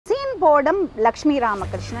போர்டும் Lakshmi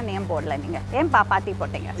Ramakrishnan name போடல நீங்க ஏன் பாப்பாத்தி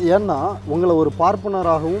போட்டீங்க? ஏன்னா உங்களை ஒரு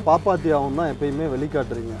பார்ப்பனராகவும் பாப்பாத்தியாகவும் தான் எப்பயுமே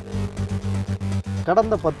வெளிக்காட்டுறீங்க.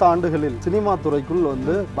 கடந்த 10 ஆண்டுகளில் சினிமா துறைக்குள்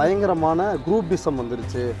வந்து பயங்கரமான குரூப்பிசம்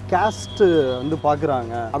வந்துருச்சு, காஸ்ட் வந்து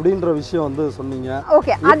பாக்குறாங்க அப்படின்ற விஷயம் வந்து சொன்னீங்க.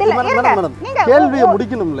 ஓகே, அதுல மேடம் கேள்வியை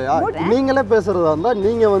முடிக்கணும் இல்லையா? நீங்களே பேசுறதா இருந்தா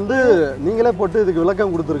நீங்க வந்து நீங்களே போட்டு இதுக்கு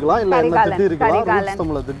விளக்கம் கொடுத்துருக்கலாம், இல்ல என்ன திட்டி இருக்கலாம்,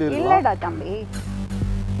 தமிழ திட்டி இருக்கலாம். இல்லடா தம்பி,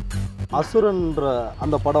 அசுரன்ற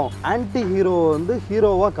அந்த படம் ஆன்டி ஹீரோ வந்து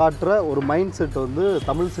ஹீரோவா காட்டுற ஒரு மைண்ட் செட் வந்து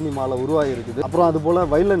தமிழ் சினிமால உருவாகி இருக்குது. அப்புறம் அது போல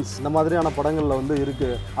வைலன்ஸ் இந்த மாதிரியான படங்கள்ல வந்து இருக்கு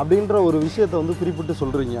அப்படின்ற ஒரு விஷயத்தை வந்து குறிப்பிட்டு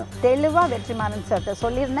சொல்றீங்க. தெளிவா வெற்றிமாறன் சார்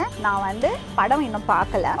சொல்லியிருந்தேன், நான் வந்து படம் இன்னும்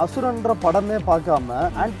பார்க்கல. அசுரன்ற படமே பார்க்காம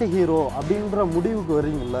ஆன்டி ஹீரோ அப்படின்ற முடிவுக்கு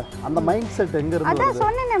வர்றீங்கல்ல, அந்த மைண்ட் செட் எங்க இருந்து? அதான்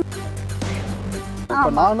சொன்னேன்.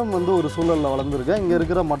 இப்போ நானும் வந்து ஒரு சூழலில் வளர்ந்துருக்கேன், இங்கே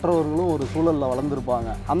இருக்கிற மற்றவர்களும் ஒரு சூழலில்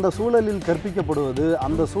வளர்ந்துருப்பாங்க. அந்த சூழலில் கற்பிக்கப்படுவது,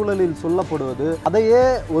 அந்த சூழலில் சொல்லப்படுவது, அதையே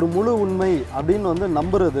ஒரு முழு உண்மை அப்படின்னு வந்து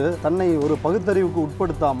நம்புறது, தன்னை ஒரு பகுத்தறிவுக்கு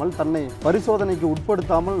உட்படுத்தாமல், தன்னை பரிசோதனைக்கு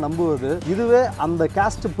உட்படுத்தாமல் நம்புவது, இதுவே அந்த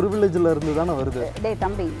காஸ்ட் ப்ரிவிலேஜில் இருந்து தானே வருது.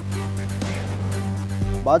 தம்பி,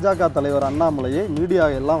 பாஜக தலைவர் அண்ணாமலையை மீடியா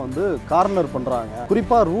எல்லாம் வந்து கார்னர் பண்றாங்க,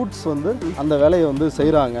 குறிப்பா ரூட்ஸ் வந்து அந்த வேலையை வந்து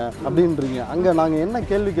செய்யறாங்க அப்படின்றீங்க. அங்க நாங்க என்ன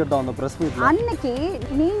கேள்வி கேட்டோம் அந்த பிரஸ் மீட்ல? அன்னைக்கு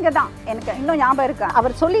நீங்க தான், எனக்கு இன்னும் ஞாபகம் இருக்கு,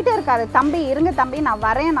 அவர் சொல்லிட்டே இருக்காரு, தம்பி இருங்க தம்பி நான்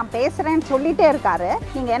வரேன் நான் பேசுறேன்னு சொல்லிட்டே இருக்காரு.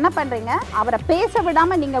 நீங்க என்ன பண்றீங்க, அவரை பேச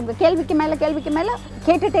விடாம நீங்க உங்க கேள்விக்கு மேல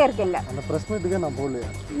கேட்டுட்டே இருக்கீங்க. அந்த பிரஸ் மீட்டுக்கே நான்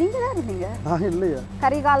போகலையா? நீங்க தான் இருந்தீங்க. நான் இல்லையா?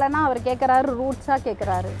 கரிகாலனா அவர் கேட்கிறாரு, ரூட்ஸா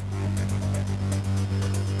கேட்கிறாரு.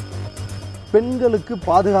 பெண்களுக்கு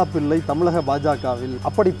பாதுகாப்பு இல்லை தமிழக பாஜகவில்.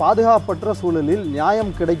 அப்படி பாதுகாப்பற்ற சூழலில் நியாயம்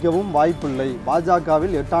கிடைக்கவும் வாய்ப்பில்லை.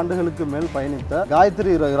 பாஜகவில் 8 ஆண்டுகளுக்கு மேல் பயணித்த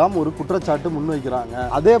காயத்ரி ரகுராம் ஒரு குற்றச்சாட்டு முன்வைக்கிறாங்க.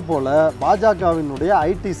 அதே போல பாஜகவினுடைய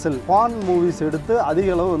ஐடி செல் பான் மூவிஸ் எடுத்து அதிக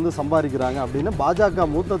அளவு வந்து சம்பாதிக்கிறாங்க அப்படின்னு பாஜக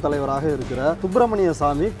மூத்த தலைவராக இருக்கிற சுப்பிரமணிய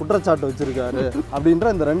சாமி குற்றச்சாட்டு வச்சிருக்காரு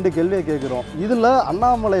அப்படின்ற இந்த 2 கேள்வியை கேட்கிறோம். இதுல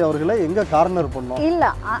அண்ணாமலை அவர்களை எங்க கார்னர் பண்ணோம்?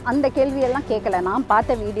 இல்ல, அந்த கேள்வி எல்லாம் கேட்கல. நான்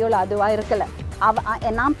பார்த்த வீடியோல அதுவா இருக்கல.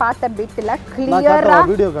 நான் பார்த்த பிட்ல கிளியரா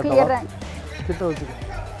கிட்ட வச்சுக்க.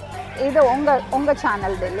 இது உங்க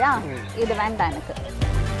சேனல் இல்லையா? இது வேண்டாம் எனக்கு.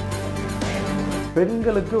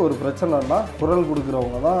 பெண்களுக்கு ஒரு பிரச்சனைனா குரல்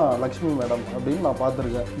கொடுக்குறவங்க தான் லக்ஷ்மி மேடம் அப்படின்னு நான்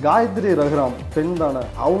பார்த்துருக்கேன். காயத்ரி ரகுராம் பெண் தானே,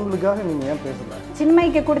 அவங்களுக்காக நீங்க ஏன் பேசல?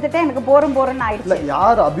 சின்மயிக்கு கொடுத்துட்டு எனக்கு போறன்னு ஆயிடுச்சு. இல்ல,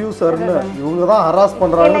 யார் அபியூசர்னு இவங்க தான் ஹராஸ்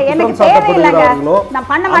பண்றாங்க குற்றம் சாட்டப்படுகிறாங்களோ நான்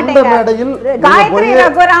பண்ண மாட்டேன். காயத்ரி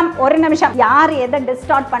ரகுராம் ஒரு நிமிஷம், யார் எதை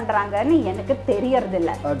டிஸ்டார்ட் பண்றாங்கன்னு எனக்கு தெரியறது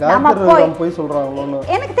இல்ல. காயத்ரி ரகுராம் போய் சொல்றாங்களோன்னு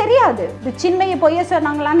எனக்கு தெரியாது. சின்மயி பொய்ய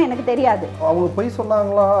சொன்னாங்களான்னு எனக்கு தெரியாது. அவங்க போய்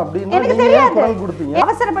சொன்னாங்களா அப்படின்னு நீங்க ஏன் குரல் கொடுத்தீங்க?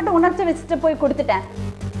 அவசரப்பட்டு உணர்ச்சி வச்சுட்டு போய் கொடுத்துட்டேன்.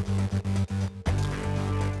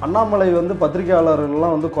 அண்ணாமலை வந்து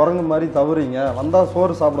பத்திரிகையாளர்கள்லாம் வந்து குரங்கு மாதிரி தவறீங்க, வந்தா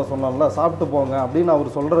சோறு சாப்பிட சொன்னால சாப்பிட்டு போங்க அப்படின்னு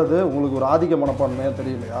அவர் சொல்றது உங்களுக்கு ஒரு ஆதிக்க மனப்பான்மையா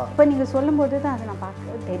தெரியலையா? இப்ப நீங்க சொல்லும் போது தான் அதை நான்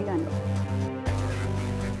பார்க்க தெரியும்.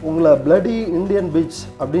 உங்களை பிளடி இந்தியன் பீச்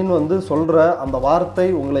அப்படின்னு வந்து சொல்கிற அந்த வார்த்தை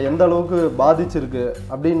உங்களை எந்த அளவுக்கு பாதிச்சிருக்கு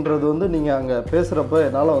அப்படின்றது வந்து நீங்கள் அங்கே பேசுகிறப்ப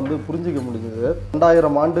என்னால் வந்து புரிஞ்சிக்க முடிஞ்சது.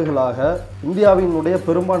 2000 ஆண்டுகளாக இந்தியாவினுடைய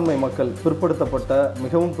பெரும்பான்மை மக்கள், பிற்படுத்தப்பட்ட,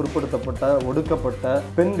 மிகவும் பிற்படுத்தப்பட்ட, ஒடுக்கப்பட்ட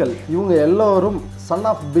பெண்கள், இவங்க எல்லோரும் சன்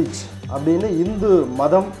ஆஃப் பீச் அப்படின்னு இந்து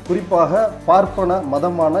மதம், குறிப்பாக பார்ப்பன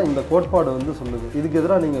மதமான இந்த கோட்பாடு வந்து சொல்லுது. இதுக்கு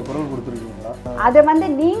எதிராக நீங்கள் குரல் கொடுத்துருக்கீங்களா? அது வந்து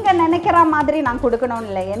நீங்க நினைக்கிற மாதிரி நான் கொடுக்கணும்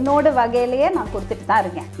இல்லை, என்னோட வகையிலேயே நான் கொடுத்துட்டு தான்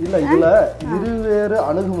இருக்கேன். இல்ல, இதுல இருவேறு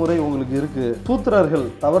அணுகுமுறை உங்களுக்கு இருக்கு. சூத்திரர்கள்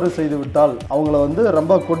தவறு செய்து விட்டால் அவங்கள வந்து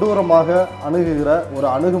ரொம்ப கொடூரமாக அணுகுகிற ஒரு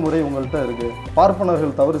அணுகுமுறை உங்கள்கிட்ட இருக்கு.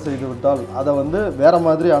 பார்ப்பனர்கள் தவறு செய்து விட்டால் அதை வந்து வேற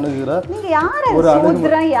மாதிரி அணுகுகிற ஒரு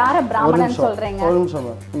அணுகுமுறை. யார பிராமணன் சொல்றீங்க? ஒரு நிமிஷம்,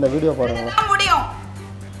 இந்த வீடியோ பாருங்க. முடியும்,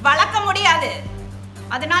 வளர்க்க முடியாது,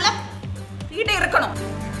 அதனால வீடு இருக்கணும்.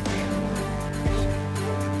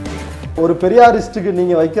 ஒரு பெரியாரிஸ்டுக்கு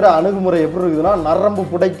நீங்க வைக்கிற அணுகுமுறை எப்படி இருக்குதுன்னா, நரம்பு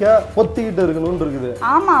புடைக்க பொத்திக்கிட்டு இருக்கணும்னு இருக்குது.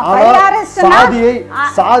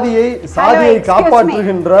 சாதியை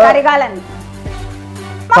காப்பாற்றுகின்ற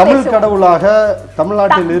தமிழ் கடவுளாக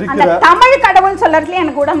தமிழ்நாட்டில் இருக்கிற தமிழ் கடவுள் சொல்றதுல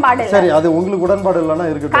எனக்கு உடன்பாடு இல்லை. சரி, அது உங்களுக்கு உடன்பாடு இல்லைன்னா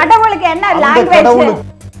இருக்கட்டும். கடவுளுக்கு என்ன லாங்குவேஜ்?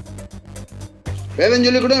 வேதம்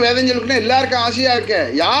சொல்லிக்கூட எல்லாருக்கும் ஆசையா இருக்கு.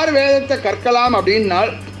 யார் வேதத்தை கற்கலாம் அப்படின்னா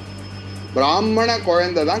பிராமண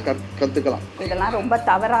குழந்தை தான் கத்துக்கலாம். இதெல்லாம் ரொம்ப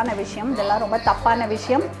தவறான விஷயம், இதெல்லாம் ரொம்ப தப்பான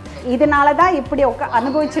விஷயம். இதனாலதான் இப்படி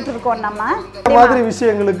அனுபவிச்சுட்டு இருக்கோம். நம்ம மாதிரி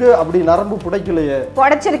விஷயங்களுக்கு அப்படி நரம்பு புடைக்கலையே.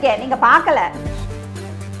 புடைச்சிருக்கேன், நீங்க பார்க்கல.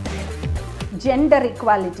 ஜெண்டர்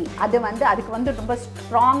ஈக்குவாலிட்டி அது வந்து அதுக்கு வந்து ரொம்ப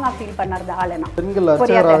ஸ்ட்ராங்கா ஃபீல் பண்ணுறது ஆளுனா. பெண்கள்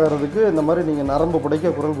அச்சர் ஆகிறதுக்கு இந்த மாதிரி நீங்க நரம்பு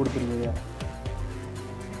புடைக்க குரல் கொடுத்துருக்கீங்க.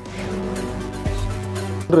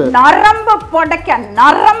 நரம்பு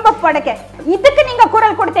புடைக்க இதுக்கு நீங்க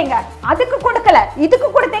குரல் கொடுத்தீங்க, அதுக்கு கொடுக்கல, இதுக்கு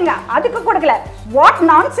கொடுத்தீங்க, அதுக்கு கொடுக்கல. What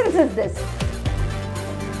nonsense is this?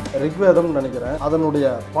 ரிக்வேதம்னு நினைக்கிறேன். அதனுடைய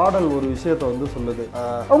பாடல் ஒரு விஷயத்தை வந்து சொல்லுது.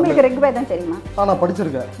 உங்களுக்கு ரிக்வேதம் தெரியுமா? நான்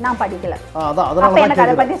படிச்சிருக்கேன். நான் படிக்கல. அதான் அப்ப அதனால எனக்கு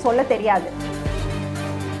அதை பத்தி சொல்ல தெரியாது.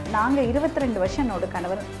 நாங்க 22 வருஷம் என்னோட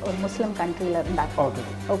கணவர் ஒரு முஸ்லிம் கண்ட்ரியில இருந்தாங்க.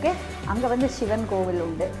 ஓகே, அங்க வந்து சிவன் கோவில்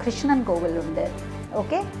உண்டு, கிருஷ்ணன் கோவில் உண்டு.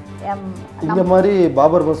 ஓகே, இந்த மாதிரி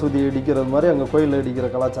பாபர் மசூதி இடிக்கிறது மாதிரி அங்க கோயில் இடிக்கிற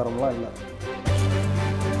கலாச்சாரம்லாம் இல்லை.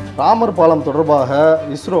 ராமர் பாலம் தொடர்பாக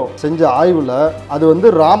இஸ்ரோ செஞ்ச ஆய்வில் அது வந்து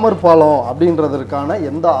ராமர் பாலம் அப்படின்றதற்கான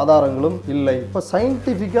எந்த ஆதாரங்களும் இல்லை. இப்போ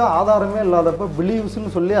சயின்டிஃபிக்காக ஆதாரமே இல்லாதப்ப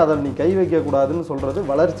பிலீவ்ஸ்ன்னு சொல்லி அதை நீ கை வைக்கக்கூடாதுன்னு சொல்கிறது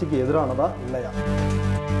வளர்ச்சிக்கு எதிரானதா இல்லையா?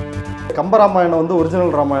 கம்பராமாயணம் வந்து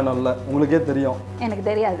ஒரிஜினல் ராமாயணம் இல்லை, உங்களுக்கே தெரியும். எனக்கு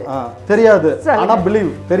தெரியாது. தெரியாது, ஆனா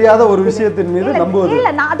பிலீவ். தெரியாத ஒரு விஷயத்தின் மீது நம்புவது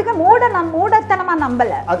இல்ல. நான் அதுக்கு மூடத்தனமா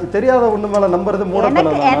நம்பல. அது தெரியாத ஒண்ணு மேல நம்புறது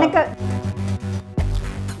மூடத்தனம். எனக்கு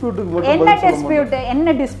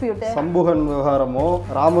என்ன டிஸ்பியூட்? சம்புகன் விவகாரமோ,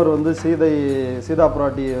 ராமர் வந்து சீதா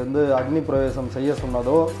பிராட்டியை வந்து அக்னி பிரவேசம் செய்ய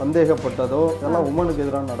சொன்னதோ, சந்தேகப்பட்டதோ, இதெல்லாம் உமனுக்கு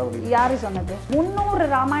எதிரான நடவடிக்கை. யாரு சொன்னது? 300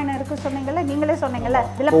 ராமாயணம் இருக்கு சொன்னீங்கல்ல, நீங்களே சொன்னீங்கல்ல.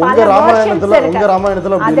 உங்க ராமாயணத்துல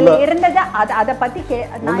அப்படி இல்ல. இருந்தது அத பத்தி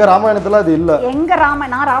உங்க ராமாயணத்துல அது இல்ல.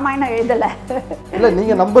 நான் ராமாயணம் எழுதல. இல்ல,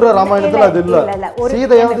 நீங்க நம்புற ராமாயணத்துல அது இல்ல.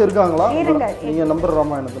 சீதையாவது இருக்காங்களா நீங்க நம்புற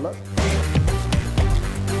ராமாயணத்துல?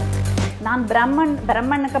 நான்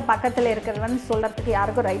பிரம்மனுக்கு பக்கத்துல இருக்கிறவன் சொல்றதுக்கு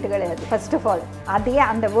யாருக்கும் ரைட் கிடையாது. ஃபர்ஸ்ட் ஆஃப் ஆல் அதையே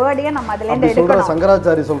அந்த வேர்டையே நம்ம அதுல இருந்து எடுக்கணும்.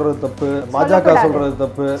 சங்கராச்சாரி சொல்றது தப்பு, பாஜக சொல்றது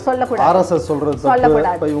தப்பு, சொல்லக்கூடாது. ஆர்எஸ்எஸ் சொல்றது தப்பு.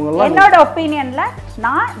 சொல்லக்கூடாது. என்னோட ஒபினியன்ல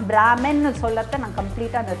நான் பிராமன் சொல்லறத நான்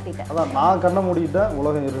கம்ப்ளீட்டா நிறுத்திட்டேன். அதான் நான் கண்ண மூடிட்டேன்,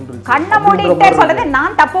 உலகம் இருந்துருச்சு. கண்ண மூடிட்டே சொல்றது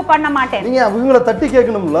நான் தப்பு பண்ண மாட்டேன். நீங்க அவங்கள தட்டி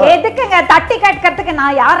கேட்கணும்ல. எதுக்குங்க தட்டி கேட்கிறதுக்கு?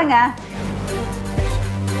 நான் யாருங்க?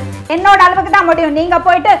 என்னோட அளவுக்கு தான் முடியும். நீங்க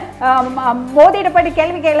போயிட்டு மோதிட்ட போயிட்டு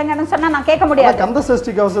கேள்வி கேளுங்கன்னு சொன்னா நான் கேட்க முடியாது. கந்த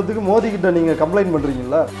சஷ்டி கவசத்துக்கு மோதி கிட்ட நீங்க கம்ப்ளைண்ட்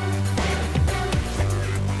பண்றீங்கல்ல?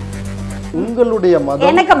 உங்களுடைய மதம்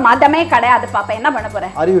எனக்கு மதமே கிடையாது பாப்பா. என்ன பண்ண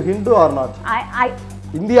போறேன்? Are you Hindu or not?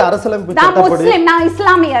 இந்திய அரசியலமைப்பு சட்டப்படி நான் முஸ்லிம், நான்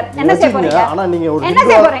இஸ்லாமியர். என்ன செய்ய போறீங்க? ஆனா நீங்க ஒரு என்ன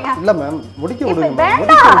செய்ய போறீங்க? இல்ல மேம், முடிக்க விடுங்க.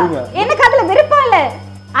 வேண்டாம், எனக்கு அதுல விருப்பம் இல்ல.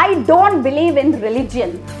 I don't believe in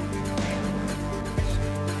religion.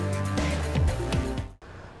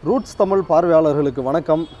 Roots Tamil பார்வையாளர்களுக்கு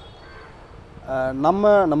வணக்கம்.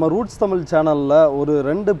 நம்ம ரூட்ஸ் தமிழ் சேனலில் ஒரு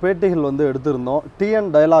 2 பேட்டிகள் வந்து எடுத்திருந்தோம். டிஎன்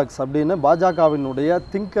டயலாக்ஸ் அப்படின்னு பாஜகவினுடைய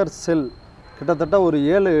திங்கர் செல் கிட்டத்தட்ட ஒரு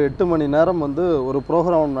 7-8 மணி நேரம் வந்து ஒரு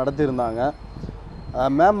ப்ரோக்ராம் நடத்தியிருந்தாங்க.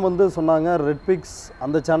 மேம் வந்து சொன்னாங்க ரெட்பிக்ஸ்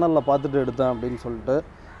அந்த சேனலில் பார்த்துட்டு எடுத்தேன் அப்படின்னு சொல்லிட்டு.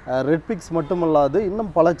 ரெட்பிக்ஸ் மட்டுமல்லாது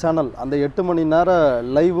இன்னும் பல சேனல் அந்த 8 மணி நேர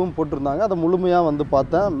லைவும் போட்டிருந்தாங்க. அதை முழுமையாக வந்து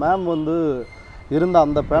பார்த்தேன். மேம் வந்து இருந்த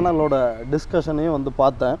அந்த பேனலோட டிஸ்கஷனையும் வந்து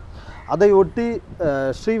பார்த்தேன். அதை ஒட்டி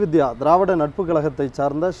ஸ்ரீவித்யா திராவிட நட்பு கழகத்தை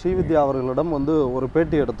சார்ந்த ஸ்ரீவித்யா அவர்களிடம் வந்து ஒரு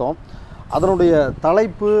பேட்டி எடுத்தோம். அதனுடைய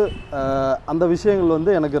தலைப்பு அந்த விஷயங்கள்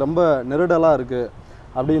வந்து எனக்கு ரொம்ப நெருடலாக இருக்குது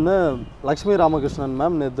அப்படின்னு லக்ஷ்மி ராமகிருஷ்ணன்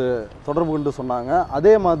மேம் நேற்று தொடர்பு கொண்டு சொன்னாங்க.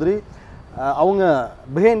 அதே மாதிரி அவங்க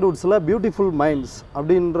பிஹைண்ட் ரூட்ஸில் பியூட்டிஃபுல் மைண்ட்ஸ்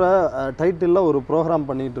அப்படின்ற டைட்டிலில் ஒரு ப்ரோக்ராம்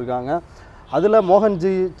பண்ணிகிட்ருக்காங்க. அதில்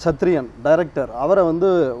மோகன்ஜி சத்ரியன் டைரக்டர் அவரை வந்து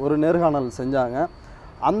ஒரு நேர்காணல் செஞ்சாங்க.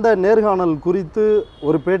 அந்த நேர்காணல் குறித்து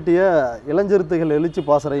ஒரு பேட்டியை இளஞ்சிறுத்தைகள் எழுச்சி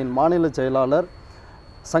பாசறையின் மாநில செயலாளர்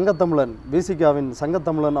சங்கத்தமிழன் விசிகாவின்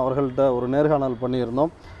சங்கத்தமிழன் அவர்கள்ட்ட ஒரு நேர்காணல்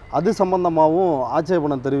பண்ணியிருந்தோம். அது சம்பந்தமாகவும்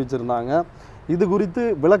ஆட்சேபணம் தெரிவிச்சிருந்தாங்க. இது குறித்து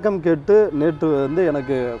விளக்கம் கேட்டு நேற்று வந்து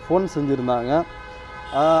எனக்கு ஃபோன் செஞ்சுருந்தாங்க.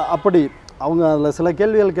 அப்படி அவங்க அதில் சில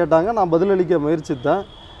கேள்விகள் கேட்டாங்க, நான் பதிலளிக்க முயற்சித்தேன்.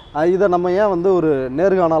 இதை நம்ம ஏன் வந்து ஒரு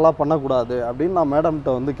நேர்காணலாக பண்ணக்கூடாது அப்படின்னு நான் மேடம்கிட்ட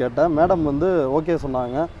வந்து கேட்டேன். மேடம் வந்து ஓகே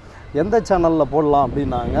சொன்னாங்க. எந்த சேனலில் போடலாம்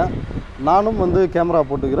அப்படின்னாங்க. நானும் வந்து கேமரா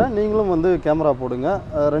போட்டுக்கிறேன், நீங்களும் வந்து கேமரா போடுங்க,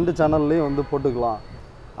 2 சேனல்லையும் வந்து போட்டுக்கலாம்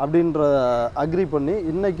அப்படின்ற அக்ரி பண்ணி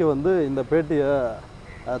இன்றைக்கி வந்து இந்த பேட்டியை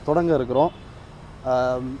தொடங்க இருக்கிறோம்.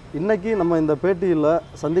 இன்றைக்கி நம்ம இந்த பேட்டியில்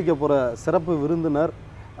சந்திக்க போகிற சிறப்பு விருந்தினர்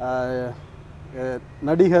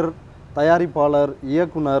நடிகர், தயாரிப்பாளர்,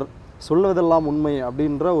 இயக்குனர், சொல்வதெல்லாம் உண்மை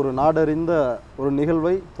அப்படின்ற ஒரு நாடறிந்த ஒரு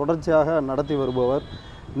நிகழ்வை தொடர்ச்சியாக நடத்தி வருபவர்,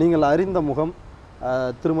 நீங்கள் அறிந்த முகம்,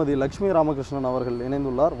 திருமதி லக்ஷ்மி ராமகிருஷ்ணன் அவர்கள்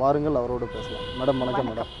இணைந்துள்ளார். வாருங்கள் அவரோடு பேசலாம். மேடம் வணக்கம்.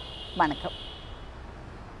 மேடம் வணக்கம்.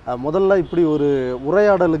 முதல்ல இப்படி ஒரு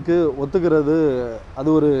உரையாடலுக்கு ஒத்துக்கிறது அது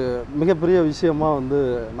ஒரு மிகப்பெரிய விஷயமா வந்து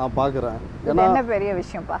நான் பார்க்குறேன். ஏன்னா என்ன பெரிய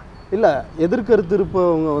விஷயம்ப்பா? இல்லை, எதிர்கருத்து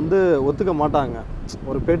இருப்பவங்க வந்து ஒத்துக்க மாட்டாங்க,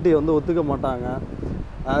 ஒரு பேட்டியை வந்து ஒத்துக்க மாட்டாங்க.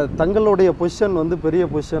 தங்களுடைய பொசிஷன் வந்து பெரிய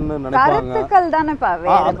பொசிஷன் நினைப்பாங்க.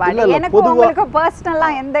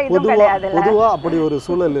 பொதுவா அப்படி ஒரு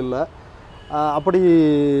சூழல் இல்லை. அப்படி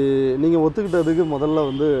நீங்க ஒத்துக்கிட்டதுக்கு முதல்ல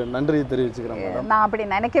வந்து நன்றி தெரிவிச்சுக்கிறேன் மேடம். நான் அப்படி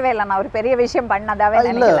நினைக்கவே இல்லை. நான் ஒரு பெரிய விஷயம் பண்ணதாவே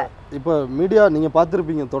நினைக்கல. இப்போ மீடியா நீங்க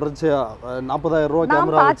பார்த்துருப்பீங்க தொடர்ச்சியா 40,000 ரூபா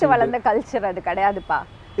கேமரா பார்த்து வளர்ந்த கல்ச்சர் அது கிடையாதுப்பா.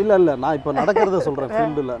 இல்லை நான் இப்போ நடக்கிறத சொல்கிறேன்.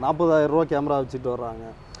 ஃபீல்டில் 40,000 ரூபா கேமரா வச்சுட்டு வர்றாங்க.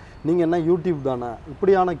 நீங்கள் என்ன யூடியூப் தானே,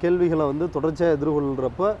 இப்படியான கேள்விகளை வந்து தொடர்ச்சியாக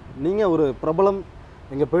எதிர்கொள்கிறப்ப நீங்கள் ஒரு பிரபலம்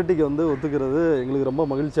எங்கள் பேட்டிக்கு வந்து ஒத்துக்கிறது எங்களுக்கு ரொம்ப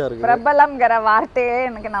மகிழ்ச்சியாக இருக்குது. பிரபலம்ங்கிற வார்த்தையே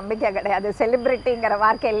எனக்கு நம்பிக்கை கிடையாது, செலிப்ரிட்டிங்கிற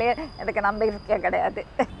வார்த்தையிலே எனக்கு நம்பிக்கை கிடையாது.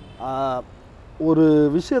 ஒரு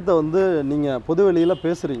விஷயத்தை வந்து நீங்கள் பொதுவெளியில்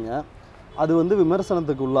பேசுகிறீங்க, அது வந்து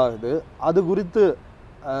விமர்சனத்துக்கு உள்ளாகுது. அது குறித்து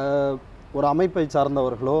ஒரு அமைப்பை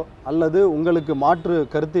சார்ந்தவர்களோ அல்லது உங்களுக்கு மாற்று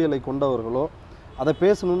கருத்தியலை கொண்டவர்களோ அதை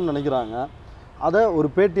பேசணும்னு நினைக்கிறாங்க. அதை ஒரு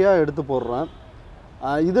பேட்டியாக எடுத்து போடுறேன்.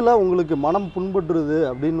 இதில் உங்களுக்கு மனம் புண்பட்டுருது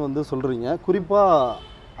அப்படின்னு வந்து சொல்கிறீங்க. குறிப்பாக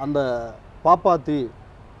அந்த பாப்பாத்தி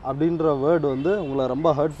அப்படின்ற வேர்டு வந்து உங்களை ரொம்ப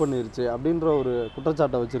ஹர்ட் பண்ணிருச்சு அப்படின்ற ஒரு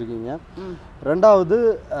குற்றச்சாட்டை வச்சுருக்கீங்க. ரெண்டாவது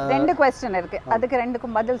 2 கொஸ்டின் இருக்குது, அதுக்கு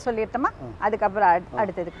 2க்கும் பதில் சொல்லிட்டோமா, அதுக்கப்புறம்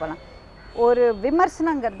அடுத்ததுக்கு போகலாம். ஒரு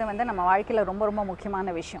விமர்சனங்கிறது வந்து நம்ம வாழ்க்கையில் ரொம்ப ரொம்ப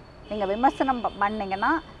முக்கியமான விஷயம். நீங்கள் விமர்சனம்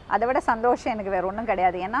பண்ணிங்கன்னா அதை விட சந்தோஷம் எனக்கு வேறு ஒன்றும்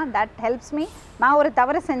கிடையாது. ஏன்னா தட் ஹெல்ப்ஸ் மீ. நான் ஒரு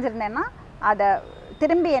தவறு செஞ்சுருந்தேன்னா அதை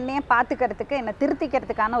திரும்பி என்னையே பார்த்துக்கிறதுக்கு, என்னை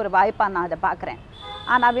திருத்திக்கிறதுக்கான ஒரு வாய்ப்பாக நான் அதை பார்க்குறேன்.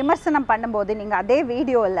 ஆனால் விமர்சனம் பண்ணும்போது நீங்கள் அதே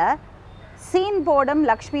வீடியோவில் சீன் போடும்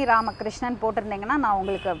லக்ஷ்மி ராமகிருஷ்ணன் போட்டிருந்தீங்கன்னா நான்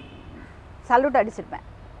உங்களுக்கு சல்யூட் அடிச்சிருப்பேன்.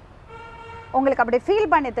 உங்களுக்கு அப்படி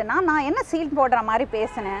ஃபீல் பண்ணிட்டுன்னா நான் என்ன சீன் போடுற மாதிரி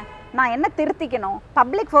பேசினேன், நான் என்ன திருத்திக்கணும்,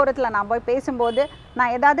 பப்ளிக் ஃபோரத்தில் நான் போய் பேசும்போது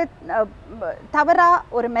நான் ஏதாவது தவறாக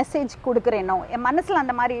ஒரு மெசேஜ் கொடுக்குறேனோ, என் மனசில்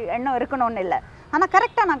அந்த மாதிரி எண்ணம் இருக்கணும்னு இல்லை, ஆனால்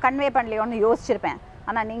கரெக்டாக நான் கன்வே பண்ணலையோன்னு யோசிச்சிருப்பேன்.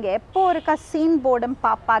 ஆனால் நீங்கள் எப்போ இருக்கா சீன் போடும்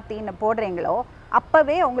பாப்பாத்தின்னு போடுறீங்களோ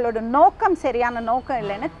அப்போவே உங்களோட நோக்கம் சரியான நோக்கம்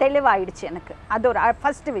இல்லைன்னு தெளிவாயிடுச்சு எனக்கு. அது ஒரு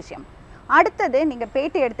ஃபஸ்ட்டு விஷயம். அடுத்தது நீங்கள்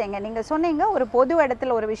பேட்டி எடுத்தீங்க, நீங்கள் சொன்னீங்க ஒரு பொது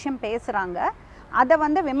இடத்துல ஒரு விஷயம் பேசுகிறாங்க, அதை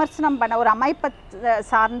வந்து விமர்சனம் பண்ண ஒரு அமைப்பை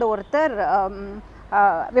சார்ந்த ஒருத்தர்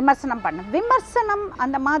விமர்சனம் பண்ண, விமர்சனம்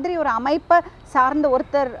அந்த மாதிரி ஒரு அமைப்பை சார்ந்த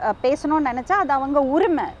ஒருத்தர் பேசணும்னு நினச்சா அது அவங்க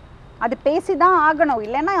உரிமை, அது பேசி தான் ஆகணும்.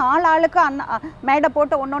 இல்லைன்னா ஆளுக்கு மேடை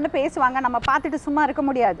போட்டு ஒன்று ஒன்று பேசுவாங்க, நம்ம பார்த்துட்டு சும்மா இருக்க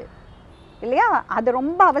முடியாது இல்லையா? அது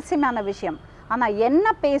ரொம்ப அவசியமான விஷயம். ஆனால் என்ன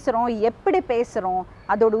பேசுகிறோம், எப்படி பேசுகிறோம்,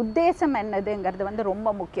 அதோட உத்தேசம் என்னதுங்கிறது வந்து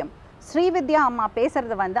ரொம்ப முக்கியம். ஸ்ரீவித்யா அம்மா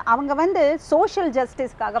பேசுகிறது வந்து அவங்க வந்து சோஷியல்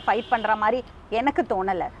ஜஸ்டிஸ்க்காக ஃபைட் பண்ணுற மாதிரி எனக்கு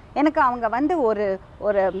தோணலை. எனக்கு அவங்க வந்து ஒரு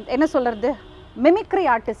ஒரு என்ன சொல்கிறது, மிமிக்ரி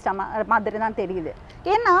ஆர்டிஸ்ட் மாதிரி தான் தெரியுது.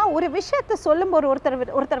 ஏன்னா ஒரு விஷயத்தை சொல்லும்போது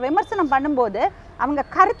ஒருத்தர் விமர்சனம் பண்ணும்போது அவங்க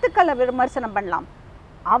கருத்துக்களை விமர்சனம் பண்ணலாம்,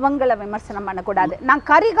 அவங்கள விமர்சனம் பண்ணக்கூடாது. நான்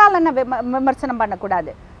கரிகாலனை விமர்சனம்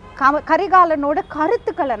பண்ணக்கூடாது, கரிகாலனோட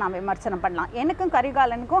கருத்துக்களை நான் விமர்சனம் பண்ணலாம். எனக்கும்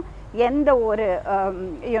கரிகாலனுக்கும் எந்த ஒரு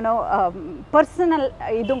யூனோ பர்சனல்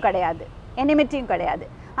இதுவும் கிடையாது, எனிமிட்டியும் கிடையாது.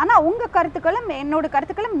 ஆனால் உங்கள் கருத்துக்களும் என்னோட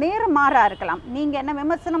கருத்துக்களும் நேரம் மாறாக இருக்கலாம். நீங்கள் என்ன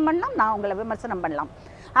விமர்சனம் பண்ணலாம், நான் உங்களை விமர்சனம் பண்ணலாம்.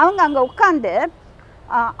 அவங்க அங்கே உட்காந்து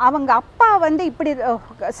அவங்க அப்பா வந்து இப்படி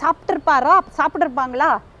சாப்பிட்ருப்பாங்களா,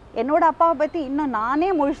 என்னோட அப்பாவை பற்றி இன்னும் நானே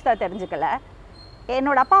முழுசாக தெரிஞ்சுக்கல.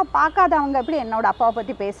 என்னோட அப்பாவை பார்க்காதவங்க எப்படி என்னோட அப்பாவை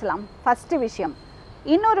பற்றி பேசலாம்? ஃபஸ்ட்டு விஷயம்.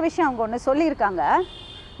 இன்னொரு விஷயம் அவங்க ஒன்று சொல்லியிருக்காங்க,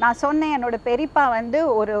 நான் சொன்னேன் என்னோட பெரியப்பா வந்து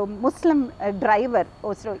ஒரு முஸ்லிம் டிரைவர்,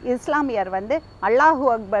 இஸ்லாமியர் வந்து அல்லாஹூ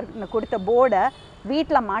அக்பர்னு கொடுத்த போர்டை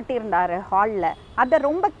வீட்டில் மாட்டியிருந்தார் ஹாலில். அதை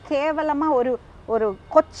ரொம்ப கேவலமாக ஒரு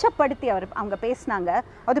கொச்சப்படுத்தி அவங்க பேசினாங்க.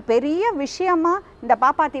 அது பெரிய விஷயமா இந்த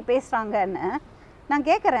பாப்பாத்தி பேசுகிறாங்கன்னு நான்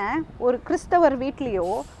கேட்குறேன். ஒரு கிறிஸ்தவர் வீட்லேயோ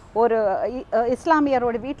ஒரு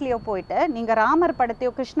இஸ்லாமியரோட வீட்லேயோ போயிட்டு நீங்கள் ராமர்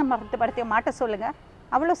படத்தையோ கிருஷ்ண படத்தையோ மாட்ட சொல்லுங்கள்,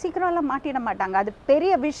 அவ்வளோ சீக்கிரம்லாம் மாட்டிட மாட்டாங்க. அது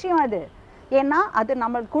பெரிய விஷயம் அது. ஏன்னா அது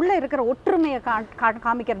நம்மளுக்குள்ளே இருக்கிற ஒற்றுமையை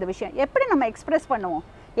காமிக்கிறது விஷயம். எப்படி நம்ம எக்ஸ்ப்ரெஸ் பண்ணுவோம்?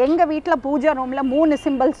 எங்கள் வீட்டில் பூஜா ரூமில் 3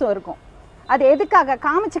 சிம்பிள்ஸும் இருக்கும். அது எதுக்காக?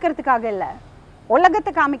 காமிச்சிக்கிறதுக்காக இல்லை,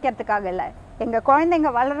 உலகத்தை காமிக்கிறதுக்காக இல்லை. எங்கள் குழந்தைங்க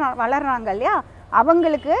வளர்றாங்க இல்லையா,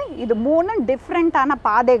 அவங்களுக்கு இது 3 டிஃப்ரெண்ட்டான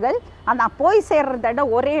பாதைகள், ஆனால் போய் சேர்றத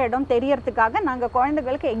இடம் ஒரே இடம் தெரியறதுக்காக நாங்கள்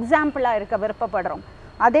குழந்தைகளுக்கு எக்ஸாம்பிளாக இருக்க விருப்பப்படுறோம்.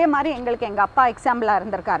 அதே மாதிரி எங்களுக்கு எங்கள் அப்பா எக்ஸாம்பிளாக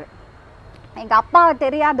இருந்திருக்காரு. எங்கள் அப்பா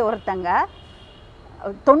தெரியாத ஒருத்தங்க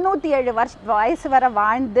 97 வயசு வரை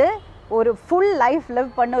வாழ்ந்து ஒரு ஃபுல் லைஃப்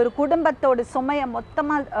லிவ் பண்ண ஒரு குடும்பத்தோட சுமையை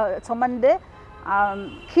மொத்தமாக சுமந்து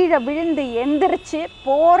கீழே விழுந்து எந்திரிச்சு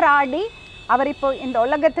போராடி அவர் இப்போ இந்த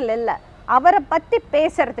உலகத்தில் இல்லை. அவரை பற்றி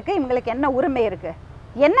பேசுகிறதுக்கு இவங்களுக்கு என்ன உரிமை இருக்குது?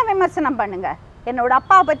 என்ன விமர்சனம் பண்ணுங்கள், என்னோட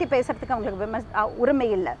அப்பாவை பற்றி பேசுகிறதுக்கு அவங்களுக்கு உரிமை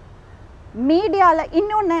இல்லை. மீடியாவில்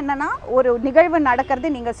இன்னொன்று என்னென்னா, ஒரு நிகழ்வு நடக்கிறது,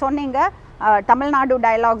 நீங்கள் சொன்னீங்க தமிழ்நாடு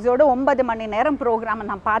டயலாக்ஸோடு 9 மணி நேரம் ப்ரோக்ராமை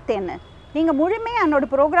நான் பார்த்தேன்னு. நீங்கள் முழுமையாக என்னோட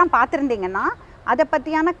ப்ரோக்ராம் பார்த்துருந்தீங்கன்னா அதை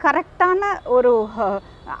பற்றியான கரெக்டான ஒரு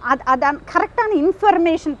அதான் கரெக்டான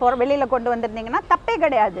இன்ஃபர்மேஷன் வெளியில் கொண்டு வந்திருந்தீங்கன்னா தப்பே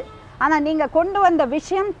கிடையாது. ஆனால் நீங்கள் கொண்டு வந்த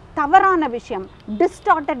விஷயம் தவறான விஷயம்,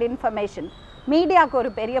 டிஸ்டார்டட் இன்ஃபர்மேஷன். மீடியாவுக்கு ஒரு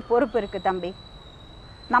பெரிய பொறுப்பு இருக்குது தம்பி.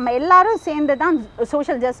 நம்ம எல்லாரும் சேர்ந்து தான்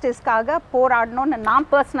சோஷியல் ஜஸ்டிஸ்க்காக போராடணும்னு நான்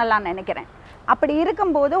பர்சனலாக நினைக்கிறேன். அப்படி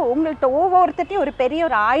இருக்கும்போது உங்கள்கிட்ட ஒவ்வொருத்தையும் ஒரு பெரிய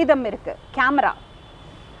ஒரு ஆயுதம் இருக்குது, கேமரா.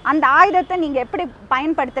 அந்த ஆயுதத்தை நீங்கள் எப்படி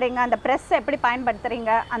பயன்படுத்துகிறீங்க, அந்த ப்ரெஸ்ஸை எப்படி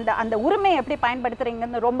பயன்படுத்துகிறீங்க, அந்த உரிமையை எப்படி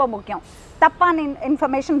பயன்படுத்துகிறீங்கன்னு ரொம்ப முக்கியம். தப்பான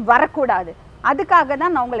இன்ஃபர்மேஷன் வரக்கூடாது. அதுக்காக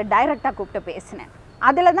தான் நான் உங்களை டைரெக்டாக கூப்பிட்டு பேசினேன்.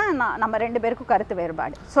 அதில் தான் நம்ம 2 பேருக்கும் கருத்து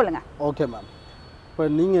வேறுபாடு. சொல்லுங்கள். Okay ma'am. இப்போ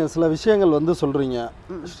நீங்கள் சில விஷயங்கள் வந்து சொல்கிறீங்க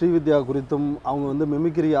ஸ்ரீவித்யா குறித்தும். அவங்க வந்து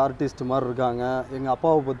மிமிக்ரி ஆர்டிஸ்ட் மாதிரி இருக்காங்க, எங்கள்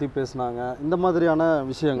அப்பாவை பற்றி பேசுனாங்க, இந்த மாதிரியான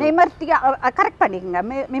விஷயங்கள். கரெக்ட் பண்ணிக்கோங்க.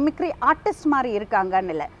 மிமிக்ரி ஆர்டிஸ்ட் மாதிரி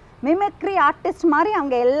இருக்காங்கன்னு இல்லை, மிமிக்ரி ஆர்டிஸ்ட் மாதிரி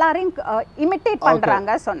அவங்க எல்லாரையும் இமிட்டேட்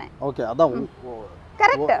பண்றாங்க சொன்னேன். ஓகே, அதான்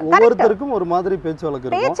கரெக்ட். ஒவ்வொருத்தருக்கும் ஒரு மாதிரி பேச்சு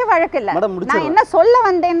வழக்கு இல்ல. நான் என்ன சொல்ல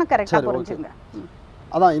வந்தேன்னு கரெக்ட்டா புரிஞ்சுங்க.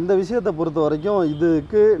 அதான் இந்த விஷயத்தை பொறுத்த வரைக்கும்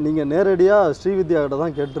இதுக்கு நீங்க நேரடியா ஸ்ரீவித்யா கிட்ட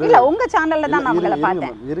தான் கேட்டு. இல்ல, உங்க சேனல்ல தான் நான் உங்களை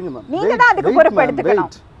பார்த்தேன். இருங்க மேம், நீங்க தான் அதுக்கு பொறுப்பு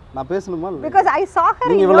எடுத்துக்கணும். நான் பேசணுமா? because I saw her.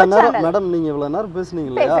 நீங்க இவ்வளவு நேரம் மேடம், நீங்க இவ்வளவு நேரம்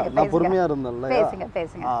பேசுனீங்க இல்லையா, நான் பொறுமையா இருந்தேன்ல.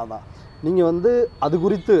 பேசுங்க. அதான் நீங்க வந்து அது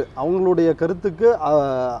குறித்து அவங்களுடைய கருத்துக்கு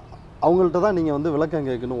அவங்கள்ட்ட தான் நீங்க வந்து விளக்கம்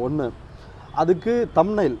கேட்கணும். ஒன்று, அதுக்கு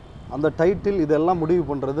தம்ப்நெயில், அந்த டைட்டில், இதெல்லாம் முடிவு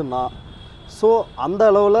பண்ணுறது நான். ஸோ அந்த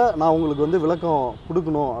அளவில் நான் உங்களுக்கு வந்து விளக்கம்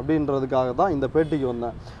கொடுக்கணும் அப்படின்றதுக்காக தான் இந்த பேட்டிக்கு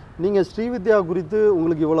வந்தேன். நீங்கள் ஸ்ரீவித்யா குறித்து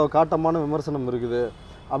உங்களுக்கு இவ்வளோ காட்டமான விமர்சனம் இருக்குது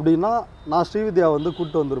அப்படின்னா நான் ஸ்ரீவித்யா வந்து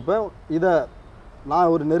கூப்பிட்டு வந்திருப்பேன். இதை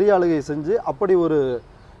நான் ஒரு நெறியாளுகை செஞ்சு அப்படி ஒரு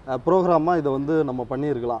ப்ரோக்ராமாக இதை வந்து நம்ம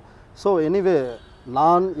பண்ணியிருக்கலாம். ஸோ எனிவே,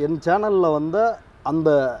 நான் என் சேனலில் வந்த அந்த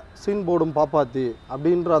சீன் போடும் பாப்பாத்தி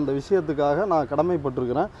அப்படின்ற அந்த விஷயத்துக்காக நான்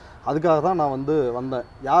கடமைப்பட்டிருக்கிறேன். அதுக்காக தான் நான் வந்து வந்தேன்.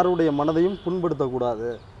 யாருடைய மனதையும் புண்படுத்தக்கூடாது,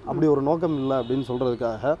 அப்படி ஒரு நோக்கம் இல்லை அப்படின்னு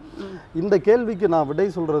சொல்கிறதுக்காக. இந்த கேள்விக்கு நான் விடை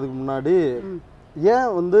சொல்கிறதுக்கு முன்னாடி ஏன்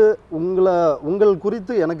வந்து உங்கள்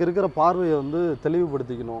குறித்து எனக்கு இருக்கிற பார்வையை வந்து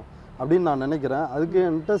தெளிவுபடுத்திக்கணும் அப்படின்னு நான் நினைக்கிறேன். அதுக்கு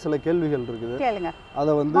என்கிட்ட சில கேள்விகள் இருக்குது.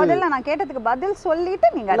 அதை வந்து முதல்ல நான் கேட்டதுக்கு பதில் சொல்லிட்டு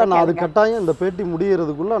நீங்க இல்லை, நான் அது கட்டாயம் இந்த பேட்டி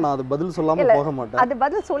முடியறதுக்குள்ள நான் அது பதில் சொல்லாமல் போக மாட்டேன். அது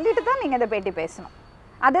பதில் சொல்லிட்டு தான் நீங்கள் இந்த பேட்டி பேசணும்.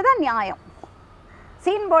 அதுதான் நியாயம்.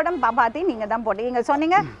 சீன் போர்டும் பாப்பாத்தி நீங்கள் தான் போட்டு நீங்கள்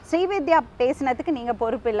சொன்னீங்க. ஸ்ரீவித்யா பேசினதுக்கு நீங்கள்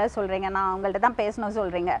பொறுப்பு இல்லை சொல்கிறீங்க, நான் அவங்கள்ட்ட தான் பேசணும்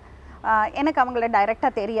சொல்கிறீங்க. எனக்கு அவங்கள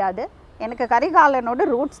டைரெக்டாக தெரியாது. எனக்கு கரிகாலனோட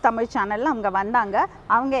ரூட்ஸ் தமிழ் சேனலில் அவங்க வந்தாங்க,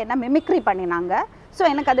 அவங்க என்ன மிமிக்ரி பண்ணினாங்க. ஸோ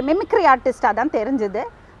எனக்கு அது மிமிக்ரி ஆர்டிஸ்டாக தான் தெரிஞ்சுது.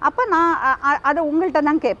 அப்போ நான் அதை உங்கள்கிட்ட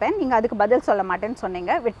தான் கேட்பேன், நீங்கள் அதுக்கு பதில் சொல்ல மாட்டேன்னு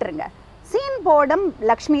சொன்னீங்க, விட்டுருங்க. சீன் போர்டும்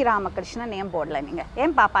லக்ஷ்மி ராமகிருஷ்ணன் ஏன் போடல, நீங்கள்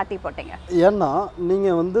ஏன் பாப்பாத்தி போட்டீங்க? ஏன்னா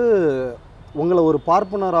நீங்கள் வந்து உங்களை ஒரு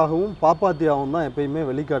பார்ப்பனராகவும் பாப்பாத்தியாகவும் தான் எப்பயுமே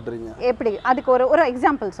வெளிக்காட்டுறீங்க. எப்படி? அதுக்கு ஒரு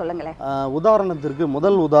எக்ஸாம்பிள் சொல்லுங்களேன். உதாரணத்திற்கு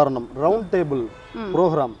முதல் உதாரணம் ரவுண்ட் டேபிள்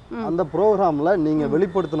ப்ரோக்ராம். அந்த ப்ரோக்ராம்ல நீங்க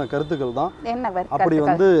வெளிப்படுத்தின கருத்துக்கள் தான் அப்படி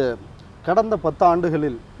வந்து கடந்த 10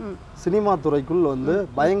 ஆண்டுகளில் சினிமா துறைக்குள் வந்து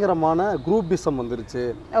பயங்கரமான குரூப்பிசம் வந்துருச்சு.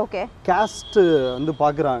 ஓகே, காஸ்ட் வந்து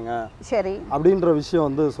பாக்குறாங்க சரி அப்படின்ற விஷயம்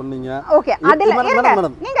வந்து சொன்னீங்க. ஓகே, அதுல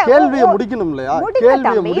மேடம் கேள்வியை முடிக்கணும் இல்லையா?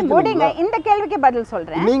 கேள்வியை முடிக்கணும். இந்த கேள்விக்கு பதில்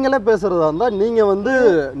சொல்றேன். நீங்களே பேசுறதா இருந்தா நீங்க வந்து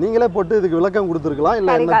நீங்களே போட்டு இதுக்கு விளக்கம் கொடுத்திருக்கலாம்,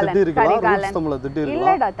 இல்ல என்ன திட்டி இருக்கலாம், ரூட்ஸ் தமிழ திட்டி இருக்கலாம்.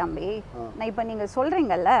 இல்லடா தம்பி, நான் இப்ப நீங்க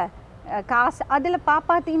சொல்றீங்கல்ல காசு, அதுல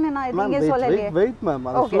பாப்பாத்தின்னு நான் நீங்க சொல்லலையே. வெயிட் மேம்,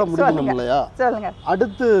 அது ஃபுல்லா முடிக்கணும் இல்லையா? சொல்லுங்க.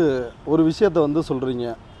 அடுத்து ஒரு விஷயத்தை வந்து சொல்றீங்க,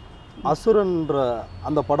 அசுரன்ற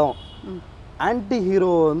அந்த படம் ஆன்டி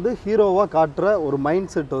ஹீரோ வந்து ஹீரோவா காட்டுற ஒரு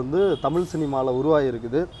மைண்ட் செட் வந்து தமிழ் சினிமாவில்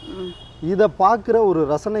உருவாகிருக்குது. இதை பார்க்குற ஒரு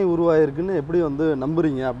ரசனை உருவாயிருக்குன்னு எப்படி வந்து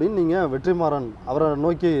நம்புறீங்க அப்படின்னு நீங்கள் வெற்றிமாறன் அவரை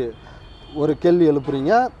நோக்கி ஒரு கேள்வி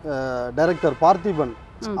எழுப்புறீங்க. டைரக்டர் பார்த்திபன்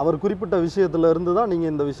அவர் குறிப்பிட்ட விஷயத்துல இருந்து தான்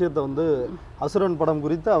நீங்கள் இந்த விஷயத்தை வந்து அசுரன் படம்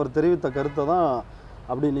குறித்து அவர் தெரிவித்த கருத்தை தான்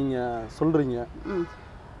அப்படி நீங்கள் சொல்கிறீங்க.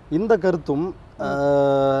 இந்த கருத்தும்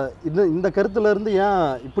இந்த கருத்துல இருந்து ஏன்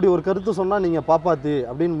இப்படி ஒரு கருத்து சொன்னால் நீங்கள் பாப்பாத்தி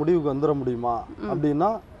அப்படின்னு முடிவுக்கு வந்துட முடியுமா அப்படின்னா,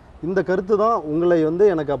 இந்த கருத்து தான் உங்களை வந்து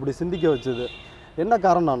எனக்கு அப்படி சிந்திக்க வச்சுது. என்ன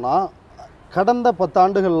காரணம்னா, கடந்த 10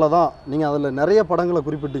 ஆண்டுகளில் தான் நீங்கள் அதில் நிறைய படங்களை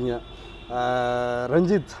குறிப்பிட்டீங்க.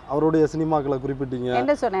 ரஞ்சித் அவருடைய சினிமாக்களை குறிப்பிட்டீங்க,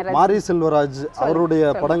 மாரி செல்வராஜ் அவருடைய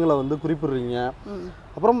படங்களை வந்து குறிப்பிடுறீங்க.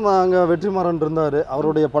 அப்புறம் அங்கே வெற்றிமாறன் இருந்தார்,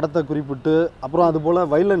 அவருடைய படத்தை குறிப்பிட்டு, அப்புறம் அதுபோல்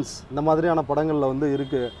வைலன்ஸ் இந்த மாதிரியான படங்களில் வந்து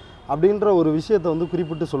இருக்குது அப்படின்ற ஒரு விஷயத்தை வந்து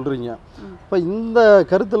குறிப்பிட்டு சொல்கிறீங்க. இப்போ இந்த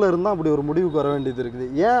கருத்தில் இருந்தால் அப்படி ஒரு முடிவுக்கு வர வேண்டியது இருக்குது.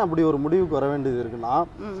 ஏன் அப்படி ஒரு முடிவுக்கு வர வேண்டியது இருக்குன்னா,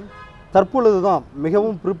 தற்பொழுது தான்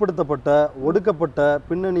மிகவும் பிற்படுத்தப்பட்ட ஒடுக்கப்பட்ட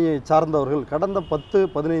பின்னணியை சார்ந்தவர்கள் கடந்த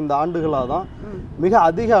 10-15 ஆண்டுகளாக தான் மிக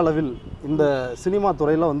அதிக அளவில் இந்த சினிமா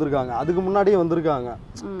துறையில் வந்திருக்காங்க. அதுக்கு முன்னாடியே வந்திருக்காங்க.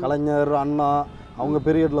 கலைஞர், அண்ணா அவங்க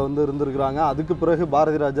பீரியடில் வந்து இருந்திருக்கிறாங்க. அதுக்கு பிறகு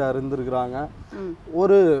பாரதி ராஜா இருந்திருக்கிறாங்க.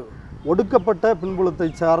 ஒரு ஒடுக்கப்பட்ட பின்புலத்தை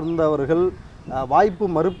சார்ந்தவர்கள், வாய்ப்பு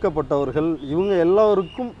மறுக்கப்பட்டவர்கள், இவங்க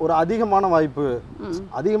எல்லோருக்கும் ஒரு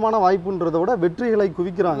அதிகமான வாய்ப்புன்றதை விட வெற்றிகளை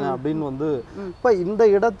குவிக்கிறாங்க அப்படின்னு வந்து இப்போ இந்த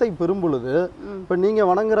இடத்தை பெறும் பொழுது, இப்போ நீங்கள்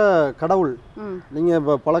வணங்குற கடவுள், நீங்கள்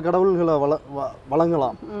இப்போ பல கடவுள்களை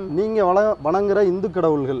வணங்கலாம். நீங்கள் வணங்குற இந்து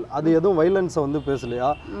கடவுள்கள் அது எதுவும் வைலன்ஸை வந்து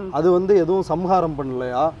பேசலையா? அது வந்து எதுவும் சம்ஹாரம்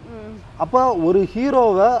பண்ணலையா? அப்போ ஒரு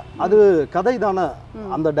ஹீரோவை அது கதை தானே,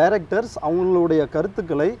 அந்த டைரக்டர்ஸ் அவங்களுடைய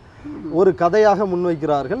கருத்துக்களை ஒரு கதையாக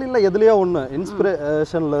முன்வைக்கிறார்கள், இல்லை எதுலையோ ஒன்று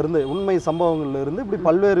இன்ஸ்பிரேஷன்ல இருந்து உண்மை சம்பவங்கள்ல இருந்து இப்படி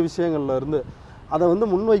பல்வேறு விஷயங்கள்ல இருந்து அதை வந்து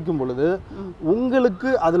முன்வைக்கும் பொழுது உங்களுக்கு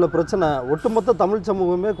அதில் பிரச்சனை, ஒட்டுமொத்த தமிழ்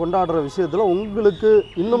சமூகமே கொண்டாடுற விஷயத்தில் உங்களுக்கு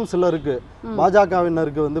இன்னும் சிலருக்கு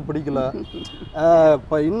பாஜகவினருக்கு வந்து பிடிக்கல,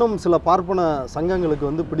 இப்போ இன்னும் சில பார்ப்பன சங்கங்களுக்கு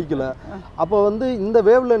வந்து பிடிக்கல, அப்போ வந்து இந்த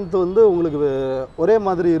வேவ் லென்த் வந்து உங்களுக்கு ஒரே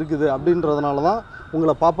மாதிரி இருக்குது அப்படின்றதுனால தான்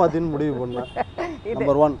உங்களை பாப்பாத்தின்னு முடிவு பண்ணேன்.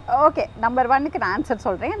 நம்பர் 1. ஓகே, நம்பர் 1க்கு நான் ஆன்சர்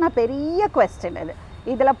சொல்கிறேன். நான் பெரிய கொஸ்டின் இது,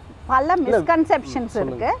 இதில் பல மிஸ்கன்செப்ஷன்ஸ்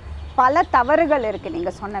இருக்குது, பல தவறுகள் இருக்குது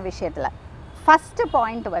நீங்கள் சொன்ன விஷயத்தில். ஃபஸ்ட்டு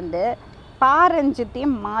பாயிண்ட் வந்து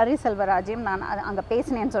பாரஞ்சித்தையும் மாரி செல்வராஜையும் நான் அங்கே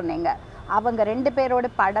பேசினேன்னு சொன்னீங்க. அவங்க 2 பேரோட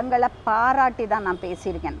படங்களை பாராட்டி தான் நான்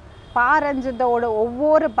பேசியிருக்கேன். பாரஞ்சித்தோட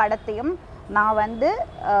ஒவ்வொரு படத்தையும் நான் வந்து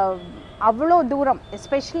அவ்வளோ தூரம்,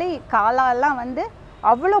 எஸ்பெஷலி காலாலாம் வந்து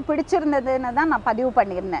அவ்வளோ பிடிச்சிருந்ததுன்னு தான் நான் பதிவு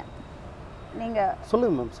பண்ணியிருந்தேன். நீங்கள்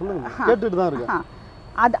சொல்லுங்க மேம், சொல்லுங்க, கேட்டுட்டு தான் இருக்கேன்.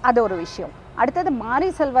 அது ஒரு விஷயம். அடுத்தது மாரி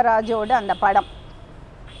செல்வராஜோட அந்த படம்,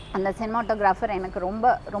 அந்த சினிமாட்டோகிராஃபர் எனக்கு ரொம்ப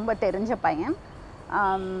ரொம்ப தெரிஞ்ச பையன்.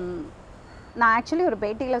 நான் ஆக்சுவலி ஒரு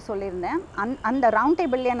பேட்டியில் சொல்லியிருந்தேன், அந்த ரவுண்ட்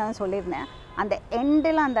டேபிள்லேயே நான் சொல்லியிருந்தேன், அந்த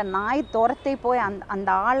எண்டில் அந்த நாய் துரத்தை போய் அந்த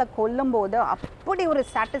ஆளை கொல்லும்போது அப்படி ஒரு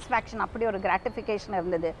சாட்டிஸ்ஃபேக்ஷன், அப்படி ஒரு கிராட்டிஃபிகேஷன்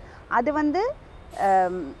இருந்தது. அது வந்து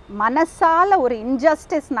மனசால் ஒரு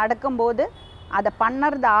இன்ஜஸ்டிஸ் நடக்கும்போது அதை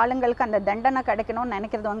பண்ணுறது ஆளுங்களுக்கு அந்த தண்டனை கிடைக்கணும்னு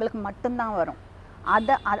நினைக்கிறவங்களுக்கு மட்டும்தான் வரும்.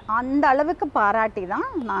 அந்த அளவுக்கு பாராட்டி தான்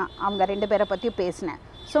நான் அவங்க 2 பேரை பற்றியும் பேசினேன்.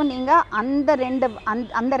 ஸோ நீங்கள்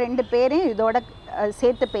அந்த ரெண்டு பேரையும் இதோட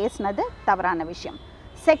சேர்த்து பேசினது தவறான விஷயம்.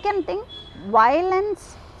 செகண்ட் திங், வயலன்ஸ்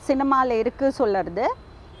சினிமாவில் இருக்குது சொல்கிறது,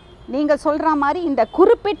 நீங்கள் சொல்கிற மாதிரி இந்த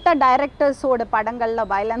குறிப்பிட்ட டைரக்டர்ஸோட படங்களில்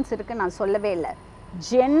வயலன்ஸ் இருக்குது நான் சொல்லவே இல்லை.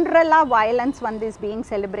 ஜென்ரலாக வயலன்ஸ் வந்து இஸ் பீயிங்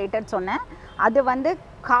செலிப்ரேட்டட் சொன்னேன். அது வந்து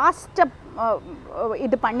காஸ்ட்டை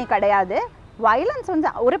இது பண்ணி கிடையாது. வயலன்ஸ்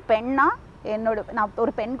வந்து ஒரு பெண்ணாக நான்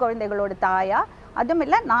ஒரு பெண் குழந்தைகளோட தாயா, அதுவும்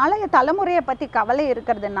இல்லை நாளைய தலைமுறையை பற்றி கவலை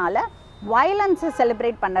இருக்கிறதுனால வயலன்ஸை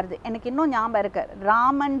செலிப்ரேட் பண்ணுறது. எனக்கு இன்னும் ஞாபகம் இருக்குது,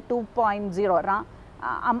 ராமன் 2.0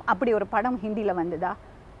 அப்படி ஒரு படம் ஹிந்தியில் வந்ததா,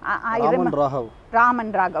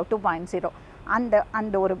 ராமன் ராகவ் 2.0.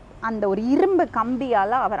 அந்த ஒரு இரும்பு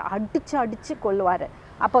கம்பியால் அவர் அடித்து கொள்ளுவார்.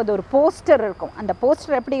 அப்போ அது ஒரு போஸ்டர் இருக்கும். அந்த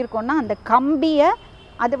போஸ்டர் எப்படி இருக்கும்னா, அந்த கம்பியை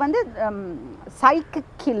அது வந்து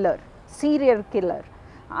சைக்கிக் கில்லர், சீரியல் கில்லர்,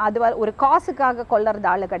 அது ஒரு காசுக்காக கொல்லுறது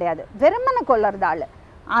ஆள் கிடையாது, வெறுமனை கொல்லுறது ஆள்.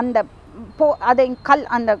 அதை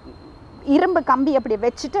அந்த இரும்பு கம்பி அப்படி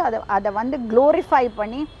வச்சுட்டு அதை வந்து க்ளோரிஃபை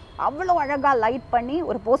பண்ணி அவ்வளோ அழகாக லைட் பண்ணி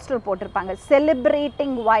ஒரு போஸ்டர் போட்டிருப்பாங்க,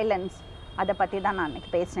 செலிப்ரேட்டிங் வயலன்ஸ். அதை பற்றி தான் நான்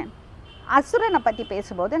அன்றைக்கி பேசினேன். அசுரனை பற்றி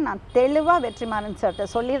பேசும்போது நான் தெளிவாக வெற்றிமாறன் சார்கிட்ட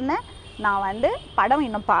சொல்லியிருந்தேன், நான் வந்து படம்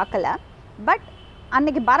இன்னும் பார்க்கல. பட்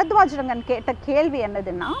அன்றைக்கி பரத்வாஜ் ரங்கன் கேட்ட கேள்வி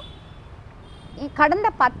என்னதுன்னா, கடந்த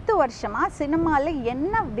 10 வருஷமாக சினிமாவில்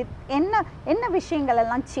என்ன விஷயங்கள்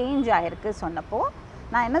எல்லாம் சேஞ்ச் ஆகிருக்கு சொன்னப்போ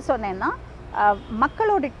நான் என்ன சொன்னேன்னா,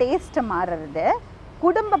 மக்களோட டேஸ்ட்டு மாறுறது,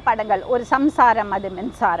 குடும்ப படங்கள், ஒரு சம்சாரம் அது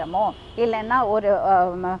மின்சாரமோ இல்லைன்னா ஒரு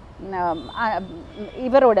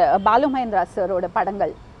இவரோட பாலுமகேந்திரா சாரோட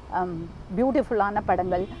படங்கள், பியூட்டிஃபுல்லான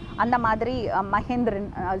படங்கள், அந்த மாதிரி மகேந்திரன்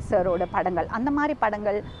சாரோட படங்கள், அந்த மாதிரி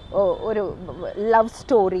படங்கள், ஒரு லவ்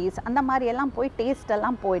ஸ்டோரிஸ், அந்த மாதிரியெல்லாம் போய்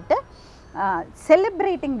டேஸ்டெல்லாம் போயிட்டு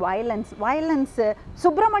celebrating violence.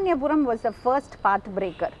 Subramaniapuram was the first path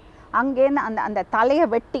breaker. அங்கேருந்து அந்த தலையை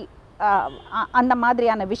வெட்டி அந்த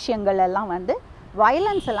மாதிரியான விஷயங்கள் எல்லாம் வந்து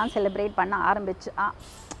வயலன்ஸ் எல்லாம் செலிப்ரேட் பண்ண ஆரம்பிச்சு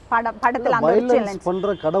படத்தில்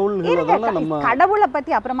கடவுளை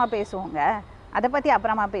பற்றி அப்புறமா பேசுவோங்க, அதை பற்றி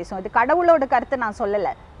அப்புறமா பேசுவோம். இது கடவுளோட கருத்து நான்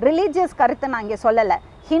சொல்லலை, ரிலீஜியஸ் கருத்து நான் இங்கே சொல்லலை,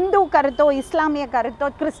 ஹிந்து கருத்தோ இஸ்லாமிய கருத்தோ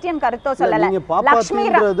கிறிஸ்டியன் கருத்தோ சொல்லலை. லக்ஷ்மி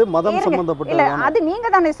இல்லை, அது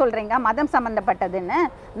நீங்கள் தானே சொல்கிறீங்க மதம் சம்மந்தப்பட்டதுன்னு.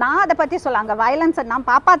 நான் அதை பற்றி சொல்ல, அங்கே வயலன்ஸை நான்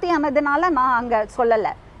பாப்பாத்தியானதுனால நான் அங்கே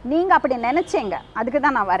சொல்லலை, நீங்கள் அப்படி நினச்சேங்க, அதுக்கு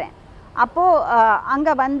தான் நான் வரேன். அப்போது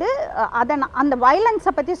அங்கே வந்து அந்த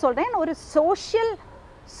வயலன்ஸை பற்றி சொல்கிறேன், ஒரு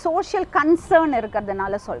சோஷியல் கன்சர்ன்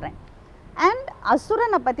இருக்கிறதுனால சொல்கிறேன். அண்ட்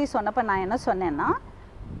அசுரனை பற்றி சொன்னப்போ நான் என்ன சொன்னேன்னா,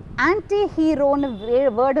 ஆன்டி ஹீரோன்னு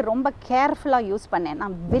வேர்டு ரொம்ப கேர்ஃபுல்லாக யூஸ் பண்ணேன்,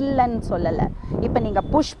 நான் வில்லன் சொல்லலை. இப்போ நீங்கள்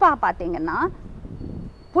புஷ்பா பார்த்தீங்கன்னா,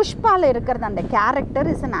 புஷ்பாவில் இருக்கிறது அந்த character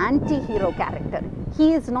is an anti hero character. He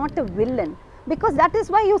is not a villain because that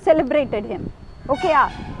is why you celebrated him. ஓகேயா?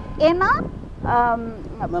 ஏன்னா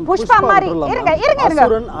புஷ்பா மாதிரி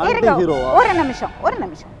ஒரு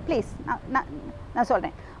நிமிஷம் ப்ளீஸ், நான்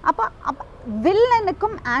சொல்கிறேன். அப்போ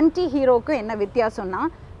வில்லனுக்கும் ஆன்டி ஹீரோக்கும் என்ன வித்தியாசம்னா,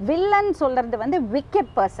 வில்லன் சொல்கிறது வந்து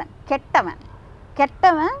விக்கெட் பர்சன்,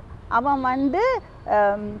 கெட்டவன், அவன் வந்து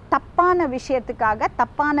தப்பான விஷயத்துக்காக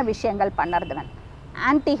தப்பான விஷயங்கள் பண்ணுறதுவன்.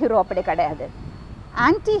 ஆன்டி ஹீரோ அப்படி கிடையாது.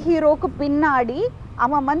 ஆன்டி ஹீரோக்கு பின்னாடி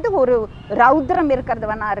அவன் வந்து ஒரு ரௌத்ரம்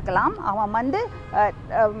இருக்கிறதுவனா இருக்கலாம், அவன் வந்து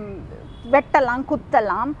வெட்டலாம்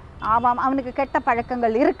குத்தலாம், அவனுக்கு கெட்ட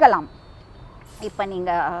பழக்கங்கள் இருக்கலாம். இப்போ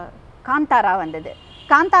நீங்கள் காந்தாரா வந்தது,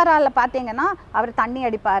 காந்தாராவில் பார்த்தீங்கன்னா அவர் தண்ணி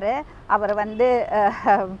அடிப்பார், அவர் வந்து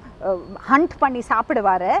ஹண்ட் பண்ணி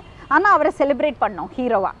சாப்பிடுவார், ஆனால் அவரை செலிப்ரேட் பண்ணோம்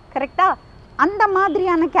ஹீரோவா, கரெக்டாக? அந்த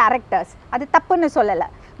மாதிரியான கேரக்டர்ஸ் அது தப்புன்னு சொல்லலை,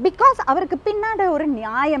 பிகாஸ் அவருக்கு பின்னாடி ஒரு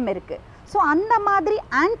நியாயம் இருக்குது. ஸோ அந்த மாதிரி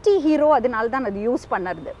ஆன்டி ஹீரோ அதனால தான் அது யூஸ்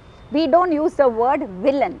பண்ணுறது. We don't use the word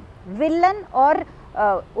villain. Villain R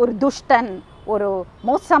ஒரு துஷ்டன், ஒரு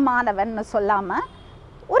மோசமானவன்னு சொல்லாமல்,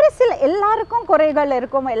 ஒரு சில எல்லாருக்கும் குறைகள்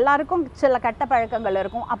இருக்கும், எல்லாருக்கும் சில கெட்ட பழக்கங்கள்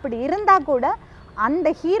இருக்கும். அப்படி இருந்தால் கூட அந்த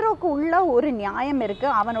ஹீரோக்கு உள்ள ஒரு நியாயம்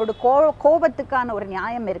இருக்குது, அவனோட கோபத்துக்கான ஒரு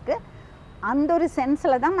நியாயம் இருக்குது. அந்த ஒரு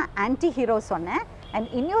சென்ஸில் தான் நான் ஆன்டி ஹீரோ சொன்னேன். அண்ட்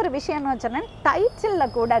இன்னொரு விஷயம் என்ன சொன்னேன்,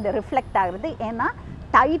 டைட்டிலில் கூட அது ரிஃப்ளெக்ட் ஆகுறது. ஏன்னா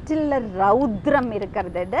டைட்டிலில் ரௌத்ரம்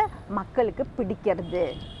இருக்கிறது மக்களுக்கு பிடிக்கிறது,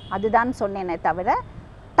 அதுதான் சொன்னேனே தவிர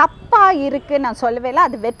தப்பாக இருக்குது நான் சொல்லவே இல்லை.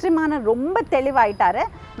 அது வெற்றிமாறன் ரொம்ப தெளிவாயிட்டார்,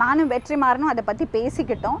 நானும் வெற்றிமாறனும் அதை பற்றி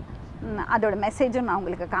பேசிக்கிட்டோம். அதோட மெசேஜும் நான்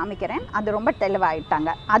உங்களுக்கு காமிக்கிறேன். அது ரொம்ப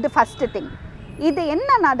தெளிவாயிட்டாங்க. அது ஃபஸ்ட்டு திங். இது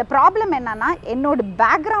என்னன்னா, அந்த ப்ராப்ளம் என்னன்னா, என்னோட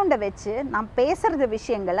பேக்ரவுண்டை வச்சு நான் பேசுறது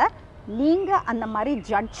விஷயங்களை நீங்க அந்த மாதிரி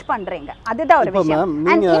ஜட்ஜ் பண்றீங்க, அதுதான் ஒரு விஷயம்.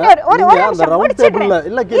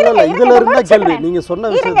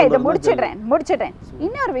 முடிச்சிடுறேன்.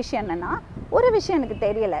 இன்னொரு விஷயம் என்னன்னா, ஒரு விஷயம் எனக்கு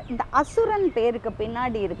தெரியல, இந்த அசுரன் பேருக்கு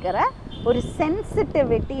பின்னாடி இருக்கிற ஒரு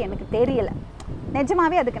சென்சிட்டிவிட்டி எனக்கு தெரியல.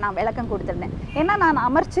 நிஜமாவே அதுக்கு நான் விளக்கம் கொடுத்துருந்தேன். ஏன்னா நான்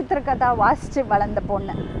அமர்ச்சித்திர கதா வாசிச்சு வளர்ந்த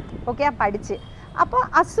பொண்ணு, ஓகே, படிச்சு. அப்போ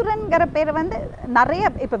அசுரன்கிற பேர் வந்து நிறைய,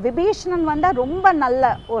 இப்போ விபீஷணன் வந்தால் ரொம்ப நல்ல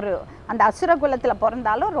ஒரு, அந்த அசுர குலத்தில்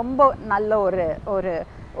பிறந்தாலும் ரொம்ப நல்ல ஒரு ஒரு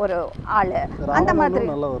ஒரு ஆள், அந்த மாதிரி.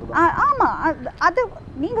 ஆமாம், அது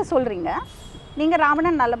நீங்கள் சொல்கிறீங்க. நீங்கள்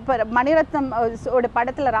ராவணன் நல்ல, மணிரத்னம் ஒரு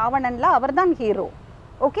படத்தில் ராவணனில் அவர் தான் ஹீரோ,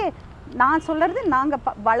 ஓகே. நான் சொல்கிறது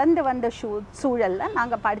நாங்கள் வளர்ந்து வந்த சூழலில்,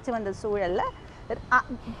 நாங்கள் படித்து வந்த சூழலில்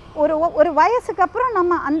ஒரு ஒரு வயசுக்கு அப்புறம்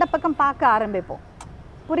நம்ம அந்த பக்கம் பார்க்க ஆரம்பிப்போம்,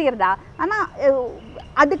 புரியுறதா? ஆனால்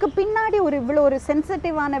அதுக்கு பின்னாடி ஒரு இவ்வளோ ஒரு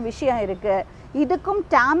சென்சிட்டிவான விஷயம் இருக்குது. இதுக்கும்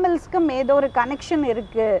டாமில்ஸ்க்கும் ஏதோ ஒரு கனெக்ஷன்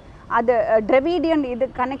இருக்குது, அது டிராவிடியன் இது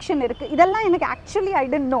கனெக்ஷன் இருக்குது. இதெல்லாம் எனக்கு ஆக்சுவலி ஐ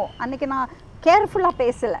டோன்ட் நோ. அன்றைக்கி நான் கேர்ஃபுல்லாக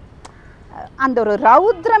பேசலை. அந்த ஒரு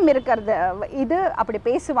ரௌத்ரம் இருக்கிறது இது அப்படி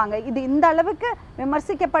பேசுவாங்க, இது இந்த அளவுக்கு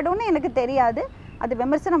விமர்சிக்கப்படும்னு எனக்கு தெரியாது. அது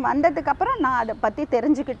விமர்சனம் வந்ததுக்கப்புறம் நான் அதை பற்றி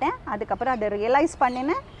தெரிஞ்சுக்கிட்டேன், அதுக்கப்புறம் அதை ரியலைஸ்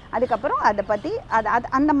பண்ணினேன். அதுக்கப்புறம் அதை பற்றி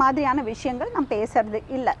அந்த மாதிரியான விஷயங்கள் நான் பேசுறது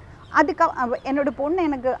இல்லை. என்னோடய பொண்ணு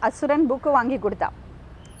எனக்கு அசுரன் புக்கு வாங்கி கொடுத்தா,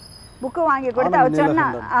 அவ சொன்னா,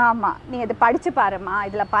 ஆமாம் நீ அதை படித்து பாருமா,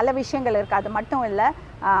 இதில் பல விஷயங்கள் இருக்குது. அது மட்டும் இல்லை,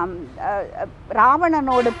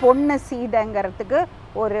 ராவணனோட பொண்ணு சீதைங்கிறதுக்கு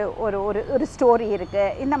ஒரு ஒரு ஒரு ஸ்டோரி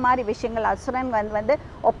இருக்குது. இந்த மாதிரி விஷயங்கள், அசுரன் வந்து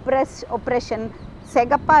ஒப்ரெஷன்,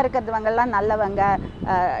 செகப்பாக இருக்கிறவங்கெல்லாம் நல்லவங்க,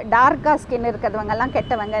 டார்க்காக ஸ்கின் இருக்கிறவங்கெல்லாம்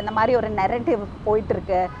கெட்டவங்க, இந்த மாதிரி ஒரு நெரட்டிவ்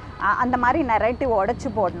போயிட்டுருக்கு. அந்த மாதிரி நெரட்டிவ் உடச்சி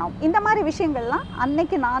போடணும். இந்த மாதிரி விஷயங்கள்லாம்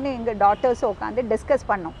அன்னைக்கு நானும் எங்கள் டாட்டர்ஸும் உட்காந்து டிஸ்கஸ்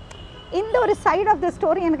பண்ணோம். இந்த ஒரு சைட் ஆஃப் த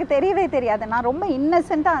ஸ்டோரி எனக்கு தெரியவே தெரியாது. நான் ரொம்ப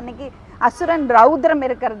இன்னசென்ட்டாக அன்னைக்கு அசுரன் ரௌத்ரம்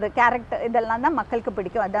இருக்கிறது கேரக்டர் இதெல்லாம் தான் மக்களுக்கு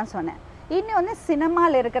பிடிக்கும், அதான் சொன்னேன். இன்னொன்று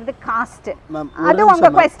சினிமாவில் இருக்கிறது காஸ்ட், அது உங்க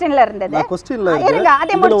குவெஸ்டின்ல இருந்தது.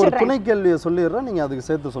 அதே ஒரு துணை கேள்வியை சொல்லிடுறேன், நீங்கள் அதுக்கு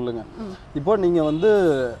சேர்த்து சொல்லுங்கள். இப்போ நீங்கள் வந்து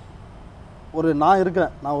நான்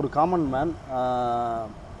இருக்கேன், நான் ஒரு காமன் மேன்,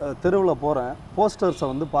 தெருவில் போகிறேன், போஸ்டர்ஸை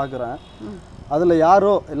வந்து பார்க்குறேன், அதில்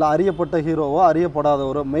யாரோ இல்லை அறியப்பட்ட ஹீரோவோ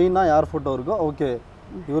அறியப்படாதவரோ மெயினாக யார் ஃபோட்டோ இருக்கோ, ஓகே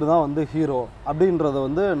இவர் தான் வந்து ஹீரோ அப்படின்றத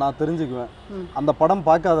வந்து நான் தெரிஞ்சுக்குவேன் அந்த படம்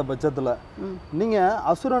பார்க்காத பட்சத்தில். நீங்கள்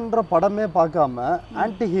அசுரன்ற படமே பார்க்காம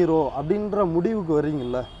ஆன்டி ஹீரோ அப்படின்ற முடிவுக்கு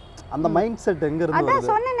வரீங்கல்ல, அந்த மைண்ட் செட் எங்கேருந்து? அதான்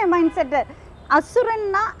சொன்னேன் மைண்ட் செட்.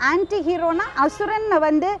 அசுரன்னா ஆன்டி ஹீரோனா, அசுரன்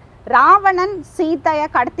வந்து ராவணன் சீதையை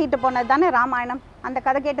கடத்திட்டு போனது தானே ராமாயணம். அந்த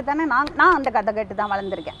கதை கேட்டு தானே நான் அந்த கதை கேட்டு தான்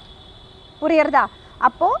வளர்ந்துருக்கேன், புரியுறதா?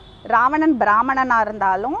 அப்போது ராவணன் பிராமணனாக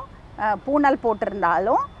இருந்தாலும் பூனல்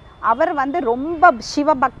போட்டிருந்தாலும், அவர் வந்து ரொம்ப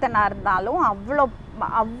சிவபக்தனாக இருந்தாலும்,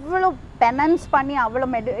 அவ்வளோ பெனன்ஸ் பண்ணி அவ்வளோ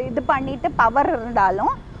இது பண்ணிட்டு பவர்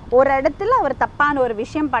இருந்தாலும், ஒரு இடத்துல அவர் தப்பான ஒரு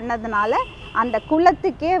விஷயம் பண்ணதுனால அந்த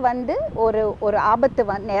குலத்துக்கே வந்து ஒரு ஆபத்து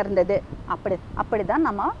நேர்ந்தது. அப்படிதான்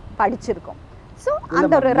நம்ம படிச்சிருக்கோம். ஸோ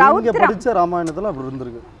அந்த ஒரு ராமாயணத்தில் அப்படி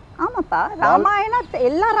இருந்திருக்கு. ஆமாப்பா,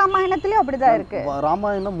 எல்லா ராமாயணத்திலயும் அப்படிதான் இருக்கு.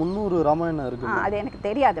 ராமாயணம் 300 ராமாயணம் இருக்கு, அது எனக்கு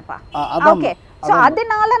தெரியாதுப்பா. ஓகே, சோ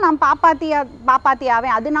அதனால நான்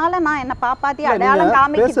பாப்பாத்தியாவேன், அதனால நான் என்ன பாப்பாத்தி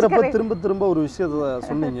அடையாளம் பேசுறப்ப திரும்ப திரும்ப ஒரு விஷயத்த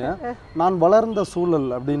சொன்னீங்க, நான் வளர்ந்த சூழல்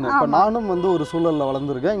அப்படின்னு. இப்ப நானும் வந்து ஒரு சூழல்ல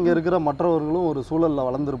வளர்ந்துருக்கேன், இங்க இருக்கிற மற்றவர்களும் ஒரு சூழல்ல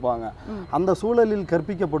வளர்ந்துருப்பாங்க. அந்த சூழலில்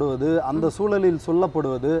கற்பிக்கப்படுவது, அந்த சூழலில்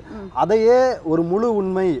சொல்லப்படுவது, அதையே ஒரு முழு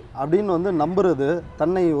உண்மை அப்படின்னு வந்து நம்புறது,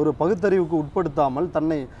 தன்னை ஒரு பகுத்தறிவுக்கு உட்படுத்தாமல்,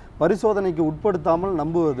 தன்னை பரிசோதனைக்கு உட்படுத்தாமல்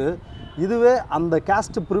நம்புவது, இதுவே அந்த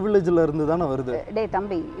காஸ்ட் ப்ரிவிலேஜ்ல இருந்து தானே வருது. டே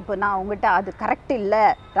தம்பி, இப்போ நான் உங்ககிட்ட அது கரெக்ட் இல்ல,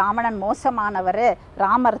 ராவணன் மோசமானவர்,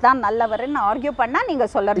 ராமர் தான் நல்லவர்னு ஆர்கியூ பண்ணா நீங்க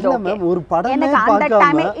சொல்றது இல்ல மேம். ஒரு படமே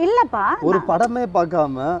பார்க்காம, இல்லப்பா, ஒரு படமே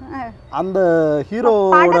பார்க்காம அந்த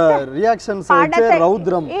ஹீரோவோட ரியாக்ஷன்ஸ் வச்சு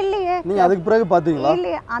ரௌத்ரம் இல்லையே, நீங்க அதுக்கு பிறகு பாத்தீங்களா?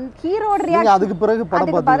 இல்ல, அந்த ஹீரோட ரியாக்ஷன் அதுக்கு பிறகு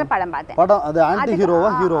படம் பார்த்தேன். படம் அது ஆன்டி ஹீரோவா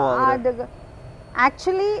ஹீரோவா? அது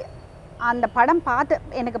ஆக்சுவலி அந்த படம் பார்த்து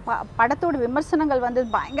எனக்கு படத்தோட விமர்சனங்கள் வந்து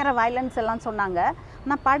பயங்கர வயலன்ஸ் எல்லாம் சொன்னாங்க.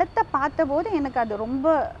 நான் படத்தை பார்த்தபோது எனக்கு அது ரொம்ப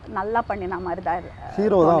நல்லா பண்ணின மாதிரி தான்.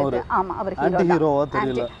 ஹீரோ தான் அவரு. ஆமா, அவர் ஆன்டி ஹீரோவா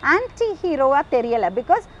தெரியல. ஆன்டி ஹீரோவா தெரியல.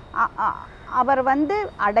 பிகாஸ் அவர் வந்து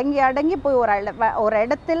அடங்கி போய் ஒரு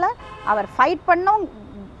இடத்துல அவர் ஃபைட் பண்ணோம்,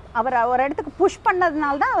 அவர் ஒரு இடத்துக்கு புஷ்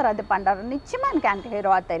பண்ணதுனால தான் அவர் அது பண்றாரு. நிச்சயமா எனக்கு ஆன்டி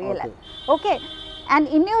ஹீரோவா தெரியல. ஓகே.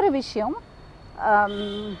 அண்ட் இன்னொரு விஷயம்,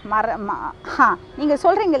 நீங்கள்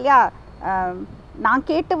சொல்கிறீங்க இல்லையா, நான்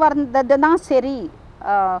கேட்டு வந்தது தான் சரி,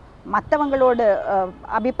 மற்றவங்களோட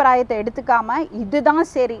அபிப்பிராயத்தை எடுத்துக்காம இதுதான்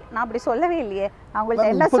சரி, நான் அப்படி சொல்லவே இல்லையே. அவங்கள்ட்ட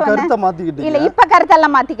என்ன சொன்னேன்? இல்லை, இப்போ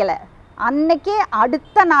கருத்தெல்லாம் மாற்றிக்கல. அன்னைக்கே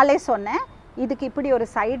அடுத்த நாளே சொன்னேன், இதுக்கு இப்படி ஒரு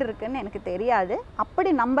சைடு இருக்குன்னு எனக்கு தெரியாது,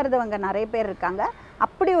 அப்படி நம்புறதவங்க நிறைய பேர் இருக்காங்க.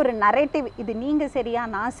 அப்படி ஒரு நரேட்டிவ், இது நீங்கள் சரியா,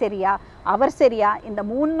 நான் சரியா, அவர் சரியா, இந்த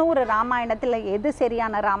 300 ராமாயணத்தில் எது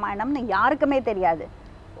சரியான ராமாயணம்னு யாருக்குமே தெரியாது.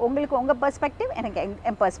 உங்களுக்கு உங்கள் பெர்ஸ்பெக்டிவ், எனக்கு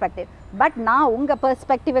என் பெர்ஸ்பெக்டிவ். பட் நான் உங்கள்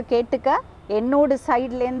பெர்ஸ்பெக்டிவை கேட்டுக்க, என்னோட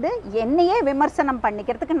சைட்லேருந்து என்னையே விமர்சனம்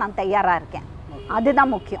பண்ணிக்கிறதுக்கு நான் தயாராக இருக்கேன்.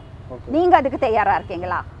 அதுதான் முக்கியம். நீங்கள் அதுக்கு தயாராக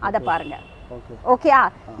இருக்கீங்களா? அதை பாருங்கள். ஓகேயா?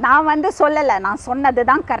 நான் வந்து சொல்லலை, நான் சொன்னது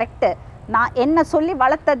தான் கரெக்டு, நான் என்ன சொல்லி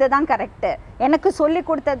வளர்த்தது தான் கரெக்டு, எனக்கு சொல்லி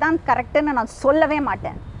கொடுத்தது தான் கரெக்டுன்னு நான் சொல்லவே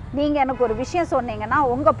மாட்டேன். நீங்கள் எனக்கு ஒரு விஷயம் சொன்னீங்கன்னா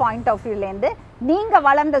உங்கள் பாயிண்ட் ஆஃப் வியூலேருந்து, நீங்கள்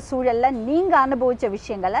வளர்ந்த சூழலில் நீங்கள் அனுபவித்த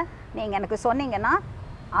விஷயங்களை நீங்கள் எனக்கு சொன்னீங்கன்னா,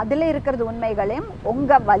 அதில் இருக்கிறது உண்மைகளையும்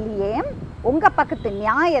உங்கள் வலியையும் உங்கள் பக்கத்து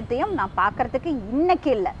நியாயத்தையும் நான் பார்க்குறதுக்கு இன்னைக்கு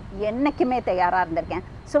இல்லை, என்றைக்குமே தயாராக இருந்திருக்கேன்.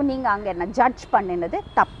 ஸோ நீங்கள் அங்கே என்ன ஜட்ஜ் பண்ணினது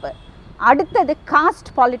தப்பு. அடுத்தது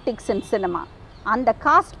காஸ்ட் பாலிட்டிக்ஸ் இன் சினிமா. அந்த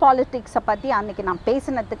காஸ்ட் பாலிட்டிக்ஸை பற்றி அன்றைக்கி நான்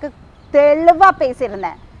பேசினதுக்கு தெளிவாக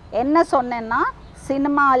பேசியிருந்தேன். என்ன சொன்னேன்னா,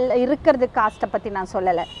 சினிமாவில் இருக்கிறது காஸ்ட்டை பற்றி நான்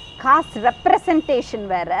சொல்லலை, காஸ்ட் ரெப்ரசன்டேஷன்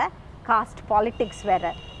வேறு, காஸ்ட் பாலிட்டிக்ஸ்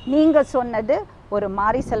வேறு. நீங்கள் சொன்னது ஒரு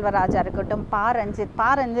மாரி செல்வராஜா இருக்கட்டும்,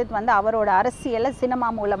 பாரஞ்சித் வந்து அவரோட அரசியலை சினிமா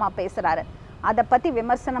மூலமாக பேசுகிறாரு, அதை பற்றி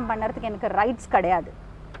விமர்சனம் பண்ணுறதுக்கு எனக்கு ரைட்ஸ் கிடையாது.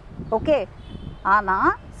 ஓகே.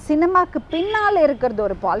 ஆனால் சினிமாக்கு பின்னால் இருக்கிறது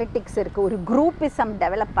ஒரு பாலிட்டிக்ஸ் இருக்குது, ஒரு குரூப்பிசம்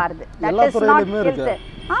டெவலப் ஆகுது.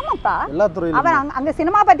 ஆமாப்பா, அவர் அங்கே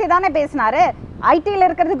சினிமா பற்றி தானே பேசினாரு, ஐடியில்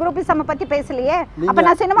இருக்கிறது குரூப்பிசம் பற்றி பேசலையே. அப்போ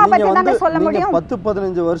நான் சினிமா பற்றி தானே சொல்ல முடியும்.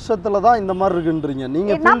 10-15 வருஷத்துல தான் இந்த மாதிரி இருக்குன்றீங்க.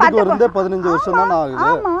 நீங்க ஃபீல்டுக்கு வந்து 15 வருஷம் தானே ஆகுது.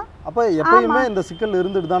 அப்ப எப்பயுமே இந்த சிக்கல்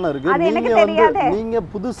இருந்துட்டு தானே இருக்கு. நீங்க வந்து நீங்க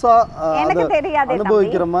புதுசா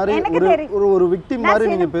அனுபவிக்கிற மாதிரி ஒரு விக்டிம்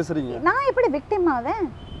மாதிரி நீங்க பேசுறீங்க. நான் எப்படி விக்டிம் ஆவேன்?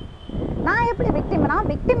 நான் எப்படி விக்டிம்? நான்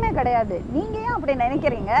விக்டிமே கிடையாது. நீங்க ஏன் அப்படி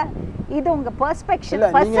நினைக்கிறீங்க? இது உங்க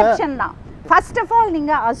பெர்செப்ஷன் தான். ஃபர்ஸ்ட் ஆஃப் ஆல்,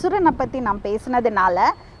 நீங்க அசுரனை பத்தி நான் பேசினதுனால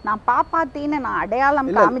நான் பாப்பாத்தின்னு நான் அடையாளம்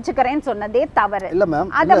காமிச்சுக்கிறேன்னு சொன்னதே தவறு. இல்ல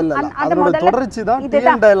மேம், அதோட தொடர்ச்சி தான்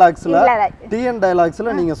டிஎன்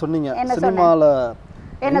டயலாக்ஸ்ல நீங்க சொன்னீங்க. சினிமால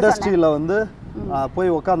இண்டஸ்ட்ரியில வந்து போய்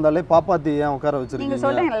உட்கார்ந்தாலே பாப்பாத்தி ஏன் உட்கார வச்சிருக்கீங்க? நீங்க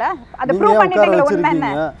சொல்றீங்கல, அது ப்ரூவ் பண்ணிட்டீங்க.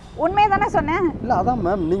 உண்மை தானே சொன்னேன். இல்ல அதான்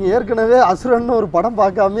மேம், நீங்க ஏற்கனவே அசுரன் ஒரு படம்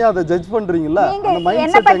பார்க்காம அதை ஜட்ஜ் பண்றீங்கல. அந்த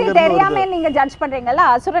மைண்ட் செட் எங்க தெரியாம நீங்க ஜட்ஜ் பண்றீங்கல.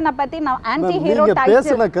 அசுரனை பத்தி நான் ஆன்டி ஹீரோ டைப் நீங்க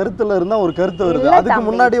பேசின கருத்துல இருந்தா ஒரு கருத்து வருது. அதுக்கு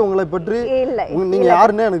முன்னாடி உங்களை பற்றி நீங்க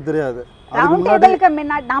யாருன்னே எனக்கு தெரியாது. ரவுண்ட் டேபிளுக்கு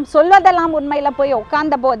முன்னாடி நாம் சொல்வதெல்லாம் உண்மையில போய்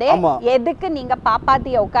உட்கார்ந்த போதே எதுக்கு நீங்க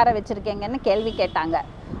பாப்பாத்திய உட்கார வச்சிருக்கீங்கன்னு கேள்வி கேட்டாங்க.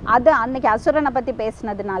 அது அன்னைக்கு அசுரனை பத்தி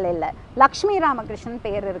பேசினதுனால இல்ல, லக்ஷ்மி ராமகிருஷ்ணன்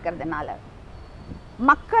பேர் இருக்கிறதுனால.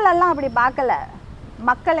 மக்கள் எல்லாம் அப்படி பார்க்கல,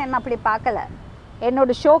 மக்கள் என்ன அப்படி பார்க்கல.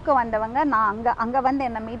 என்னோட ஷோக்கு வந்தவங்க, நான் அங்க வந்து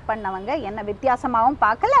என்ன மீட் பண்ணவங்க என்ன வித்தியாசமாவும்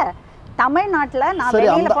பார்க்கல. தமிழ்நாட்டுல நான்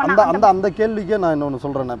வெளியில போனா அந்த கேள்விக்கே நான் இன்னொன்னு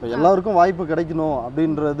சொல்றேன். இப்ப எல்லாருக்கும் வாய்ப்பு கிடைக்கணும்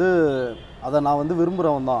அப்படின்றது அதை நான் வந்து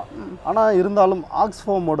விரும்புகிறவன் தான். ஆனால் இருந்தாலும்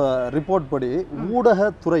ஆக்ஸ்ஃபார்மோட ரிப்போர்ட் படி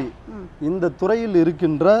ஊடகத்துறை, இந்த துறையில்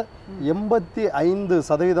இருக்கின்ற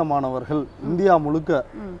 85% இந்தியா முழுக்க,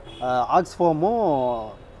 ஆக்ஸ்ஃபார்மும்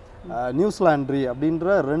நியூசிலாண்ட்ரி அப்படின்ற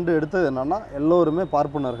 2 எடுத்தது என்னன்னா, எல்லோருமே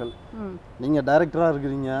பார்ப்பனர்கள். நீங்கள் டைரக்டராக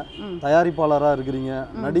இருக்கிறீங்க, தயாரிப்பாளராக இருக்கிறீங்க,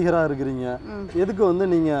 நடிகராக இருக்கிறீங்க, எதுக்கு வந்து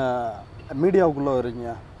நீங்கள் மீடியாவுக்குள்ளே வர்றீங்க?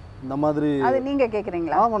 இந்த மாதிரி அது நீங்க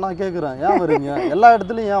கேக்குறீங்களா? ஆமா நான் கேட்குறேன். ஏன் வரீங்க எல்லா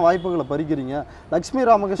இடத்துலையும் ஏன் வாய்ப்புகளை பறிக்கிறீங்க? லக்ஷ்மி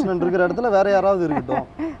ராமகிருஷ்ணன் இருக்கிற இடத்துல வேற யாராவது இருக்கட்டும்.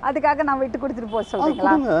 அதுக்காக நான் விட்டு கொடுத்துட்டு போக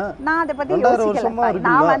சொல்றீங்களா? கொடுங்க. நான் அதை பத்தி 2000 யோசிக்கல. வருஷமா நான்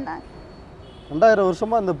இருக்குல்ல. வந்தேன். 2000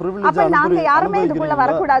 வருஷமா இந்த ப்ரிவிலேஜ் அப்ப நாங்க யாருமே இதுக்குள்ள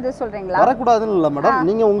வரக்கூடாது சொல்றீங்களா? வரக்கூடாதுன்னு இல்ல மேடம்,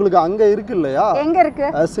 நீங்க உங்களுக்கு அங்க இருக்கு இல்லையா? எங்க இருக்கு?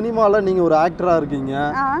 சினிமால நீங்க ஒரு ஆக்டரா இருக்கீங்க,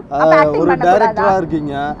 அப்ப acting ஒரு பண்ண டைரக்டரா கூடாதா?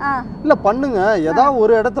 இருக்கீங்க. இல்ல பண்ணுங்க, ஏதாவது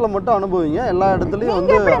ஒரு இடத்துல மட்டும் அனுபவிங்க, எல்லா இடத்துலயும்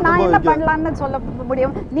வந்து எப்படி நான் என்ன அனுபவிக்க. பண்ணலாம்னு சொல்ல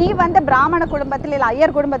முடியும்? நீ வந்து பிராமண குடும்பத்துல இல்ல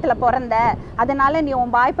ஐயர் குடும்பத்துல பிறந்த, அதனால நீ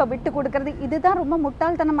உன் வாய்ப்பை விட்டு கொடுக்கறது இதுதான் ரொம்ப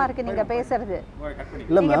முட்டாள்தனமா இருக்கு நீங்க பேசுறது.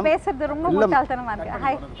 இல்ல நீங்க மேம், பேசுறது ரொம்ப முட்டாள்தனமா இருக்கு.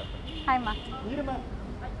 Hi ஹாய்மா.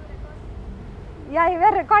 Yeah, you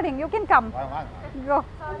are recording. You can come. Go.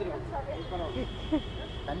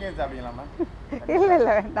 இல்ல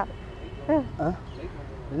வேண்டாம்.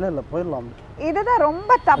 இல்ல போயிடலாம். இதுதான்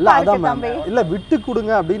ரொம்ப தப்பா இருக்கு தம்பி. இல்ல விட்டு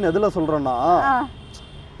கொடுங்க அப்படின்னு எதுல சொல்றேன்னா,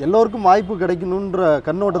 எல்லோருக்கும் வாய்ப்பு கிடைக்கணும்ன்ற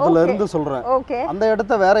கண்ணோட்டத்துல இருந்து சொல்றேன். அந்த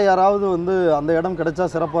இடத்த வேற யாராவது வந்து அந்த இடம் கிடைச்சா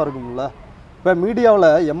சிறப்பா இருக்கும்ல. இப்ப மீடியாவுல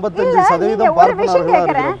 85% பார்ப்பனர்களா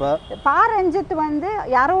இருக்கிறப்ப பாரஞ்சித் வந்து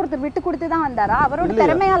யாரோ ஒருத்தர் விட்டு கொடுத்து தான் வந்தாரா? அவரோட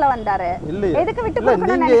திறமையால வந்தாரு. எதுக்கு விட்டு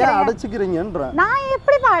கொடுக்கணும்னு நீங்க ஏன் அடைச்சிக்கிறீங்கன்ற? நான்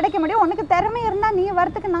எப்படிப்பா அடைக்க முடியும்? உனக்கு திறமை இருந்தா நீ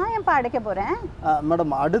வரதுக்கு நான் ஏன்பா அடைக்க போறேன்?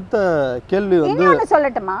 மேடம் அடுத்த கேள்வி வந்து இன்னொன்னு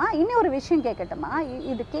சொல்லட்டுமா? இன்னும் ஒரு விஷயம் கேட்கட்டுமா?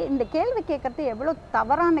 இந்த கேள்வி கேட்கறது எவ்வளவு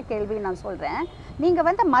தவறான கேள்வி நான் சொல்றேன். நீங்க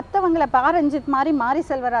வந்து மத்தவங்கள பாரஞ்சித் மாதிரி மாரி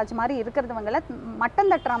செல்வராஜ் மாதிரி இருக்கிறவங்கள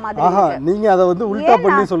மட்டம் தட்டுற மாதிரி நீங்க அத வந்து உல்டா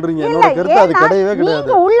பண்ணி சொல்றீங்க. என்னோட கருத்து அது கிடையவே கிடையாது.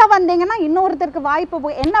 நீங்க உள்ள வந்தீங்கன்னா இன்னொருத்தருக்கு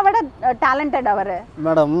வாய்ப்பு என்ன விட டாலண்டட் அவரு.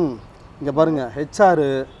 மேடம் இங்க பாருங்க, ஹெச்ஆர்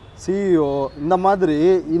சிஇஓ இந்த மாதிரி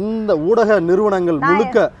இந்த ஊடக நிறுவனங்கள்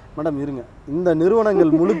முழுக்க மேடம் இருங்க, இந்த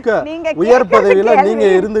நிறுவனங்கள் முழுக்க உயர் பதவியில நீங்க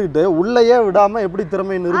இருந்துகிட்டு உள்ளேயே விடாம எப்படி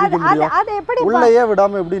திறமையை நிரூபிக்க முடியும்? உள்ளேயே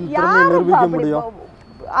விடாம எப்படி திறமையை நிரூபிக்க முடியும்?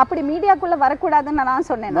 அப்படி மீடியாக்குள்ள வரக்கூடாதுன்னு நான்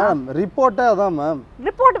சொன்னேன். மேம் ரிப்போர்ட்டே அதான் மேம்.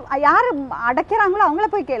 ரிப்போர்ட் யாரு அடக்குறாங்களோ அவங்கள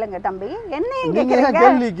போய் கேளுங்க தம்பி. என்ன கேக்குறீங்க?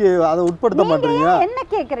 கேள்விக்கு அதை உட்படுத்த மாட்டீங்க. என்ன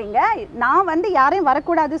கேக்குறீங்க? நான் வந்து யாரையும்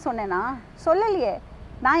வரக்கூடாது சொன்னேனா? சொல்லலையே.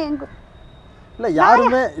 நான் எங்க இல்ல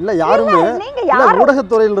யாருமே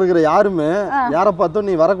ஊடகத்துறையில் இருக்கிற யாருமே யாரை பார்த்தோம்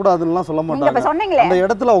நீ வரக்கூடாதுன்னு சொல்ல மாட்டாங்க. அந்த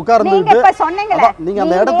இடத்துல உட்கார்ந்துட்டு நீங்க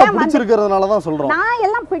அந்த இடத்தை பிடிச்சிருக்கிறதுனால தான் சொல்றோம். நான்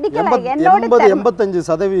எல்லாம் பிடிக்கல.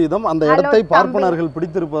 85% அந்த இடத்தை பார்ப்பனர்கள்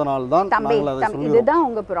பிடித்திருப்பதனால தான் நாங்கள் அதை சொல்றோம். இதுதான்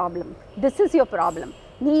உங்க problem. This is your problem.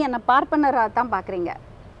 நீ என்ன பார்ப்பனரா தான் பாக்குறீங்க,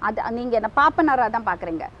 அது நீங்க என்ன பார்ப்பனரா தான்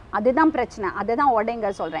பாக்குறீங்க. அதுதான் பிரச்சனை. அதுதான்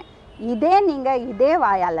உடைங்க சொல்றேன். இதே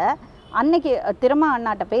வாயால அன்னைக்கு திரும்ப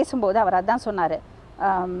அண்ணாட்ட பேசும்போது அவர் அதான் சொன்னார்,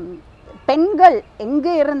 பெண்கள்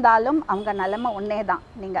எங்கே இருந்தாலும் அவங்க நிலைமை ஒன்றே தான்.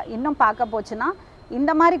 நீங்கள் இன்னும் பார்க்க போச்சுன்னா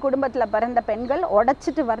இந்த மாதிரி குடும்பத்தில் பிறந்த பெண்கள்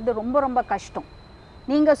உடைச்சிட்டு வர்றது ரொம்ப ரொம்ப கஷ்டம்.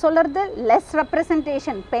 நீங்கள் சொல்கிறது லெஸ்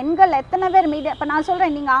ரெப்ரசன்டேஷன். பெண்கள் எத்தனை பேர் மீடியா, இப்போ நான்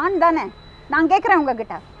சொல்கிறேன் நீங்கள் ஆண் தானே, நான் கேட்குறேன்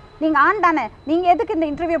உங்ககிட்ட, நீங்கள் ஆண் தானே, நீங்கள் எதுக்கு இந்த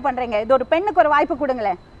இன்டர்வியூ பண்ணுறீங்க? இது ஒரு பெண்ணுக்கு ஒரு வாய்ப்பு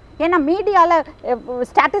கொடுங்களேன். ஏன்னா மீடியாவில்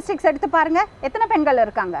ஸ்டாட்டிஸ்டிக்ஸ் எடுத்து பாருங்கள், எத்தனை பெண்கள்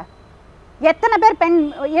இருக்காங்க, எத்தனை பேர் பெண்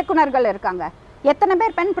இயக்குனர்கள் இருக்காங்க, எத்தனை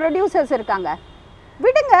பேர் பெண் ப்ரொடியூசர்ஸ் இருக்காங்க.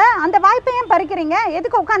 விடுங்க, அந்த வாய்ப்பை ஏன் பறிக்கிறீங்க?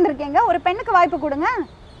 எதுக்கு உட்காந்துருக்கீங்க? ஒரு பெண்ணுக்கு வாய்ப்பு கொடுங்க.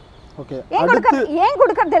 ஏன்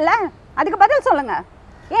கொடுக்கறது இல்லை? அதுக்கு பதில் சொல்லுங்க.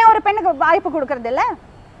 ஏன் ஒரு பெண்ணுக்கு வாய்ப்பு கொடுக்கறது இல்லை?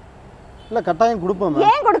 இல்ல கட்டாயம் கொடுப்போம்.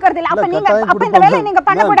 ஏன் கொடுக்கறது இல்ல? அப்ப நீங்க அப்ப இந்த வேலையை நீங்க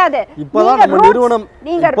பண்ண கூடாது.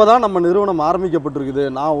 இப்போதான் நம்ம நிறுவனம் ஆரம்பிக்கப்பட்டிருக்குது.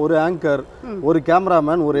 நான் ஒரு ஆங்கர், ஒரு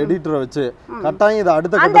கேமராமேன், ஒரு எடிட்டரை வச்சு கட்டாயம் இத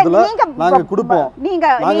அடுத்த கட்டத்துல நாங்க கொடுப்போம்.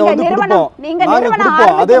 நாங்க வந்து கொடுப்போம்.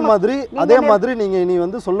 அதே மாதிரி நீங்க இனி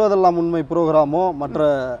வந்து சொல்வதெல்லாம் உண்மை ப்ரோகிராமோ மற்ற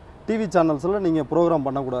டிவி சேனல்ஸ்ல நீங்க ப்ரோகிராம்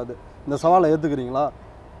பண்ண கூடாது. இந்த சவாலை ஏத்துக்கிறீங்களா?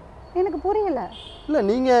 எனக்கு புரியல. இல்ல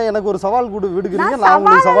நீங்க எனக்கு ஒரு சவால் விடுக்கிறீங்க, நான்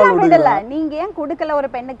உங்களுக்கு சவால் விடுறேன். நீங்க ஏன் கொடுக்கல? ஒரு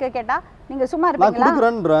பெண்ணுக்கு கேட்டா நீங்க சும்மா இருப்பீங்களா? நான்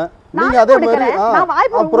கொடுக்கறேன்றேன். நீங்க அதே மாதிரி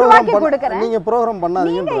நீங்க ப்ரோகிராம்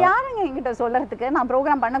பண்ணாதீங்க. நீங்க யாருங்க என்கிட்ட சொல்றதுக்கு நான்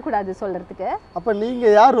ப்ரோகிராம் பண்ண கூடாது சொல்றதுக்கு? அப்ப நீங்க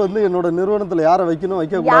யார் வந்து என்னோட நிறுவனத்துல யாரை வைக்கணும்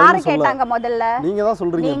வைக்க கூடாதுன்னு யார் கேட்டாங்க முதல்ல? நீங்க தான்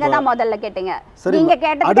சொல்றீங்க. நீங்க தான் முதல்ல கேட்டீங்க. சரி, நீங்க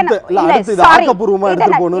கேட்டதுக்கு அடுத்து இத ஆக்கப்பூர்வமா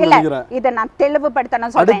எடுத்து போணும்னு நினைக்கிறேன். இத நான்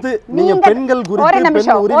தெளிவுபடுத்தணும் சொல்றேன். அடுத்து நீங்க பெண்கள் குறித்து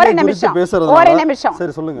பெண் உரிமை குறித்து பேசுறது. ஒரு நிமிஷம்.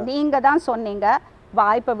 சரி சொல்லுங்க. நீங்க தான் சொன்னீங்க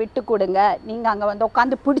வாய்ப்பை விட்டு கொடுங்க, நீங்க அங்க வந்து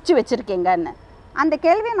உட்கார்ந்து பிடிச்சு வச்சிருக்கீங்கன்னு. அந்த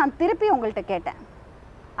கேள்வியை நான் திருப்பி உங்கள்கிட்ட கேட்டேன்.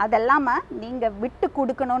 அதெல்லாம நீங்க விட்டு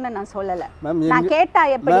கொடுக்கணும்னு நான் சொல்லல. நான் கேட்டா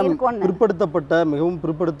எப்படி இருக்கும்னு. மிகவும்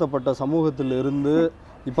பிற்படுத்தப்பட்ட சமூகத்துல இருந்து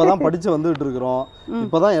இப்பதான் படிச்சு வந்துட்டு இருக்கிறோம்.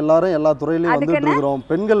 இப்பதான் எல்லாரும் எல்லா துறையிலயும் வந்துட்டு இருக்கிறோம்.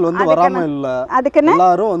 பெண்கள் வந்து வராம இல்ல.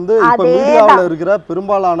 எல்லாரும் வந்து இப்ப மீடியாவுல இருக்கிற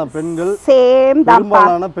பெரும்பாலான பெண்கள்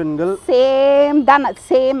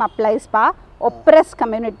சேம் அப்ளைஸ் பா. ஒப்ரஸ்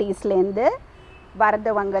கம்யூனிட்டிஸ்ல இருந்து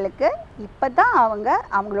வரதவங்களுக்கு இப்பதான்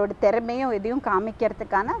அவங்களோட திறமையும் எதையும்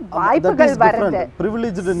காமிக்கிறதுக்கான வாய்ப்புகள் வருது.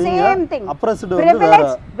 Same thing.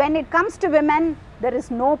 Privilege, when it comes to women there is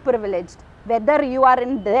no privilege. whether you are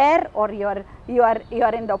in there or you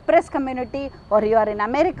are in the oppressed community or you are in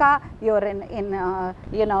America, you are in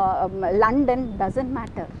London, doesn't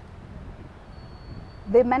matter.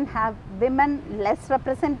 Women less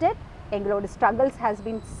represented. எங்களோட struggles has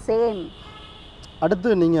been same. அடுத்து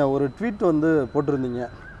நீங்கள் ஒரு tweet வந்து போட்டிருந்தீங்க.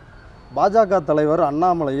 பாஜக தலைவர்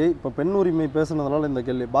அண்ணாமலையை, இப்போ பெண் உரிமை பேசுனதுனால இந்த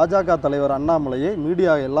கேள்வி, பாஜக தலைவர் அண்ணாமலையை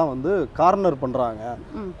மீடியா எல்லாம் வந்து கார்னர் பண்ணுறாங்க,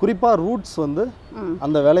 குறிப்பாக ரூட்ஸ் வந்து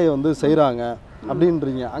அந்த வேலையை வந்து செய்கிறாங்க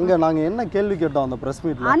அப்படின்றீங்க. அங்கே நாங்கள் என்ன கேள்வி கேட்டோம் அந்த ப்ரெஸ்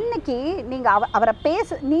மீட்டில்? அன்னைக்கு நீங்கள் அவரை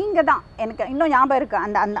நீங்கள் தான், எனக்கு இன்னும் ஞாபகம்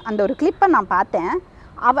இருக்குது, அந்த ஒரு கிளிப்பை நான் பார்த்தேன்.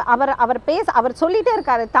 அவர் சொல்லிகிட்டே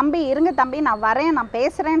இருக்காரு, தம்பி இருங்க தம்பி நான் வரேன் நான்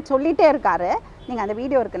பேசுகிறேன்னு சொல்லிகிட்டே இருக்காரு. நீங்கள் அந்த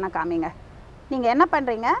வீடியோ இருக்குன்னா காமிங்க. நீங்கள் என்ன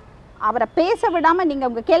பண்ணுறீங்க, அவரை பேச விடாமல் நீங்கள்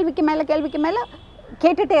உங்கள் கேள்விக்கு மேலே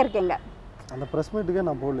கேட்டுகிட்டே இருக்கீங்க. அந்த ப்ரெஸ் மீட்டுக்கே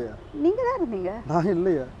நான் போகலையா? நீங்கள் தான் இருந்தீங்க. நான்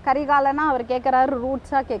இல்லையா? கரிகாலனா அவர் கேட்குறாரு,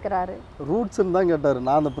 ரூட்ஸாக கேட்குறாரு. ரூட்ஸ்ன்னு தான் கேட்டார்.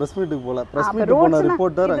 நான் அந்த ப்ரெஸ் மீட்டுக்கு போகல. ப்ரெஸ் மீட்டுக்கு போன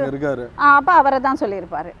ரிப்போர்ட்டர் அங்கே இருக்காரு. அப்போ அவரை தான்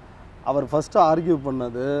சொல்லியிருப்பாரு. அவர் ஃபர்ஸ்ட் ஆர்கியூ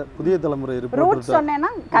பண்ணது புதிய தலைமுறை ரிப்போர்ட்டர். ரூட்ஸ்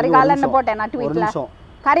சொன்னேன்னா கரிகாலன்னு போட்டேன் நான் ட்வீட்ல.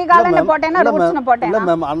 கரிகாலன்னு போட்டேன்னா ரூட்ஸ்னு போட்டேன். இல்லை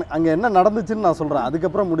மேம், அங்கே என்ன நடந்துச்சுன்னு நான் சொல்கிறேன்,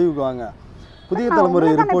 அதுக்கப்புறம் முடிவுக்கு வாங்க. புதிய தலைமுறை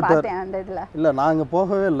ரிப்போர்ட்டர் இல்ல, நாங்க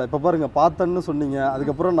போகவே இல்லை. இப்ப பாருங்க, பார்த்தேன்னு சொன்னீங்க,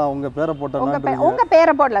 அதுக்கப்புறம் நான் உங்க பேரை போட்டேன். உங்க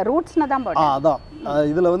பேரை போடல, ரூட்ஸ்னு தான் போட்டேன். அதான்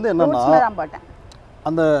இதுல வந்து என்னன்னா,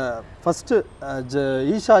 அந்த ஃபர்ஸ்ட்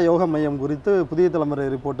ஈஷா யோக மையம் குறித்து புதிய தலைமுறை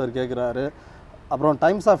ரிப்போர்ட்டர் கேட்குறாரு. அப்புறம்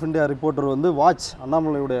டைம்ஸ் ஆஃப் இந்தியா ரிப்போர்ட்டர் வந்து வாட்ச்,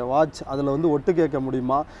 அண்ணாமலையுடைய வாட்ச், அதில் வந்து ஒட்டு கேட்க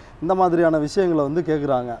முடியுமா, இந்த மாதிரியான விஷயங்களை வந்து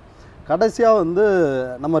கேட்குறாங்க. கடைசியாக வந்து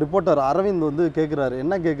நம்ம ரிப்போர்ட்டர் அரவிந்த் வந்து கேட்குறாரு.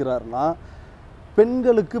 என்ன கேட்குறாருன்னா,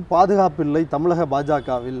 பெண்களுக்கு பாதுகாப்பு இல்லை தமிழக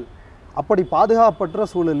பாஜகவில், அப்படி பாதுகாப்பற்ற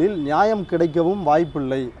சூழலில் நியாயம் கிடைக்கவும்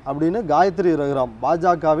வாய்ப்பில்லை அப்படின்னு காயத்ரி ரகுராம்,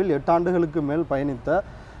 பாஜகவில் 8 ஆண்டுகளுக்கு மேல் பயணித்த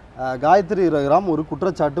காயத்ரி ரகுராம் ஒரு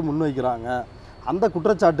குற்றச்சாட்டு முன்வைக்கிறாங்க. அந்த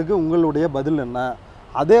குற்றச்சாட்டுக்கு உங்களுடைய பதில் என்ன?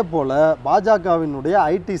 அதே போல் பாஜகவினுடைய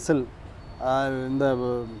ஐடி செல், இந்த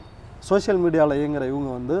சோஷியல் மீடியாவில் இயங்குகிற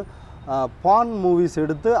இவங்க வந்து பான் மூவிஸ்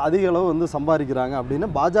எடுத்து அதிக அளவு வந்து சம்பாதிக்கிறாங்க அப்படின்னு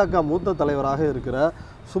பாஜக மூத்த தலைவராக இருக்கிற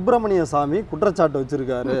சுப்பிரமணிய சாமி குற்றச்சாட்டு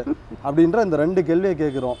வச்சிருக்காரு அப்படின்ற இந்த 2 கேள்வியை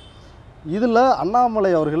கேட்குறோம். இதில்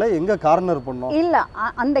அண்ணாமலை அவர்களை எங்கே கார்னர் பண்ணோம்? இல்லை,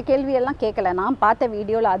 அந்த கேள்வியெல்லாம் கேட்கல. நான் பார்த்த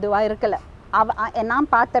வீடியோவில் அதுவாக இருக்கல.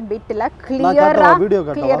 நான் பார்த்த பிட்டில்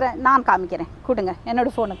கிளியராக நான் காமிக்கிறேன். கொடுங்க,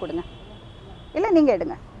 என்னோடய ஃபோனை கொடுங்க. இல்லை நீங்கள்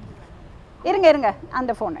எடுங்க, இருங்க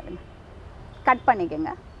அந்த ஃபோன் எடுங்க, கட்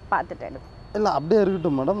பண்ணிக்கோங்க, பார்த்துட்டு எடுங்க. இல்லை அப்படியே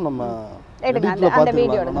இருக்கட்டும் மேடம், நம்ம எடுங்க அந்த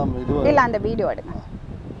வீடியோ எடுங்க. இல்லை அந்த வீடியோ எடுங்க.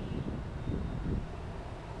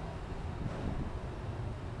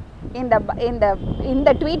 இந்த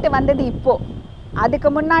ட்வீட் வந்தது இப்போ. அதுக்கு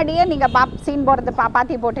முன்னாடியே நீங்க சீன் போடுறது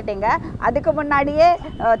பாத்தி போட்டுட்டீங்க. அதுக்கு முன்னாடியே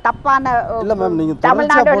தப்பான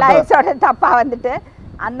தமிழ்நாடு லைவ்ஸோட தப்பா வந்துட்டு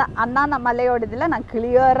அண்ணாமலையோட இதுல நான்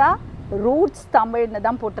கிளியரா ரூட்ஸ் தமிழ்னு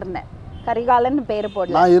தான் போட்டிருந்தேன். கரிகாலன் பேரு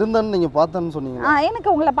போடல. நான் இருந்தேன்னு நீங்க பார்த்தேன்னு சொன்னீங்க. எனக்கு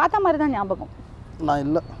உங்களை பார்த்த மாதிரி தான் ஞாபகம். நான்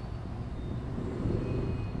இல்ல,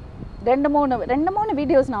 2-3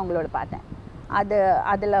 வீடியோஸ் நான் உங்களோட பார்த்தேன்.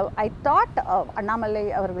 அதில் ஐ தாட் அண்ணாமலை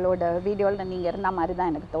அவர்களோட வீடியோவில் நீங்கள் இருந்த மாதிரி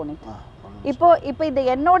தான் எனக்கு தோணுச்சு. இப்போ இது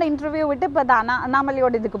என்னோட இன்டர்வியூ விட்டு இப்போ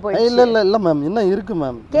அண்ணாமலையோட இதுக்கு போய் இல்லை மேம், என்ன இருக்கு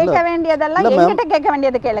மேம், கேட்க வேண்டியதெல்லாம் என்கிட்ட கேட்க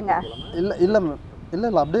வேண்டியது கேளுங்க. இல்லை மேம், இல்லை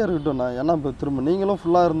அப்படியே இருக்கட்டும். நான் ஏன்னா இப்போ திரும்ப நீங்களும்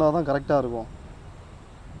ஃபுல்லாக இருந்தால் தான் கரெக்டாக இருக்கும்.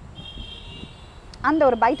 அந்த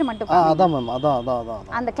ஒரு பைட் மட்டும் அதான் மேம்,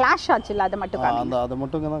 அதான் அந்த கிளாஷ் ஆச்சு இல்லை, அதை மட்டும் அதை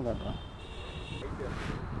மட்டும் தான் காட்டுறேன்.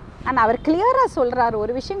 ஆனால் அவர் கிளியராக சொல்கிறாரு,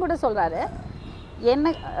 ஒரு விஷயம் கூட சொல்கிறாரு,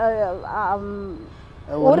 என்ன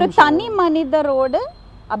ஒரு தனி மனிதரோட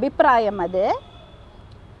அபிப்பிராயம் அது.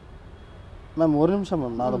 மேம் ஒரு நிமிஷம்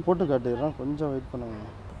மேம், நான் அதை போட்டு காட்டிடுறேன், கொஞ்சம் வெயிட் பண்ணுங்க.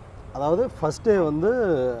 அதாவது ஃபர்ஸ்ட் டே வந்து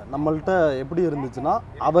நம்மள்கிட்ட எப்படி இருந்துச்சுன்னா,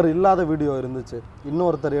 அவர் இல்லாத வீடியோ இருந்துச்சு,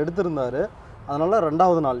 இன்னொருத்தர் எடுத்திருந்தாரு. அதனால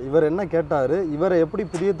 2வது நாள் இவர் என்ன கேட்டாரு, இவரை எப்படி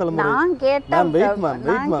புதிய தலைமுறை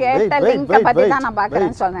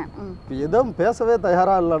எதுவும் பேசவே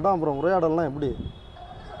தயாரா இல்லட்டா அப்புறம் உரையாடலாம் எப்படி?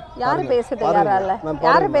 யாரு பேச தயாரா இல்ல?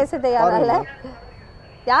 யாரு பேச தயாரா இல்ல?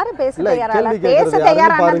 யாரு பேச தயாரா இல்ல? பேச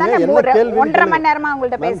தயாரா இருந்தா 1.5 மணி நேரமா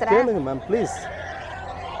உங்கள்ட்ட பேசுறேன். கேளுங்க மேம் ப்ளீஸ்.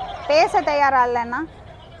 பேச தயாரா இல்லன்னா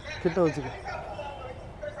கிட்ட வச்சுக்க.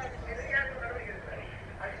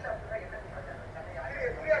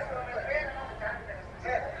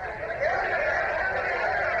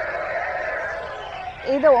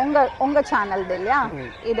 இது உங்க சேனல் இல்லையா?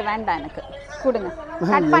 இது வேண்டாம் எனக்கு, கொடுங்க.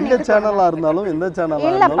 கட் பண்ணி எந்த சேனலா இருந்தாலும் எந்த சேனலா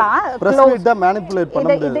இல்லப்பா, பிரஸ் மீட் தான் மேனிபுலேட் பண்ண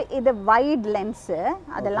முடியாது. இது வைட் லென்ஸ்,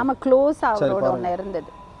 அதெல்லாம் க்ளோஸ் ஆவரோட ஒன்னு இருந்தது.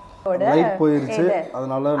 லைட் போயிருச்சு,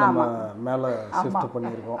 அதனால நம்ம மேல ஷிஃப்ட்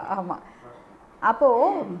பண்ணிருக்கோம். ஆமா. அப்போ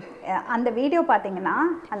அந்த வீடியோ பாத்தீங்கன்னா,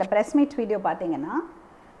 அந்த பிரஸ் மீட் வீடியோ பாத்தீங்கன்னா,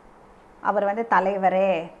 அவர் வந்து தலைவரே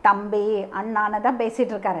தம்பி அண்ணான்னு தான்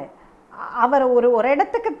பேசிட்டு இருக்காரு. அவர் ஒரு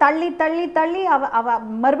இடத்துக்கு தள்ளி தள்ளி தள்ளி அவ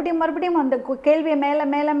மறுபடியும் அந்த கேள்வியை மேலே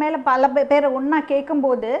மேலே மேலே பல பேரை ஒன்றா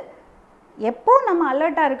கேட்கும்போது எப்போ நம்ம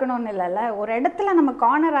அலர்ட்டாக இருக்கணும்னு இல்லைல்ல. ஒரு இடத்துல நம்ம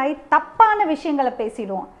கார்னர் ஆகி தப்பான விஷயங்களை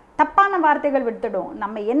பேசிடுவோம், தப்பான வார்த்தைகள் விட்டுடும்,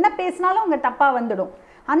 நம்ம என்ன பேசினாலும் அவங்க தப்பாக வந்துடும்.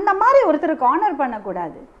 அந்த மாதிரி ஒருத்தர் கார்னர்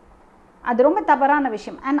பண்ணக்கூடாது, அது ரொம்ப தவறான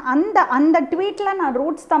விஷயம். அண்ட் அந்த ட்வீட்டில் நான்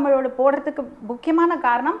ரூட்ஸ் தமிழோட போடுறதுக்கு முக்கியமான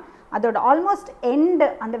காரணம் அதோட ஆல்மோஸ்ட் எண்டு,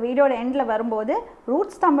 அந்த வீடியோட எண்டில் வரும்போது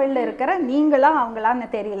ரூட்ஸ் தமிழில் இருக்கிற நீங்களா அவங்களான்னு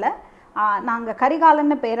தெரியல, நாங்கள்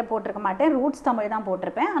கரிகாலன்னு பேரை போட்டிருக்க மாட்டேன், ரூட்ஸ் தமிழ் தான்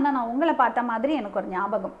போட்டிருப்பேன். ஆனால் நான் உங்களை பார்த்த மாதிரி எனக்கு ஒரு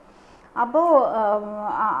ஞாபகம்.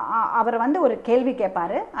 அப்போது அவர் வந்து ஒரு கேள்வி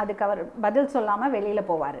கேட்பார், அதுக்கு அவர் பதில் சொல்லாமல் வெளியில்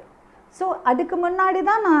போவார். ஸோ அதுக்கு முன்னாடி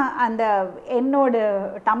தான் நான் அந்த என்னோட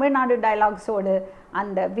தமிழ்நாடு டைலாக்ஸோடு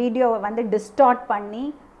அந்த வீடியோவை வந்து டிஸ்டார்ட் பண்ணி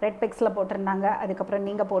ரெட் பிக்ஸில் போட்டிருந்தாங்க. அதுக்கப்புறம்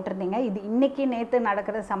நீங்கள் போட்டிருந்தீங்க. இது இன்றைக்கி நேற்று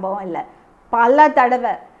நடக்கிற சம்பவம் இல்லை, பல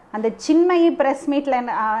தடவை அந்த சின்மயி ப்ரெஸ் மீட்டில்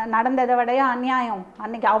நடந்ததை விடையா அநியாயம்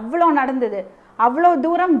அன்றைக்கி அவ்வளோ நடந்தது, அவ்வளோ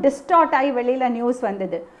தூரம் டிஸ்டார்ட் ஆகி வெளியில் நியூஸ்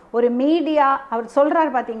வந்தது. ஒரு மீடியா அவர்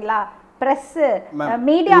சொல்கிறார் பார்த்தீங்களா, ப்ரெஸ்ஸு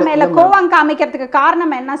மீடியா மேலே கோவம் காமிக்கிறதுக்கு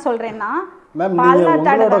காரணம் என்ன சொல்கிறேன்னா, மேம் நீங்கள்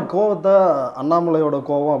உங்களோட கோவத்தை அண்ணாமலையோட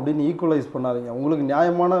கோவம் அப்படின்னு ஈக்குவலைஸ் பண்ணாதீங்க. உங்களுக்கு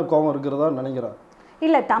நியாயமான கோவம் இருக்கிறதா நினைக்கிறேன்.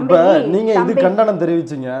 இல்லை தம்பி, நீங்கள் இது கண்டனம்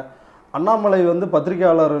தெரிவிச்சிங்க, அண்ணாமலை வந்து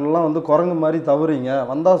பத்திரிகையாளர்கள்லாம் வந்து குரங்கு மாதிரி தவறீங்க,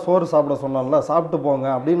 வந்தால் சோறு சாப்பிட சொன்னால சாப்பிட்டு போங்க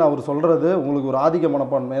அப்படின்னு அவர் சொல்கிறது உங்களுக்கு ஒரு ஆதிக்க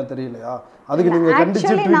மனப்பான்மையாக தெரியலையா? அதுக்கு நீங்கள் கண்டிச்சு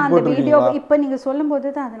ட்வீட் போட்டிருக்கீங்களா? இப்போ நீங்கள் சொல்லும்போது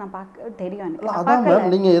தான் அதை நான் பார்க்க தெரியும் எனக்கு. அதான் மேம்,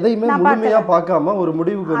 நீங்கள் எதையுமே முழுமையாக பார்க்காம ஒரு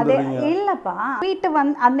முடிவுக்கு வந்துடுறீங்க. இல்லைப்பா, வீட்டு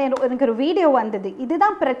அந்த எனக்கு ஒரு வீடியோ வந்தது,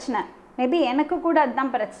 இதுதான் பிரச்சனை. மேபி எனக்கு கூட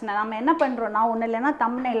அதுதான் பிரச்சனை. நம்ம என்ன பண்ணுறோம்னா, ஒன்றும் இல்லைன்னா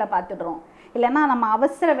தம்ப்நெயிலில் பார்த்துடுறோம், இல்லைன்னா நம்ம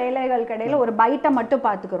அவசர வேலைகள் கடையில் ஒரு பைட்டை மட்டும்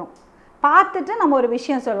பார்த்துக்கிறோம். பார்த்துட்டு நம்ம ஒரு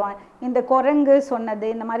விஷயம் சொல்லுவோம், இந்த குரங்கு சொன்னது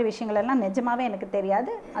இந்த மாதிரி விஷயங்கள் எல்லாம் நிஜமாவே எனக்கு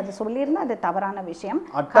தெரியாது, அது சொல்லியிருந்தா அது தவறான விஷயம்,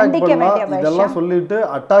 கண்டிக்க வேண்டிய விஷயம். இதெல்லாம் சொல்லிட்டு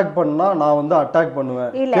அட்டாக் பண்ணா நான் வந்து அட்டாக்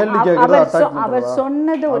பண்ணுவேன், இல்ல கேள்வி கேக்குறது அட்டாக் பண்ணுவேன் அவர்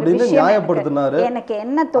சொன்னது ஒரு விஷயம் நியாயப்படுத்தினாரு. எனக்கு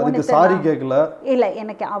என்ன தோணுது, சாரி கேட்கல இல்ல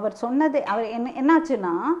எனக்கு அவர் சொன்னது, அவர்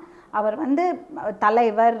என்னாச்சுன்னா அவர் வந்து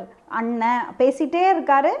தலைவர் அண்ணன் பேசிட்டே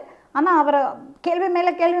இருக்காரு, ஆனால் அவரை கேள்வி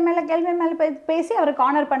மேலே கேள்வி மேலே கேள்வி மேலே பேசி அவர்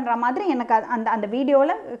கார்னர் பண்ணுற மாதிரி எனக்கு அந்த அந்த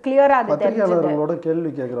வீடியோவில் கிளியராக அது தெரிஞ்சது.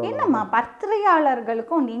 கேள்வி கேட்குறோம். என்னம்மா,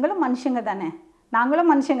 பத்திரிகையாளர்களுக்கும் நீங்களும் மனுஷங்க தானே,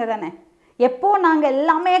 நாங்களும் மனுஷங்க தானே, எப்போ நாங்கள்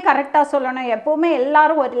எல்லாமே கரெக்டாக சொல்லணும், எப்போவுமே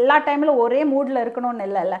எல்லாரும் எல்லா டைமில் ஒரே மூடில் இருக்கணும்னு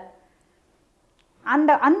இல்லைல்ல.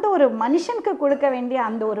 அந்த அந்த ஒரு மனுஷனுக்கு கொடுக்க வேண்டிய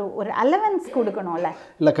அந்த ஒரு அலவன்ஸ் கொடுக்கணும்ல.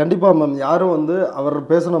 இல்லை கண்டிப்பாக மேம், யாரும் வந்து அவர்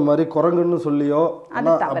பேசுன மாதிரி குரங்குன்னு சொல்லியோ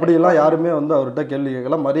அப்படியெல்லாம் யாருமே வந்து அவர்கிட்ட கேள்வி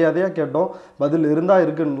கேட்கல, மரியாதையாக கேட்டோம், பதில் இருந்தால்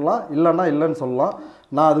இருக்குன்னுலாம், இல்லைன்னா இல்லைன்னு சொல்லலாம்.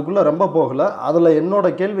 நான் அதுக்குள்ளே ரொம்ப போகலை. அதில்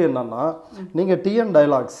என்னோட கேள்வி என்னன்னா, நீங்கள் டிஎன்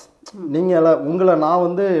டைலாக்ஸ் உங்களை நான்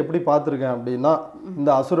வந்து எப்படி பார்த்துருக்கேன் அப்படின்னா,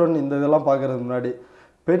 இந்த அசுரன் இந்த இதெல்லாம் பார்க்கறதுக்கு முன்னாடி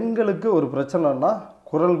பெண்களுக்கு ஒரு பிரச்சனைன்னா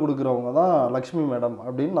குரல் கொடுக்குறவங்க தான் லக்ஷ்மி மேடம்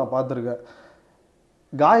அப்படின்னு நான் பார்த்துருக்கேன்.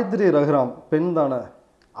 காயத்ரி ரகுராம் பெண் தானே,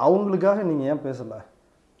 அவங்களுக்காக நீங்கள் ஏன் பேசலை?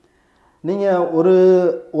 நீங்கள்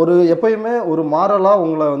ஒரு எப்பயுமே ஒரு மாரலாக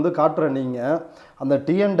உங்களை வந்து காட்டுற நீங்கள் அந்த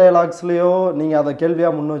டிஎன் டைலாக்ஸ்லேயோ நீங்கள் அதை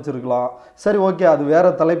கேள்வியாக முன் வச்சுருக்கலாம். சரி ஓகே, அது வேறு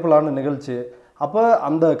தலைப்பிலான நிகழ்ச்சி. அப்போ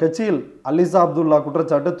அந்த கட்சியில் அலிசா அப்துல்லா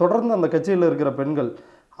குற்றச்சாட்டு, தொடர்ந்து அந்த கட்சியில் இருக்கிற பெண்கள்,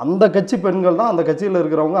 அந்த கட்சி பெண்கள் தான் அந்த கட்சியில்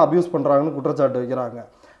இருக்கிறவங்க அப்யூஸ் பண்ணுறாங்கன்னு குற்றச்சாட்டு வைக்கிறாங்க.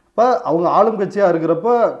 இப்போ அவங்க ஆளும் கட்சியாக இருக்கிறப்ப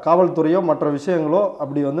காவல்துறையோ மற்ற விஷயங்களோ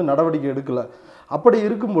அப்படி வந்து நடவடிக்கை எடுக்கலை. அப்படி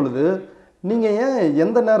இருக்கும் பொழுது நீங்கள் ஏன்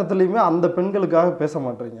எந்த நேரத்துலையுமே அந்த பெண்களுக்காக பேச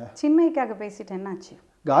மாட்டீங்க? சின்மயிக்காக பேசிட்டு என்னாச்சு?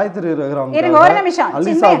 காயத்ரி ரகுராம், ஒரு நிமிஷம்,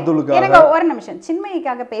 அலிசா அப்துல்லுக்காக ஒரு நிமிஷம்,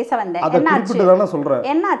 சின்மயிக்காக பேச வந்தேன். அதை குறிப்பிட்டு தானே சொல்கிறேன்.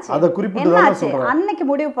 என்னாச்சு? அதை குறிப்பிட்டு தானே சொல்கிறேன். அன்னைக்கு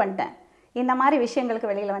முடிவு பண்ணிட்டேன், இந்த மாதிரி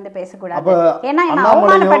விஷயங்களுக்கு வெளியில வந்து பேசக்கூடாது. ஏன்னா என்ன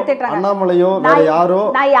அவமானப்படுத்திட்டாங்க. அண்ணாமலையோ வேற யாரோ,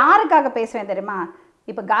 நான் யாருக்காக பேசுவேன் தெரியுமா?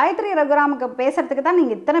 இப்ப காயத்ரி ரகுராமுக்கு பேசுறதுக்கு தான்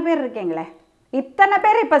நீங்க இத்தனை பேர் இருக்கீங்களே, இத்தனை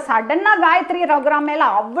பேர் இப்ப சடனா காயத்ரி ரகுராம் மேல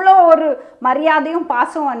அவ்வளோ ஒரு மரியாதையும்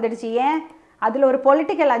பாசம் வந்துடுச்சு. ஏன்? அதுல ஒரு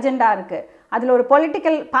பொலிட்டிக்கல் அஜெண்டா இருக்கு, அதுல ஒரு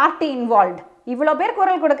பொலிட்டிக்கல் பார்ட்டி இன்வால்வ்ட். இவ்வளோ பேர்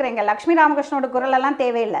குரல் கொடுக்குறீங்க, லக்ஷ்மி ராமகிருஷ்ணோட குரல் எல்லாம்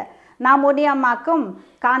தேவையில்லை. நான் முனியம்மாக்கும்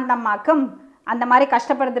காந்தம்மாக்கும் அந்த மாதிரி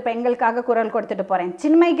கஷ்டப்படுறது பெண்களுக்காக குரல் கொடுத்துட்டு போறேன்,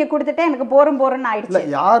 சின்மயிக்கு கொடுத்துட்டே எனக்கு போருன்னு ஆயிடுச்சு.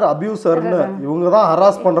 யார் அபியூசர்னு இவங்க தான்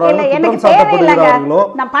ஹராஸ் பண்றாங்க, எனக்கு தேவையில்லைங்க,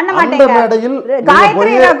 நான் பண்ண மாட்டேன்.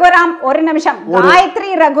 காயத்ரி ரகுராம், ஒரு நிமிஷம்,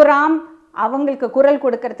 காயத்ரி ரகுராம் அவங்களுக்கு குரல்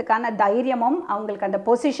கொடுக்கறதுக்கான தைரியமும் அவங்களுக்கு அந்த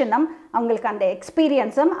பொசிஷனும் அவங்களுக்கு அந்த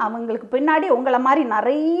எக்ஸ்பீரியன்ஸும் அவங்களுக்கு பின்னாடி உங்களை மாதிரி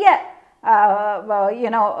நிறைய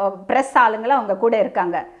ப்ரெஸ் ஆளுங்களை அவங்க கூட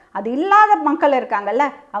இருக்காங்க. அது இல்லாத மக்கள் இருக்காங்கல்ல,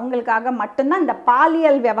 அவங்களுக்காக மட்டும்தான் இந்த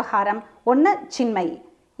பாலியல் விவகாரம். ஒன்று சின்மயி,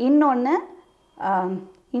 இன்னொன்று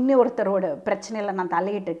இன்னொருத்தரோட பிரச்சனையில் நான்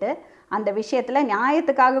தலையிட்டுட்டு அந்த விஷயத்தில்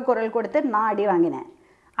நியாயத்துக்காக குரல் கொடுத்து நான் அடி வாங்கினேன்.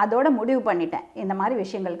 அதோட முடிவு பண்ணிட்டேன், இந்த மாதிரி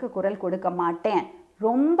விஷயங்களுக்கு குரல் கொடுக்க மாட்டேன்.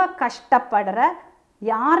 ரொம்ப கஷ்டப்படுற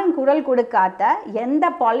யாரும் குரல் கொடுக்காத எந்த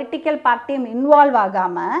பொலிட்டிக்கல் பார்ட்டியும் இன்வால்வ்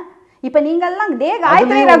ஆகாம இப்ப நீங்கெல்லாம் இதே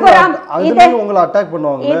காயத்ரி ரகுராம்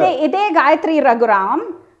இதே காயத்ரி ரகுராம்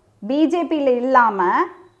பிஜேபியில இல்லாம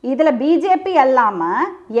இதுல பிஜேபி இல்லாம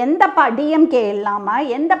எந்த டிஎம்கே இல்லாம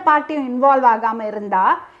எந்த பார்ட்டியும் இன்வால்வ் ஆகாம இருந்தா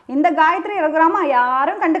இந்த காயத்ரி ரகுராம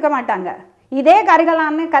யாரும் கண்டுக்க மாட்டாங்க. இதே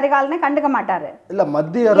கரிகாலனே கண்டுக்க மாட்டாரு. இல்ல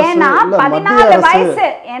மத்திய அரசு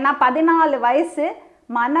ஏன்னா 14 வயசு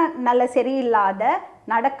மன நல்ல சரியில்லாத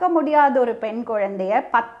நடக்க முடியாத ஒரு பெண் குழந்தைய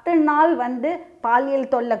 10 நாள்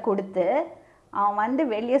பாலியல் தொல்லை கொடுத்து அவன்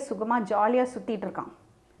வெளியே சுகமா ஜாலியா சுத்திட்டு இருக்கான்.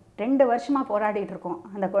 2 வருஷமா போராடிட்டு இருக்கோம்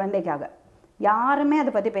அந்த குழந்தைக்காக. யாருமே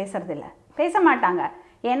அதை பத்தி பேசுறது இல்ல, பேச மாட்டாங்க.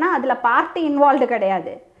 ஏன்னா அதுல பார்ட்டி இன்வால்வ்டு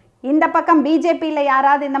கிடையாது. இந்த பக்கம் பிஜேபியில்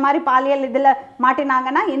யாராவது இந்த மாதிரி பாலியல் இதில்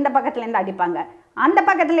மாட்டினாங்கன்னா இந்த பக்கத்துலேருந்து அடிப்பாங்க, அந்த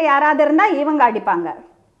பக்கத்தில் யாராவது இருந்தால் இவங்க அடிப்பாங்க.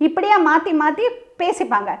 இப்படியே மாற்றி மாற்றி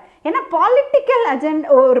பேசிப்பாங்க. ஏன்னா பாலிட்டிக்கல்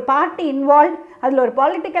ஒரு பார்ட்டி இன்வால்வ், அதில் ஒரு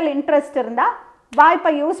பாலிட்டிக்கல் இன்ட்ரெஸ்ட் இருந்தால்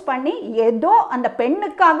வாய்ப்பை யூஸ் பண்ணி ஏதோ அந்த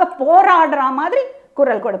பெண்ணுக்காக போராடுற மாதிரி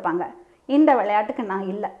குரல் கொடுப்பாங்க. இந்த விளையாட்டுக்கு நான்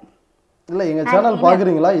இல்லை. இல்லை, எங்கள் சேனல்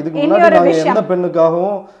பார்க்குறீங்களா? இதுக்கு முன்னாடி நாங்கள் எந்த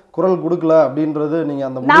பெண்ணுக்காகவும் குரல் கொடுக்கல அப்படின்றது நீங்கள்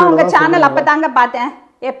அந்த நான் உங்கள் சேனல் அப்போ தாங்க பார்த்தேன்.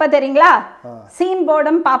 எப்ப தெரியுங்களா? சீன்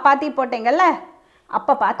போர்டும் பாத்தி போட்டீங்கல்ல,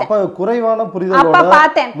 அப்ப பார்த்தேன். அப்ப குறைவான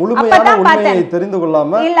புரிதலோட முழுமையான உண்மையை தெரிந்து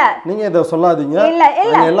கொள்ளாம நீங்க இத சொல்லாதீங்க.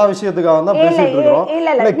 எல்லா விஷயத்துக்காக தான் பேசிட்டு இருக்கோம்.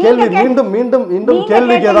 இல்ல கேள்வி மீண்டும்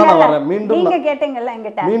கேள்விக்கே தான் நான் வரேன். மீண்டும் நீங்க கேட்டீங்கல்ல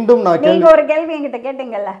என்கிட்ட, மீண்டும் நான் நீங்க ஒரு கேள்வி என்கிட்ட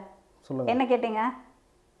கேட்டீங்கல்ல, சொல்லுங்க என்ன கேட்டீங்க?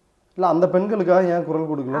 இல்ல அந்த பெண்களுக்காக ஏன் குரல்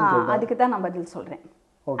கொடுக்கலன்னு கேட்டேன். அதுக்கு தான் நான் பதில் சொல்றேன்.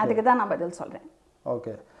 அதுக்கு தான் நான் பதில் சொல்றேன்.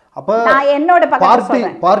 ஓகே. அப்ப நான் என்னோட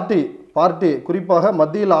பார்ட்டி குறிப்பாக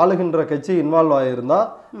மத்தியில் ஆளுகின்ற கட்சி இன்வால்வ் ஆகியிருந்தா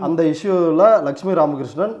அந்த இஷ்யூல லட்சுமி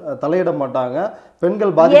ராமகிருஷ்ணன் தலையிட மாட்டாங்க.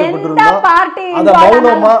 பெண்கள் பாதிக்கப்பட்டிருந்தா அத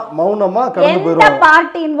மௌனமா கடந்து போயிடுவாங்க.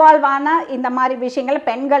 பார்ட்டி இன்வால்வ் ஆன இந்த மாதிரி விஷயங்கள்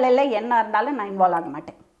பெண்கள் எல்லாம் என்ன இருந்தாலும் நான் இன்வால்வ் ஆக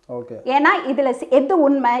மாட்டேன். ஓகே. ஏன்னா இதுல எது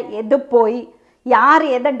உண்மை எது போய் யார்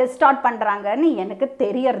எதை டிஸ்டார்ட் பண்றாங்கன்னு எனக்கு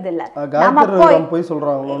தெரியறது இல்ல.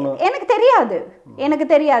 எனக்கு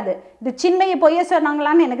தெரியாது. இது சின்மையை பொய்ய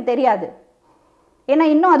சொன்னாங்களான்னு எனக்கு தெரியாது. ஏன்னா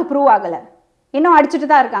இன்னும் அது ப்ரூவ் ஆகல, இன்னும் அடிச்சுட்டு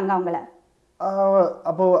தான் இருக்காங்க அவங்கள.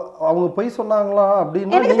 அப்போ அவங்க பொய் சொன்னாங்களா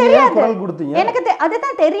அப்படின்னு நீங்க ஏன் குரல் கொடுத்தீங்க? எனக்கு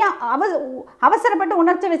அதுதான் தெரியும். அவசரப்பட்டு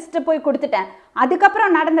உணர்ச்சி வச்சுட்டு போய் கொடுத்துட்டேன்.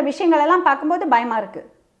 அதுக்கப்புறம் நடந்த விஷயங்கள் எல்லாம் பார்க்கும்போது பயமா இருக்கு.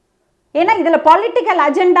 ஏன்னா இதுல பொலிட்டிக்கல்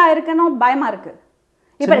அஜெண்டா இருக்குன்னு பயமா இருக்கு.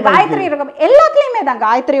 இப்ப காயத்ரி இருக்கும் எல்லாத்துலயுமே தான்,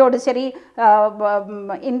 காயத்ரியோடு சரி,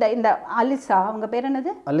 இந்த இந்த அலிசா அவங்க பேர்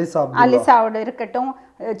என்னது, அலிசாவோட இருக்கட்டும்,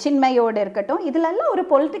 சின்மையோடு இருக்கட்டும், இதுல எல்லாம் ஒரு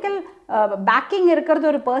பொலிட்டிக்கல் பேக்கிங்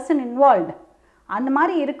இருக்கிறது, ஒரு பர்சன் இன்வால்வ்டு. அந்த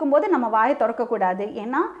மாதிரி இருக்கும்போது நம்ம வாயை திறக்கக்கூடாது.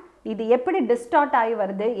 ஏன்னா இது எப்படி டிஸ்டார்ட் ஆகி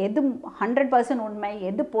வருது, எது 100% உண்மை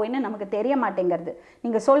எது போயின்னு நமக்கு தெரிய மாட்டேங்கிறது.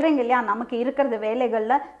 நீங்கள் சொல்கிறீங்க இல்லையா, நமக்கு இருக்கிறது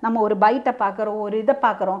வேலைகளில் நம்ம ஒரு பைட்டை பார்க்குறோம், ஒரு இதை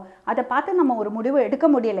பார்க்குறோம், அதை பார்த்து நம்ம ஒரு முடிவு எடுக்க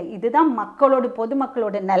முடியலை. இதுதான்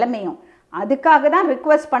பொதுமக்களோட நிலைமையும். அதுக்காக தான்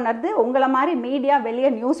ரிக்வெஸ்ட் பண்ணுறது, உங்களை மாதிரி மீடியா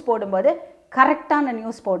வெளியே நியூஸ் போடும்போது கரெக்டான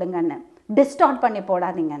நியூஸ் போடுங்கன்னு, டிஸ்டார்ட் பண்ணி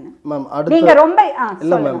போடாதீங்கன்னு. நீங்க ரொம்ப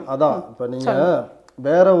இல்லை மேம், அதான் இப்போ நீங்கள்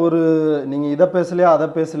வேற ஒரு நீங்கள் இதை பேசலையா அதை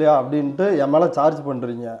பேசலையா அப்படின்ட்டு என் மேலே சார்ஜ்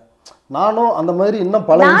பண்ணுறீங்க. நானும் அந்த மாதிரி இன்னும்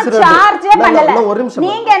பல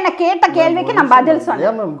நீங்க என்ன கேட்ட கேள்விக்கு நான் பதில்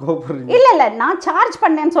சொன்னேன். இல்ல நான் சார்ஜ்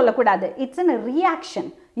பண்ணேன்னு சொல்லக்கூடாது. It's an reaction.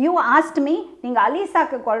 You asked me, நீங்க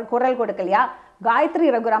அலிசாக்கு குரல் கொடுக்கலையா, காயத்ரி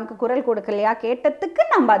ரகுராம்க்கு குரல் கொடுக்கலையா கேட்டதுக்கு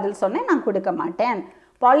நான் பதில் சொன்னேன். நான் கொடுக்க மாட்டேன்.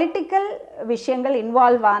 பொலிட்டிக்கல் விஷயங்கள்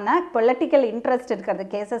இன்வால்வ் ஆன பொலிட்டிக்கல் இன்ட்ரெஸ்ட் இருக்கிற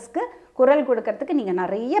கேசஸ்க்கு குரல் கொடுக்கறதுக்கு நீங்க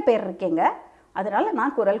நிறைய பேர் இருக்கீங்க. அதனால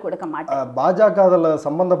நான் குரல் கொடுக்க மாட்டேன். பாஜக அதுல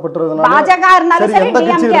சம்பந்தப்பட்டதுனால பாஜக இருந்தாலும் சரி, எந்த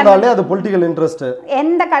கட்சி இருந்தாலே அது பொலிட்டிக்கல் இன்ட்ரெஸ்ட்.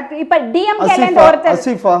 எந்த கட்சி இப்ப டிஎம்கேல இருந்து ஒருத்தர்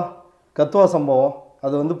அசிஃபா கத்வா சம்பவம்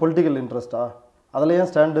அது பொலிட்டிக்கல் இன்ட்ரெஸ்டா? அதுல ஏன்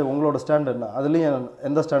ஸ்டாண்ட், உங்களோட ஸ்டாண்ட் என்ன? அதுலயும்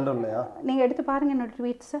எந்த ஸ்டாண்டும் இல்லையா? நீங்க எடுத்து பாருங்க என்னோட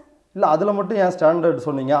ட்வீட்ஸ். இல்ல அதுல மட்டும் ஏன் ஸ்டாண்டர்ட்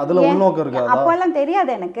சொன்னீங்க? அதுல உள்நோக்கம் இருக்கா? அப்பெல்லாம்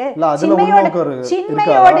தெரியாது எனக்கு. இல்ல அதுல உள்நோக்கம் இருக்கு.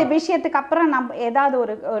 சின்மையோட விஷயத்துக்கு அப்புறம் நம்ம ஏதாவது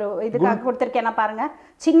ஒரு இதுக்காக கொடுத்திருக்கேன்னா பாருங்க.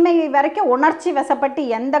 சின்மை வரைக்கும் உணர்ச்சி வசப்பட்டு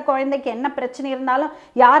எந்த குழந்தைக்கு என்ன பிரச்சனை இருந்தாலும்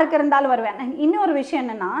யாருக்கு இருந்தாலும் வருவேன். இன்னொரு விஷயம்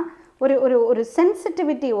என்னன்னா, ஒரு ஒரு ஒரு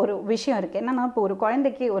சென்சிட்டிவிட்டி ஒரு விஷயம் இருக்குது. என்னென்னா, இப்போ ஒரு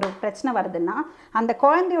குழந்தைக்கு ஒரு பிரச்சனை வருதுன்னா அந்த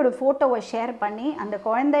குழந்தையோட ஃபோட்டோவை ஷேர் பண்ணி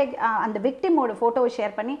அந்த விக்டிமோட ஃபோட்டோவை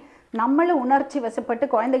ஷேர் பண்ணி நம்மளும் உணர்ச்சி வசப்பட்டு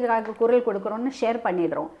குழந்தைகளுக்காக குரல் கொடுக்குறோன்னு ஷேர்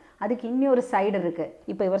பண்ணிடுறோம். அதுக்கு இன்னொரு சைடு இருக்குது.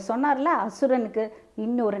 இப்போ இவர் சொன்னார்ல, அசுரனுக்கு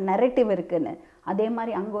இன்னொரு நெரேட்டிவ் இருக்குன்னு, அதே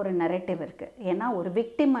மாதிரி அங்கே ஒரு நெரேட்டிவ் இருக்குது. ஏன்னா ஒரு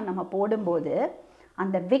விக்டிமை நம்ம போடும்போது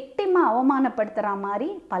அந்த விக்டிமை அவமானப்படுத்துகிற மாதிரி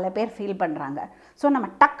பல பேர் ஃபீல் பண்ணுறாங்க. ஸோ நம்ம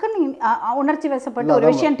டக்குன்னு உணர்ச்சி வசப்பட்டு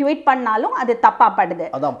ஒரு விஷயம் ட்வீட் பண்ணாலும் அது தப்பாப்படுது.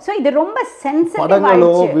 ஸோ இது ரொம்ப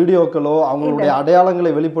சென்சிட்டிவ் வீடியோக்களோ அவங்களுடைய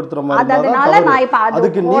அடையாளங்களை வெளிப்படுத்துற மாதிரி. அதனால நான் இப்போ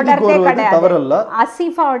அது போடுறதே கிடையாது.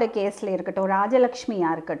 அசிஃபாவோட கேஸ்ல இருக்கட்டும்,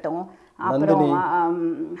 ராஜலட்சுமியா இருக்கட்டும், அப்புறம்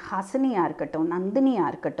ஹசனியாக இருக்கட்டும்,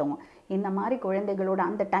 நந்தினியாக இருக்கட்டும், இந்த மாதிரி குழந்தைகளோட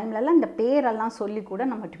அந்த டைம்லலாம் இந்த பேரெல்லாம் சொல்லி கூட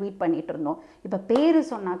நம்ம ட்வீட் பண்ணிகிட்டு இருந்தோம். இப்போ பேர்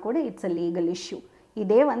சொன்னால் கூட இட்ஸ் அ லீகல் இஷ்யூ.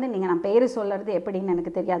 இதே வந்து நீங்கள் நான் பேர் சொல்கிறது எப்படின்னு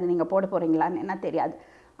எனக்கு தெரியாது, நீங்கள் போட போகிறீங்களான்னு என்ன தெரியாது.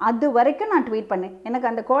 அது வரைக்கும் நான் ட்வீட் பண்ணேன். எனக்கு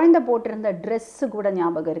அந்த குழந்தை போட்டிருந்த ட்ரெஸ்ஸு கூட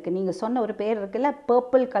ஞாபகம் இருக்குது. நீங்கள் சொன்ன ஒரு பேர் இருக்குல்ல,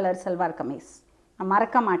 பர்பிள் கலர் சல்வார் கமீஸ், நான்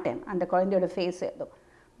மறக்க மாட்டேன் அந்த குழந்தையோட ஃபேஸ் ஏதோ.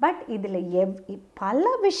 பட் இதில் பல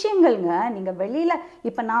விஷயங்கள்ங்க. நீங்கள் வெளியில்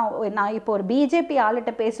இப்போ நான் இப்போ ஒரு பிஜேபி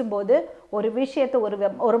ஆளுகிட்ட பேசும்போது ஒரு விஷயத்தை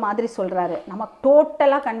ஒரு மாதிரி சொல்கிறாரு, நம்ம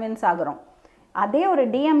டோட்டலாக கன்வின்ஸ் ஆகிறோம். அதே ஒரு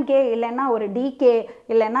டிஎம்கே இல்லைன்னா ஒரு டிகே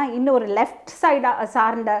இல்லைன்னா இன்னும் ஒரு லெஃப்ட் சைடாக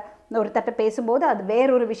சார்ந்த ஒருத்தட்ட பேசும்போது அது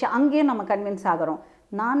வேறொரு விஷயம், அங்கேயும் நம்ம கன்வின்ஸ் ஆகிறோம்.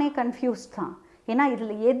 நானே கன்ஃபியூஸ் தான். ஏன்னா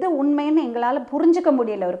இதில் எது உண்மைன்னு எங்களால் புரிஞ்சிக்க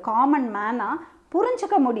முடியலை, ஒரு காமன் மேனாக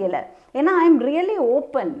புரிஞ்சிக்க முடியலை. ஏன்னா I am really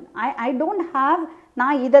open. I don't have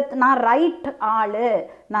நான் ரைட் ஆள்,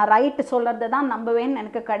 நான் ரைட்டு சொல்கிறது தான் நம்புவேன்னு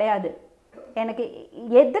எனக்கு கிடையாது. எனக்கு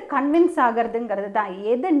எது கன்வின்ஸ் ஆகிறதுங்கிறது தான்,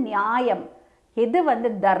 எது நியாயம், எது வந்து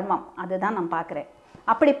தர்மம், அதுதான் நான் பார்க்குறேன்.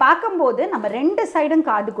 அப்படி பார்க்கும்போது நம்ம ரெண்டு சைடும்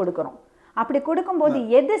காது கொடுக்குறோம். அப்படி கொடுக்கும்போது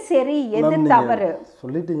எது சரி எது தவறு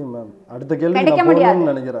சொல்லிட்டீங்க மேம். அடுத்த கேள்வி நான்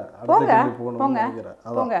போகணும்னு நினைக்கிறேன்.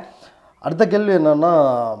 அடுத்த கேள்வி என்னன்னா,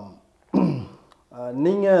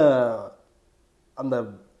 நீங்கள் அந்த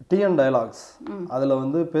டிஎன் டயலாக்ஸ் அதில்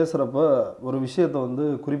வந்து பேசுகிறப்ப ஒரு விஷயத்தை வந்து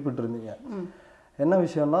குறிப்பிட்டிருந்தீங்க. என்ன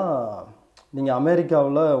விஷயம்னா, நீங்கள்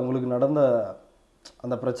அமெரிக்காவில் உங்களுக்கு நடந்த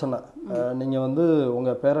அந்த பிரச்சனை, நீங்கள் வந்து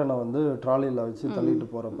உங்கள் பேரனை வந்து ட்ராலியில் வச்சு தள்ளிட்டு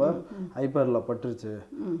போகிறப்ப ஐபேடில் பட்டுருச்சு,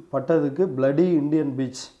 பட்டதுக்கு பிளடி இண்டியன்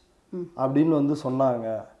பீச் அப்படின்னு வந்து சொன்னாங்க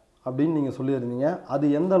அப்படின்னு நீங்கள் சொல்லியிருந்தீங்க. அது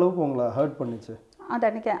எந்த அளவுக்கு உங்களை ஹர்ட் பண்ணிச்சு? அது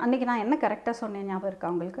அன்னைக்கு நான் என்ன கரெக்டாக சொன்னேன் ஞாபகம்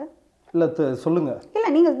இருக்கா உங்களுக்கு? இல்லை சொல்லுங்க. இல்லை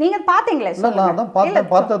நீங்கள் பார்த்தீங்களே, நான் தான்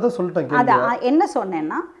பார்த்ததை சொல்லிட்டேன். அது என்ன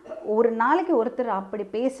சொன்னேன்னா, ஒரு நாளைக்கு ஒருத்தர் அப்படி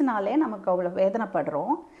பேசினாலே நமக்கு அவ்வளோ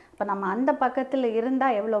வேதனைப்படுறோம். இப்போ நம்ம அந்த பக்கத்தில்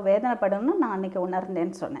இருந்தால் எவ்வளோ வேதனைப்படணும்னு நான் அன்றைக்கி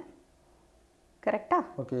உணர்ந்தேன்னு சொன்னேன். கரெக்டா?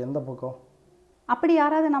 ஓகே. எந்த பக்கம்? அப்படி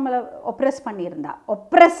யாராவது நம்மளை ஒப்ரெஸ் பண்ணியிருந்தா,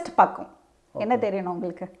 ஒப்ரெஸ்ட் பக்கம் என்ன தெரியணும்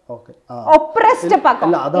உங்களுக்கு? ஓகே. ஒப்ரெஸ்ட்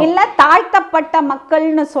பக்கம் இல்லை, தாழ்த்தப்பட்ட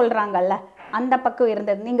மக்கள்னு சொல்கிறாங்கல்ல, அந்த பக்கம்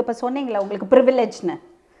இருந்தது. நீங்கள் இப்போ சொன்னீங்களே உங்களுக்கு ப்ரிவிலேஜ்னு,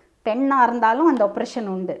 பெண்ணாக இருந்தாலும் அந்த ஒப்ரெஷன்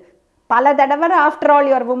உண்டு. பல தடவை ஆஃப்டர் ஆல்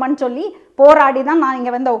யுவர் உமன் சொல்லி போராடி தான் நான்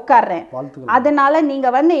இங்கே வந்து உட்கார்றேன். அதனால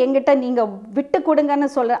நீங்கள் வந்து எங்கிட்ட நீங்கள் விட்டு கொடுங்கன்னு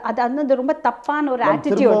சொல்ற, அது வந்து ரொம்ப தப்பான ஒரு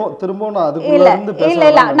ஆட்டிடியூட். இல்லை இல்லை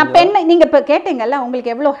இல்லை, நான் பெண்ணை நீங்கள் இப்போ கேட்டீங்கல்ல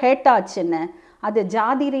உங்களுக்கு எவ்வளோ ஹேட் ஆச்சுன்னு, அது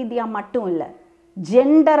ஜாதி ரீதியாக மட்டும் இல்லை,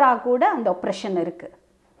 ஜெண்டராக கூட அந்த ஒப்ரெஷன் இருக்குது.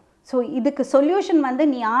 ஸோ இதுக்கு சொல்யூஷன் வந்து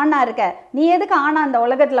நீ ஆணாக இருக்க, நீ எதுக்கு ஆணா அந்த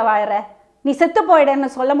உலகத்தில் வாழற, நீ செத்து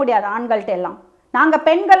போயிடன்னு சொல்ல முடியாது ஆண்கள்கிட்ட எல்லாம். நாங்கள்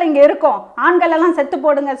பெண்கள் இங்கே இருக்கோம், ஆண்கள் எல்லாம் செத்து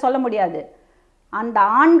போடுங்க சொல்ல முடியாது. அந்த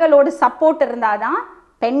ஆண்களோட சப்போர்ட் இருந்தால் தான்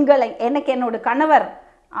பெண்களை, எனக்கு என்னோட கணவர்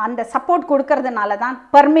அந்த சப்போர்ட் கொடுக்கறதுனால தான்,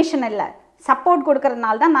 பர்மிஷன் இல்லை சப்போர்ட்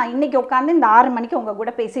கொடுக்கறதுனால தான் நான் இன்றைக்கி உட்காந்து இந்த 6 மணிக்கு உங்கள்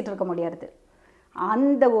கூட பேசிகிட்டு இருக்க முடியாது.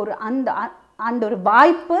 அந்த ஒரு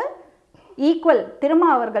வாய்ப்பு ஈக்குவல்.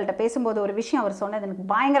 திரும்ப அவர்கள்ட்ட பேசும்போது ஒரு விஷயம் அவர் சொன்னது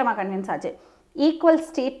எனக்கு பயங்கரமாக கன்வின்ஸ் ஆச்சு. Equal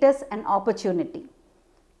status and opportunity,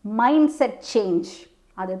 mind set change,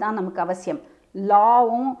 அதுதான் நமக்கு அவசியம்.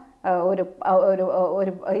 லாவும் ஒரு ஒரு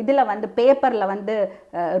ஒரு இதில் வந்து பேப்பரில் வந்து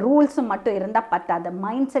ரூல்ஸும் மட்டும் இருந்தால் பத்தாது.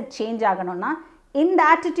 மைண்ட் செட் சேஞ்ச் ஆகணும்னா இந்த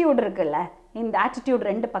ஆட்டிடியூட் இருக்குல்ல, இந்த ஆட்டிடியூட்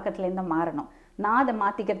ரெண்டு பக்கத்துலேருந்து மாறணும். நான் அதை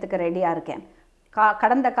மாற்றிக்கிறதுக்கு ரெடியாக இருக்கேன்.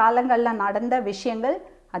 கடந்த காலங்களில் நடந்த விஷயங்கள்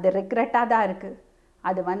அது ரிக்ரெட்டாக தான் இருக்குது.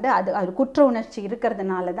 அது வந்து அது குற்ற உணர்ச்சி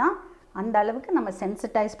இருக்கிறதுனால தான் அந்த அளவுக்கு நம்ம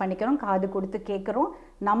சென்சிட்டைஸ் பண்ணிக்கிறோம், காது கொடுத்து கேட்குறோம்.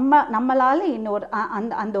 நம்மளால் இன்னொரு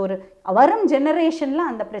அந்த ஒரு வரும் ஜெனரேஷனில்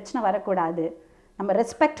அந்த பிரச்சனை வரக்கூடாது. நம்ம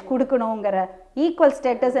ரெஸ்பெக்ட் கொடுக்கணுங்கிற, ஈக்குவல்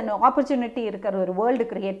ஸ்டேட்டஸ் அண்ட் ஆப்பர்ச்சுனிட்டி இருக்கிற ஒரு வேர்ல்டு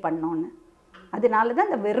க்ரியேட் பண்ணோன்னு. அதனால தான்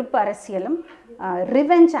இந்த வெறுப்பு அரசியலும்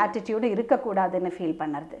ரிவெஞ்ச் ஆட்டிடியூடும் இருக்கக்கூடாதுன்னு ஃபீல்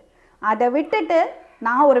பண்ணுறது. அதை விட்டுட்டு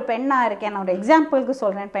நான் ஒரு பெண்ணாக இருக்கேன், நான் ஒரு எக்ஸாம்பிளுக்கு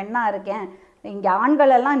சொல்கிறேன், பெண்ணாக இருக்கேன், இங்கே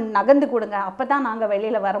ஆண்களெல்லாம் நகர்ந்து கொடுங்க அப்போ தான் நாங்கள்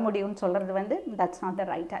வெளியில் வர முடியும்னு சொல்கிறது வந்து that's not the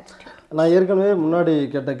right attitude. நான் ஏற்கனவே முன்னாடி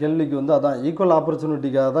கேட்ட கேள்விக்கு வந்து அதான் ஈக்குவல்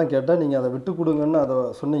ஆப்பர்ச்சுனிட்டிக்காக தான் கேட்டேன். நீங்கள் அதை விட்டு கொடுங்கன்னு அதை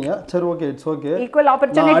சொன்னீங்க. சரி, okay, it's okay. Equal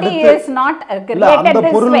opportunity is not created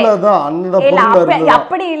this way.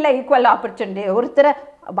 அப்படி இல்லை. ஈக்குவல் ஆப்பர்ச்சுனிட்டி ஒருத்தர்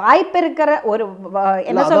வாய்ப்பு இருக்கிற ஒரு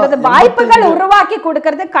என்ன சொல்றது, வாய்ப்புகள் உருவாக்கி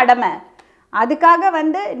கொடுக்கறது கடமை. அதுக்காக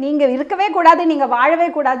வந்து நீங்க இருக்கவே கூடாது, நீங்க வாழவே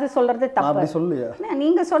கூடாது சொல்றது தப்பு.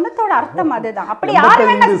 நீங்க சொன்னதோட அர்த்தம் அதுதான். அப்படி யார்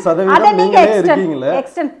வேணா அத நீங்க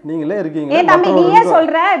எக்ஸ்டெண்ட் நீங்களே இருக்கீங்க. ஏன் தம்பி நீயே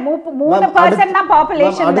சொல்ற 3% தான்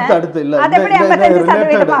பாப்புலேஷன். அடுத்து இல்ல, அது எப்படி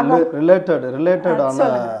 55% ஆகும்? ரிலேட்டட்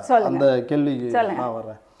ஆன அந்த கேள்விக்கு நான்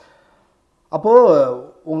வரேன். அப்போ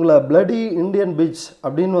உங்களை பிளடி இண்டியன் பீச்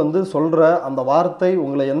அப்படின்னு வந்து சொல்கிற அந்த வார்த்தை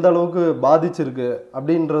உங்களை எந்த அளவுக்கு பாதிச்சிருக்கு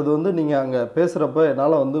அப்படின்றது வந்து நீங்கள் அங்கே பேசுகிறப்ப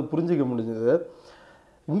என்னால் வந்து புரிஞ்சிக்க முடிஞ்சது.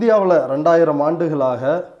 இந்தியாவில் 2000 ஆண்டுகளாக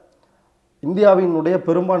இந்தியாவினுடைய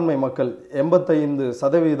பெரும்பான்மை மக்கள்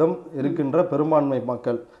 85% இருக்கின்ற பெரும்பான்மை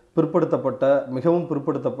மக்கள், பிற்படுத்தப்பட்ட, மிகவும்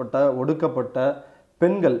பிற்படுத்தப்பட்ட, ஒடுக்கப்பட்ட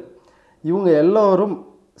பெண்கள், இவங்க எல்லோரும்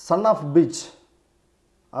சன் ஆஃப் பீச்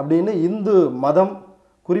அப்படின்னு இந்து மதம்,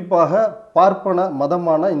 குறிப்பாக பார்ப்பன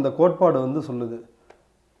மதமான இந்த கோட்பாடு வந்து சொல்லுது.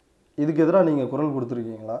 இதுக்கு எதிராக நீங்கள் குரல்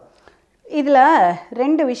கொடுத்துருக்கீங்களா? இதில்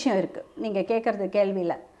 2 விஷயம் இருக்குது நீங்கள் கேட்குறது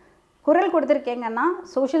கேள்வியில். குரல் கொடுத்துருக்கீங்கன்னா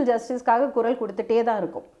சோஷியல் ஜஸ்டிஸ்க்காக குரல் கொடுத்துட்டே தான்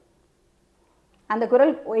இருக்கும், அந்த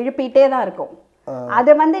குரல் எழுப்பிட்டே தான் இருக்கும்.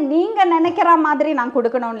 அது வந்து நீங்கள் நினைக்கிற மாதிரி நான்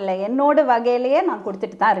கொடுக்கணும்னு இல்லை, என்னோட வகையிலேயே நான்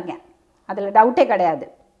கொடுத்துட்டு தான் இருக்கேன், அதில் டவுட்டே கிடையாது.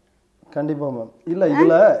 கண்டிப்பாக மேம். இல்லை,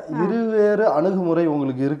 இதில் இருவேறு அணுகுமுறை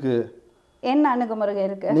உங்களுக்கு இருக்கு. என்ன அணுகுமுறை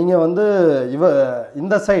இருக்கு? நீங்கள் வந்து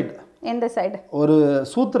இந்த சைடு, எந்த சைடு, ஒரு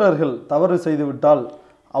சூத்திரர்கள் தவறு செய்து விட்டால்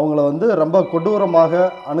அவங்கள வந்து ரொம்ப கொடூரமாக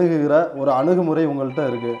அணுகுகிற ஒரு அணுகுமுறை உங்கள்கிட்ட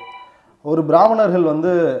இருக்கு. ஒரு பிராமணர்கள்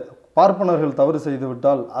வந்து பார்ப்பனர்கள் தவறு செய்து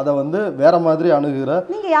விட்டால் அதை வந்து வேற மாதிரி அணுகுற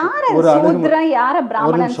நீங்க யார சூத்ரன் யார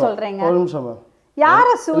பிராமணன் சொல்றீங்க? ஒரு நிமிஷம் மேம். யார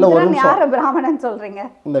சூத்ரன் யார பிராமணன் சொல்றீங்க?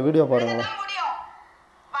 இந்த வீடியோ பாருங்க.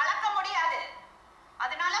 வளர்க்க முடியாது,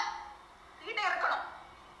 அதனால வீடு இருக்கணும்,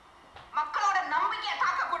 மக்களோட நம்பிக்கையை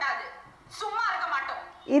தாக்க கூடாது, சும்மா இருக்க மாட்டோம்.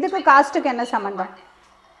 இதுக்கு காஸ்டுக்கு என்ன சம்பந்தம்?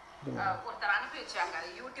 ஒருத்தர் அனுப்பி வச்சாங்க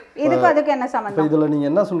யூடியூப். இதுக்கு அதுக்கு என்ன சம்பந்தம்? இதுல நீங்க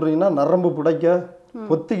என்ன சொல்றீங்கன்னா நரம்பு புடைக்க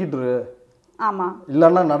பொத்திக்கிட்டு, ஆமா,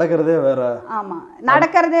 இல்லன்னா நடக்கிறதே வேற. ஆமா,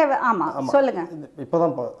 நடக்கிறதே ஆமா, சொல்லுங்க.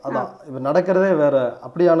 இப்பதான் அதான் இப்ப நடக்கிறதே வேற,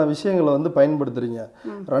 அப்படியான விஷயங்களை வந்து பயன்படுத்துறீங்க.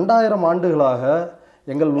 2000 ஆண்டுகளாக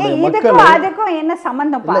எங்களுடைய மக்கள், அதுக்கும் என்ன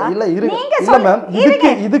சம்பந்தம்? இல்ல இல்ல மேம்,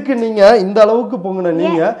 இதுக்கு நீங்க இந்த அளவுக்கு போங்கன,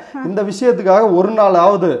 நீங்க இந்த விஷயத்துக்காக ஒரு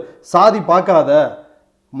நாளாவது சாதி பார்க்காத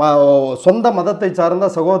சொந்த மதத்தை சார்ந்த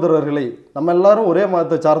சகோதரர்களை, நம்ம எல்லாரும் ஒரே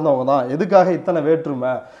மதத்தை சார்ந்தவங்க தான், எதுக்காக இத்தனை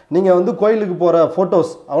வேற்றுமை? நீங்கள் வந்து கோயிலுக்கு போகிற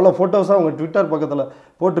ஃபோட்டோஸ், அவ்வளோ ஃபோட்டோஸாக உங்கள் ட்விட்டர் பக்கத்தில்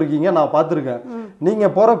போட்டிருக்கீங்க, நான் பார்த்துருக்கேன்.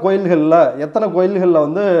 நீங்கள் போகிற கோயில்களில் எத்தனை கோயில்களில்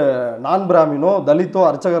வந்து நான் பிராமினோ தலித்தோ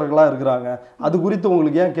அர்ச்சகர்களாக இருக்கிறாங்க, அது குறித்து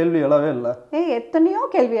உங்களுக்கு ஏன் கேள்வி எழவே இல்லை? எத்தனையோ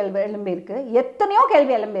கேள்வி எழும்பியிருக்கு, எத்தனையோ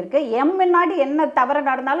கேள்வி எழும்பியிருக்கு. என் முன்னாடி என்ன தவறு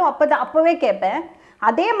நடந்தாலும் அப்பவே கேட்பேன்.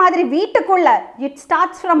 அதே மாதிரி வீட்டுக்குள்ள இட்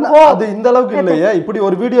ஸ்டார்ட்ஸ் ஃப்ரம் ஹோம். அது இந்த அளவுக்கு இல்லையே. இப்படி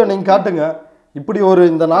ஒரு வீடியோ நீங்க காட்டுங்க, இப்படி ஒரு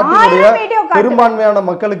இந்த நாட்டினுடைய பெரும்பான்மையான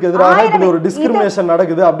மக்களுக்கு எதிராக இப்படி ஒரு டிஸ்கிரிமினேஷன்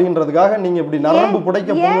நடக்குது அப்படின்றதுக்காக நீங்க இப்படி நரம்பு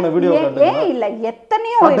புடைக்க போன வீடியோ காட்டுங்க. இல்ல,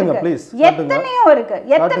 எத்தனையோ இருக்கு, ப்ளீஸ், எத்தனையோ இருக்கு,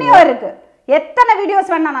 எத்தனையோ இருக்கு. எத்தனை வீடியோஸ்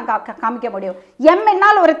வேணா நான் காமிக்க முடியும்.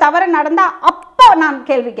 எம்என்னால் ஒரு தவறு நடந்தா அப்போ நான்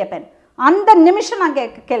கேள்வி கேட்பேன், அந்த நிமிஷம் நான்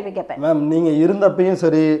கேள்வி கேட்பேன். மேம், நீங்க இருந்தப்பையும்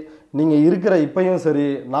சரி, நீங்க இருக்கிற இப்பயும் சரி,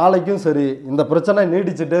 நாளைக்கும் சரி, இந்த பிரச்சனை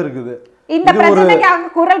நீடிச்சுட்டே இருக்குது. இந்த பிரச்சனைக்காக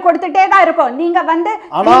குரல் கொடுத்துட்டே தான் இருக்கும். நீங்க வந்து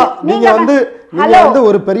ஆனா நீங்க வந்து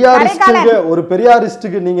ஒரு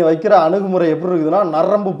பெரியாரிஸ்டுக்கு நீங்க வைக்கிற அணுகுமுறை எப்படி இருக்குதுன்னா,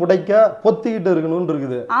 நரம்பு புடைக்க பொத்திக்கிட்டு இருக்கணும்னு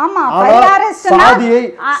இருக்குது. ஆமா,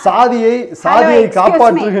 சாதியை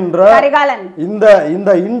காப்பாற்றுகின்ற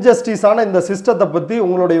இந்த இன்ஜஸ்டிஸான இந்த சிஸ்டத்தை பத்தி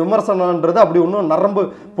உங்களுடைய விமர்சனம்ன்றது அப்படி ஒன்றும் நரம்பு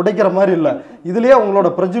புடைக்கிற மாதிரி இல்ல. இதுலயே உங்களோட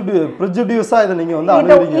ப்ரெஜுடியூஸா இதை நீங்க வந்து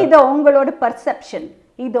அணுகுறீங்க. இது உங்களோட பெர்செப்ஷன்,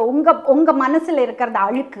 இது உங்க மனசுல இருக்கிறது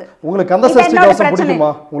அழுக்கு. உங்களுக்கு அந்த சஷ்டி கவசம் பிடிக்குமா?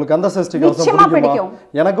 உங்களுக்கு அந்த சஷ்டி கவசம் பிடிக்குமா?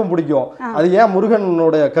 எனக்கும் பிடிக்கும். அது ஏன்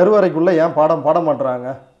முருகனுடைய கருவறைக்குள்ள ஏன் பாட மாட்டாங்க?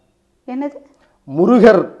 என்னது?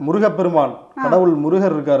 முருகப்பெருமான் கடவுள்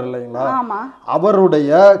முருகர் இருக்காரு இல்லைங்களா,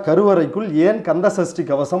 அவருடைய கருவறைக்குள் ஏன் கந்த சஷ்டி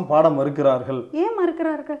கவசம் பாட மறுக்கிறார்கள்? ஏன்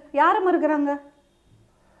மறுக்கிறார்கள்? யார மறுக்கிறாங்க?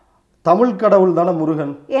 தமிழ் கடவுள் தானே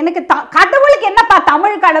முருகன். எனக்கு கடவுளுக்கு என்னப்பா?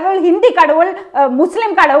 தமிழ் கடவுள், ஹிந்தி கடவுள்,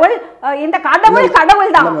 முஸ்லிம் கடவுள், இந்த கடவுள்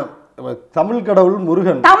தான். தமிழ் கடவுள்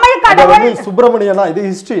முருகன், தமிழ் கடவுள் சுப்பிரமணியனா. இது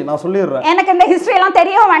ஹிஸ்டரி, நான் சொல்லிடுறேன். எனக்கு இந்த ஹிஸ்டரி எல்லாம்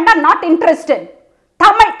தெரியவும் வேண்டாம், நாட் இன்ட்ரெஸ்டட்.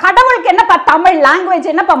 தமிழ் கடவுளுக்கு என்னப்பா? தமிழ்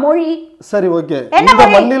லாங்குவேஜ் என்னப்பா? மொழி. சரி, ஓகே. இந்த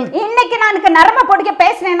மண்ணில் இன்னைக்கு நான் எனக்கு நரம்ப பொடிக்க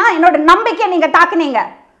பேசினேன்னா என்னோட நம்பிக்கையை நீங்க தாக்குனீங்க.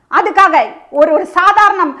 அதுக்காக ஒரு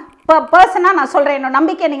சாதாரண பர்சனா நான் சொல்றேன், என்னோட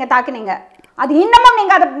நம்பிக்கையை நீங்க தாக்குனீங்க. அது இன்னமும்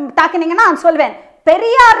நீங்க அதை தாக்குனீங்கன்னா நான் சொல்வேன்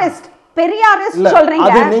பெரியாரிஸ்ட் சொல்றீங்க.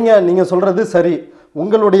 அது நீங்க சொல்றது சரி.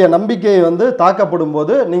 உங்களுடைய நம்பிக்கை வந்து தாக்கப்படும்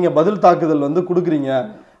போது நீங்க பதில் தாக்குதல் வந்து கொடுக்குறீங்க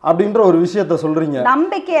அப்படின்ற ஒரு விஷயத்தை சொல்றீங்க.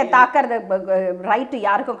 நம்பிக்கையை தாக்குறது ரைட்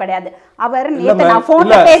யாருக்கும் கிடையாது. அவர் நேத்து நான்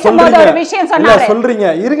போன்ல பேசும்போது ஒரு விஷயம் சொன்னாரு. சொல்றீங்க.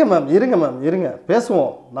 இருங்க மேம்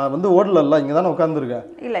பேசுவோம். நான் வந்து ஓடல, இங்க தான உட்கார்ந்திருக்கேன்.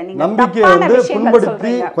 நம்பிக்கையை வந்து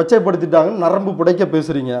புண்படுத்தி கொச்சைப்படுத்திட்டாங்கன்னு நரம்பு புடைக்க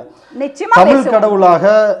பேசுறீங்க. நிச்சயமா தமிழ் கடவுளாக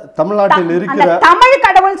தமிழ்நாட்டில் இருக்கிற தமிழ்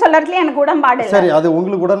கடவுள் சொல்றதுல எனக்கு உடன்பாடு இல்ல. சரி, அது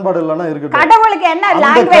உங்களுக்கு உடன்பாடு இல்லனா இருக்கட்டும். கடவுளுக்கு என்ன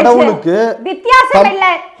லாங்குவேஜ்? கடவுளுக்கு வித்தியாசம் இல்ல.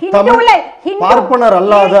 ஹிந்துல பார்ப்பனர்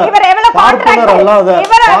அல்லாத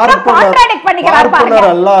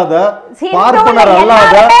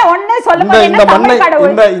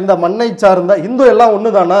இந்த மண்ணை சார்ந்த இந்து எல்லாம்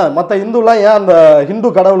ஒண்ணுதானே? மத்த இந்து எல்லாம் ஏன் அந்த ஹிந்து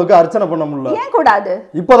கடவுளுக்கு அர்ச்சனை பண்ண முடியல. ஏன் கூடாது?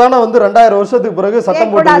 இப்பதானே வந்து 2000 வருஷத்துக்கு பிறகு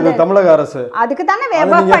சட்டம் போட்டுருக்குது தமிழக அரசு. அதுக்கு தானே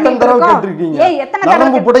நீங்க எத்தனை தடவை கேட்டிருக்கீங்க?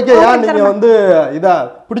 நரம்பு புடைக்க ஏன் நீங்க வந்து இத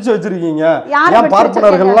பிடிச்சு வச்சிருக்கீங்க? ஏன்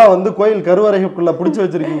பார்ப்பனர்கள்லாம் வந்து கோயில் கருவறைக்குள்ள பிடிச்சு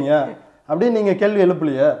வச்சிருக்கீங்க அப்படின்னு நீங்க கேள்வி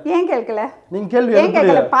எழுப்பலையே? ஏன் கேட்கல? நீங்க கேள்வி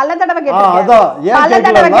எழுப்பலையே? பல தடவை கேட்டிருக்கேன். அதான் ஏன்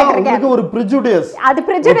கேட்கலன்னா உங்களுக்கு ஒரு பிரெஜுடிஸ். அது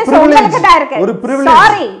பிரெஜுடிஸ் உங்களுக்கு தான் இருக்கு. ஒரு பிரிவிலேஜ்.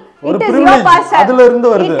 சாரி. ஒரு பிரிவிலேஜ் அதுல இருந்து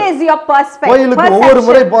வருது. It is your perspective. கோயிலுக்கு ஒவ்வொரு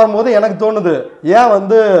முறை போகும்போது எனக்கு தோணுது, ஏன்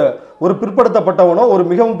வந்து ஒரு பிற்படுத்தப்பட்டவனோ, ஒரு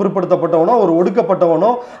மிகவும் பிற்படுத்தப்பட்டவனோ, ஒரு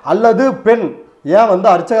ஒடுக்கப்பட்டவனோ அல்லது பெண் ஏன் வந்து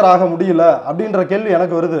அர்ச்சகர் ஆக முடியல அப்படின்ற கேள்வி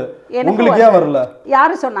எனக்கு வருது. உங்களுக்கு ஏன் வரல?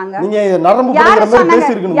 யாரு சொன்னாங்க? நீங்க நரம்பு பிடிக்கிற மாதிரி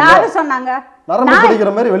பேசி இருக்கணும். யாரு சொன்னாங்க? நரம்பு பிடிக்கிற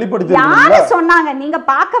மாதிரி வெளிப்படுத்தி இருக்கீங்க. யாரு சொன்னாங்க? நீங்க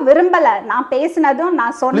பார்க்க விரும்பல. நான் பேசினதும்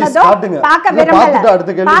நான் சொன்னதும் பார்க்க விரும்பல.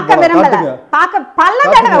 பார்க்க விரும்பல. பார்க்க பல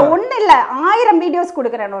தடவை ஒண்ணு இல்ல 1000 வீடியோஸ்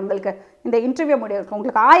கொடுக்கறேன் உங்களுக்கு. இந்த இன்டர்வியூ முடியுது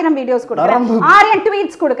உங்களுக்கு 1000 வீடியோஸ் கொடுக்கறேன். 1000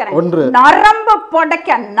 ட்வீட்ஸ் கொடுக்கறேன்.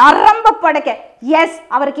 நரம்பு படைக்க எஸ்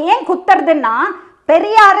அவருக்கு ஏன் குத்துறதுன்னா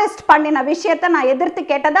பெரியாரிஸ்ட் பண்ணின விஷயத்தை நான் எதிர்த்து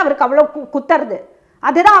கேட்டது அவருக்கு அவ்வளவு குத்துறது.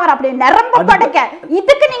 அதுதான் அவர் அப்படி நரம்பு படைக்க.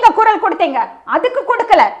 இதுக்கு நீங்க குரல் கொடுத்தீங்க, அதுக்கு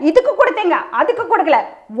கொடுக்கல, இதுக்கு கொடுத்தீங்க, அதுக்கு கொடுக்கல.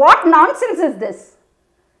 What nonsense is this?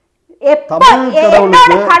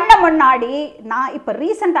 என்னோட கண்ண முன்னாடி நான் இப்ப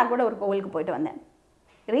ரீசெண்டா கூட ஒரு கோவிலுக்கு போயிட்டு வந்தேன்.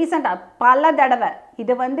 ரீசெண்டா பல தடவை.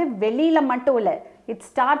 இது வந்து வெளியில மட்டும் இல்ல. It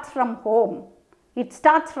starts from home. It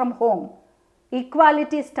starts from home.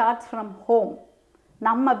 Equality starts from home.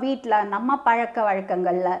 நம்ம வீட்டில் நம்ம பழக்க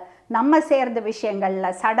வழக்கங்களில் நம்ம சேர்ந்த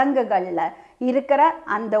விஷயங்களில் சடங்குகளில் இருக்கிற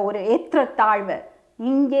அந்த ஒரு ஏற்றத்தாழ்வு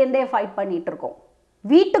இங்கேருந்தே ஃபைட் பண்ணிட்டு இருக்கோம்.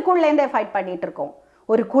 வீட்டுக்குள்ளேருந்தே ஃபைட் பண்ணிட்டு இருக்கோம்.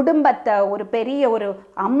 ஒரு குடும்பத்தை, ஒரு பெரிய ஒரு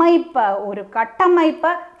அமைப்பை, ஒரு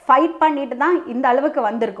கட்டமைப்பை ஃபைட் பண்ணிட்டு தான் இந்த அளவுக்கு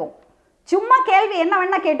வந்திருக்கோம். சும்மா கேள்வி என்ன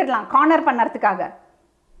வேணா கேட்டுடலாம் கார்னர் பண்ணறதுக்காக.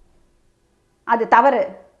 அது தவறு.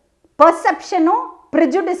 பெர்செப்ஷனும்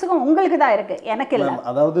பிரெஜுடிஸும் உங்களுக்கு தான் இருக்கு, எனக்கு இல்ல.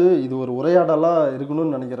 அதாவது இது ஒரு உரையாடலா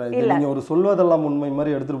இருக்கணும்னு நினைக்கிறேன். நீங்க ஒரு சொல்வதெல்லாம் உண்மை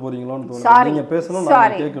மாதிரி எடுத்துட்டு போறீங்களோன்னு தோணுது. நீங்க பேசணும்,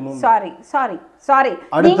 நான் கேட்கணும். சாரி.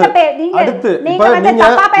 அடுத்து இப்ப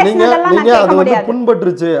நீங்க அது வந்து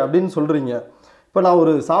புண்பட்டுருச்சு அப்படின்னு சொல்றீங்க. இப்ப நான்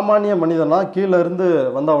ஒரு சாமானிய மனிதனா கீழே இருந்து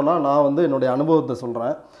வந்தவனா நான் வந்து என்னுடைய அனுபவத்தை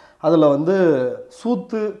சொல்றேன். அதுல வந்து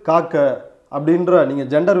சூத்து காக்க அப்படின்ற நீங்க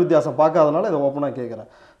ஜெண்டர் வித்தியாசம் பார்க்காதனால இதை ஓப்பனா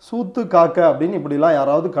கேட்குறேன். சூத்து காக்க அப்படின்னு இப்படிலாம்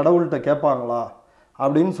யாராவது கடவுள்கிட்ட கேட்பாங்களா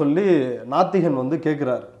அப்படின்னு சொல்லி நாத்திகன் வந்து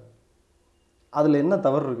கேட்குறாரு. அதில் என்ன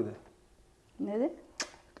தவறு இருக்குது?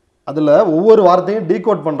 அதில் ஒவ்வொரு வார்த்தையும்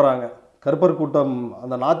டீகோட் பண்ணுறாங்க. கருப்பர் கூட்டம்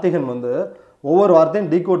அந்த நாத்திகன் வந்து ஒவ்வொரு வார்த்தையும்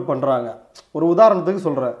டீகோட் பண்ணுறாங்க. ஒரு உதாரணத்துக்கு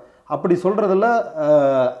சொல்கிறேன். அப்படி சொல்கிறதுல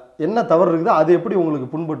என்ன தவறு இருக்குது? அது எப்படி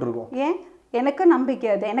உங்களுக்கு புண்பட்டு இருக்கும்? ஏன் எனக்கு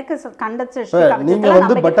நம்பிக்கை அது. எனக்கு நீங்கள்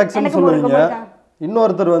வந்து பட்டக்ஸ்ன்னு சொல்லுவீங்க.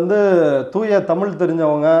 இன்னொருத்தர் வந்து தூய தமிழ்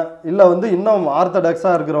தெரிஞ்சவங்க இல்லை வந்து இன்னும்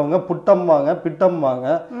ஆர்த்தடாக்ஸாக இருக்கிறவங்க புட்டம்வாங்க பிட்டம்வாங்க.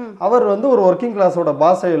 அவர் வந்து ஒரு ஒர்க்கிங் கிளாஸோட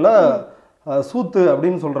பாஷையில் சூத்து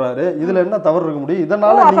அப்படின்னு சொல்றாரு. இதுல என்ன தவறு இருக்க முடியும்?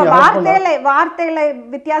 இதனால நீங்க வார்த்தையில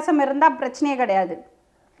வித்தியாசம் இருந்தா பிரச்சனையே கிடையாது.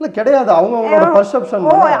 இல்ல கிடையாது, அவங்களோட பர்செப்ஷன்.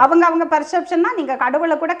 அவங்க பர்செப்ஷன்னா நீங்க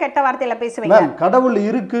கடவுளை கூட கெட்ட வார்த்தையில பேசுவீங்க. கடவுள்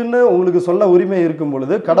இருக்குன்னு உங்களுக்கு சொல்ல உரிமை இருக்கும்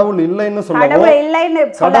பொழுது கடவுள் இல்லைன்னு சொல்லவும்,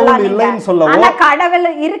 கடவுள் இல்லைன்னு சொல்லலாம். ஆனா கடவுள்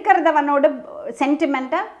இருக்கிறதவனோட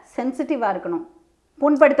சென்டிமெண்ட்ட சென்சிட்டிவா இருக்கணும்,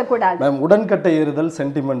 புண்படுத்தக்கூடாது. மேம் உடன்கட்டை ஏறுதல்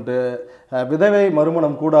சென்டிமெண்ட், விதவை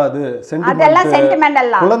மறுமணம் கூடாது சென்டிமெண்ட், அதெல்லாம் சென்டிமெண்ட்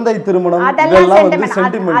அல்ல. குழந்தை திருமணம் இதெல்லாம் வந்து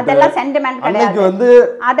சென்டிமெண்ட். அதெல்லாம் சென்டிமெண்ட் கிடையாது. அன்னைக்கு வந்து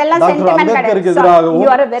அதெல்லாம் சென்டிமெண்ட் கிடையாது. எதிராகவும்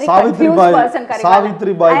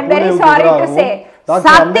Savitribai I am very sorry to say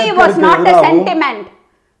Sati was not a sentiment.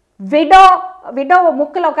 Widow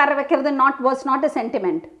முக்குல உட்கார வைக்கிறது was not a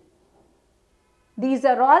sentiment. These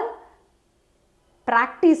are all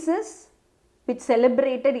practices which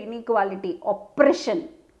celebrated inequality, oppression.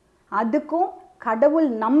 அதுக்கும் கடவுள்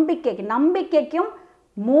நம்பிக்கைக்கும்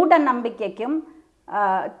மூட நம்பிக்கைக்கும்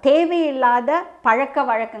தேவையில்லாத பழக்க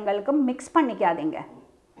வழக்கங்களுக்கும் மிக்ஸ் பண்ணிக்காதீங்க.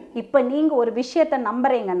 இப்போ நீங்கள் ஒரு விஷயத்தை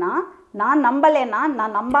நம்புறீங்கன்னா, நான் நம்பலைன்னா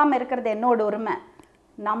நான் நம்பாமல் இருக்கிறது என்னோட உரிமை,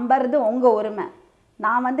 நம்புறது உங்கள் உரிமை.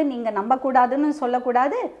 நான் வந்து நீங்கள் நம்பக்கூடாதுன்னு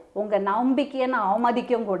சொல்லக்கூடாது, உங்கள் நம்பிக்கையை நான்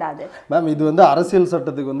அவமதிக்கவும் கூடாது. மேம் இது வந்து அரசியல்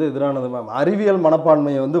சட்டத்துக்கு வந்து எதிரானது மேம். அறிவியல்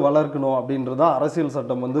மனப்பான்மையை வந்து வளர்க்கணும் அப்படின்றதா அரசியல்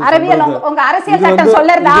சட்டம் வந்து. அறிவியல் உங்க அரசியல் சட்டம்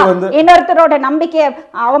சொல்லுறதா? இன்னொருத்தரோட நம்பிக்கையை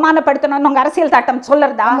அவமானப்படுத்தணும்னு உங்க அரசியல் சட்டம்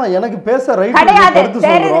சொல்லுறதா? எனக்கு பேச ரைட் கிடையாது.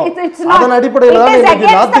 அதன் அடிப்படையில் தான் இன்னைக்கு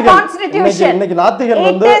நாத்திகன்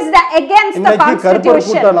வந்து இன்னைக்கு கருப்பர்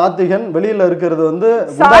கூட்ட நாத்திகன் வெளியில இருக்கிறது வந்து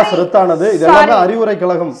குண்டாஸ் ரத்தானது. இதெல்லாம் அறிவுரை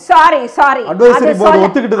கழகம் அட்வைசரி போர்டு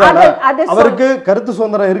ஒத்துக்கிட்டு தானே அவருக்கு கருத்து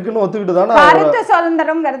சுதந்திரம் இருக்குன்னு ஒத்துக்கிட்டு தானே. கருத்து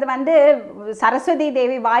சுதந்திரம்ங்கிறது வந்து சரஸ்வதி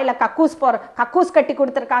தேவி வாயில கக்கூஸ் கட்டி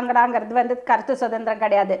கொடுத்துருக்காங்கிறது வந்து கருத்து சுதந்திரம்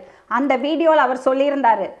கிடையாது. அந்த வீடியோல அவர்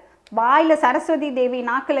சொல்லியிருந்தாரு, வாயில சரஸ்வதி தேவி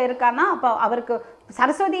நாக்குல இருக்கான்னா அப்போ அவருக்கு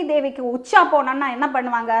சரஸ்வதி தேவிக்கு உச்சா போனோம்னா என்ன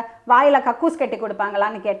பண்ணுவாங்க? வாயில கக்கூஸ் கட்டி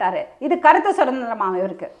கொடுப்பாங்களான்னு கேட்டாரு. இது கருத்து சுதந்திரமா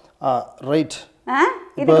இவருக்கு? ரைட்.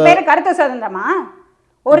 இதுக்கு பேரு கருத்து சுதந்திரமா?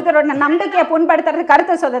 ஒருத்தரோட நம்பிக்கையை புண்படுத்துறது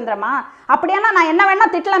கருத்து சுதந்திரமா? அப்படியானா நான் என்ன வேணா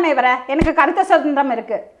திட்டலாமே வர, எனக்கு கருத்து சுதந்திரம்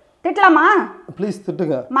இருக்கு. திட்டலாமா? ப்ளீஸ்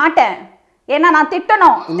திட்டுங்க. மாட்டேன். ஏன்னா நான்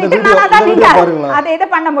திட்டணும். திட்டனாதான் நீங்க அதை இது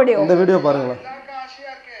பண்ண முடியும். இந்த வீடியோ பாருங்க.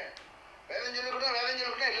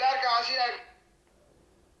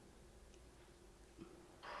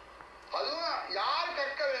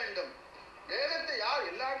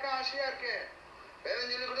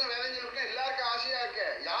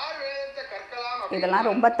 இதெல்லாம்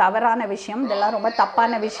ரொம்ப தவறான விஷயம். இதெல்லாம் ரொம்ப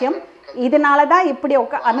தப்பான விஷயம். இதனாலதான் இப்படி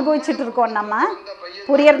அனுபவிச்சுட்டு இருக்கோம் நம்ம.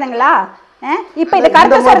 புரியுதுங்களா? இப்ப இது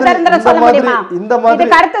கருத்து சுதந்திரம் சொல்ல முடியுமா? இந்த மாதிரி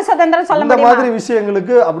கருத்து சுதந்திரம் சொல்ல முடியுமா? இந்த மாதிரி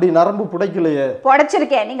விஷயங்களுக்கு அப்படி நரம்பு புடைக்கலையே.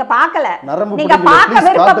 புடைச்சிருக்கேன். நீங்க பார்க்கல. நீங்க பார்க்க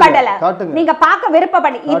விருப்பப்படல. நீங்க பார்க்க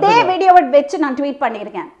விருப்பப்பட இதே வீடியோவை வெச்சு நான் ட்வீட்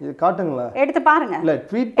பண்ணிருக்கேன். இது காட்டுங்களா? எடுத்து பாருங்க. இல்ல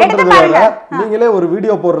ட்வீட் பண்றது வேற, நீங்களே ஒரு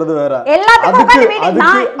வீடியோ போடுறது வேற. எல்லாத்துக்கும் உட்கார்ந்து வீடியோ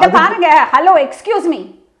நான் இத பாருங்க. ஹலோ எக்ஸ்கியூஸ்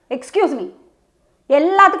மீ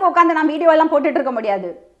எல்லாத்துக்கும் உட்கார்ந்து நான் வீடியோ எல்லாம் போட்டுட்டு இருக்க முடியாது.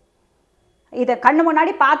 இதை கண்ணு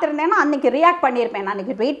முன்னாடி பார்த்துருந்தேன்னா அன்னைக்கு ரியாக்ட் பண்ணியிருப்பேன்.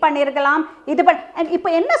 அன்னைக்கு ட்வீட் பண்ணியிருக்கலாம். இது இப்போ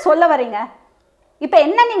என்ன சொல்ல வரீங்க? இப்போ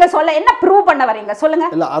என்ன நீங்க என்ன ப்ரூவ் பண்ண வரீங்க சொல்லுங்க.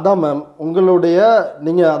 இல்ல அதான் மேம், உங்களுடைய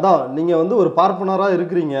நீங்க வந்து ஒரு பார்ப்பனரா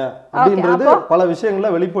இருக்கிறீங்க அப்படின்றது பல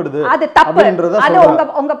விஷயங்கள வெளிப்படுது. அது தப்பு. அது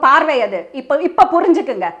உங்க பார்வை. அது இப்போ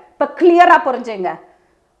புரிஞ்சுக்குங்க. இப்போ கிளியரா புரிஞ்சுங்க.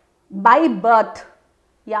 பை பர்த்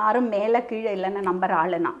யாரும் மேல கீழே இல்லைன்னு நம்புற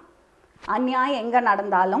ஆளுனா, அநியாயம் எங்க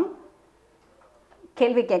நடந்தாலும்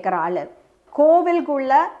கேள்வி கேட்குற ஆளு,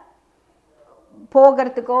 கோவிலுக்குள்ள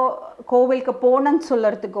போகிறதுக்கோ கோவிலுக்கு போகணும்னு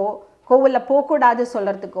சொல்கிறதுக்கோ கோவிலில் போகக்கூடாது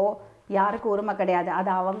சொல்கிறதுக்கோ யாருக்கு உரிமை கிடையாது.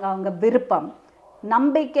 அது அவங்க விருப்பம்.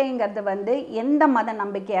 நம்பிக்கைங்கிறது வந்து எந்த மத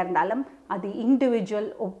நம்பிக்கையாக இருந்தாலும் அது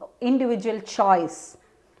இண்டிவிஜுவல் சாய்ஸ்.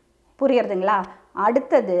 புரியுறதுங்களா?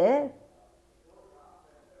 அடுத்தது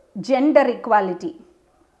ஜெண்டர் ஈக்குவாலிட்டி.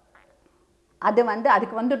 அது வந்து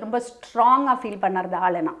அதுக்கு வந்து ரொம்ப ஸ்ட்ராங்காக ஃபீல் பண்ணுறது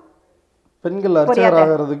ஆளுனா. பெண்கள்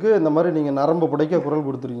அர்ச்சகராகிறதுக்கு இந்த மாதிரி நீங்க நரம்பு புடைக்க குரல்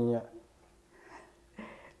கொடுத்துருக்கீங்க.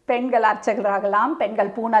 பெண்கள் அர்ச்சகராகலாம், பெண்கள்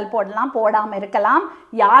பூணல் போடலாம், போடாம இருக்கலாம்.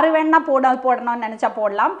 யாரு வேணா பூணல் போடணும்னு நினைச்சா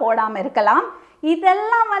போடலாம், போடாம இருக்கலாம்.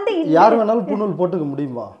 இதெல்லாம் வந்து யார் வேணாலும் பூணல் போட்டுக்க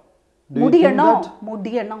முடியுமா?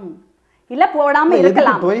 முடியணும். இல்ல போடாம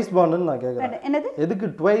இருக்கலாம். ட்வைஸ் பாண்ட்னு நான் கேக்குறேன். என்னது? எதுக்கு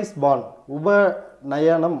ட்வைஸ் பாண்ட்?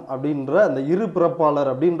 உபநயனம் அப்படின்ற அந்த இரு பிறப்பாளர்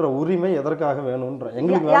அப்படின்ற உரிமை எதற்காக வேணும்ன்ற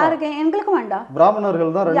எங்களுக்கு யாருக்கு? எங்களுக்கு வேண்டாம்.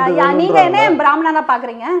 பிராமணர்கள் தான் ரெண்டு. நீங்க என்ன பிராமணனா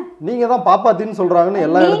பாக்குறீங்க? நீங்க தான் பாப்பாத்தின்னு சொல்றாங்கன்னு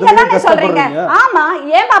எல்லா இடத்துலயும் கஷ்டப்படுறீங்க. ஆமா,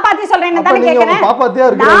 ஏன் பாப்பாத்தி சொல்றேன்னு தான கேக்குறேன். பாப்பாத்தியா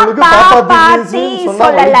இருக்கிறவங்களுக்கு பாப்பாத்தி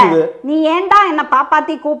சொன்னா வலிக்குது. நீ ஏன்டா என்ன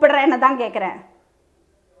பாப்பாத்தி கூப்பிடுறேன்னு தான் கேக்குறேன்.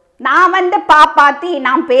 நான் வந்து பாப்பாத்தி,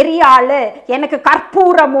 நான் பெரிய ஆளு, எனக்கு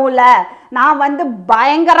கற்பூர மூளை, நான் வந்து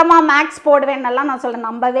பயங்கரமா மேக்ஸ் போடுவேன் எல்லாம் நான் சொல்ல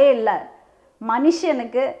நம்பவே இல்லை.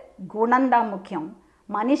 மனுஷனுக்கு குணம்தான் முக்கியம்.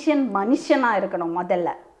 மனுஷனா இருக்கணும் முதல்ல.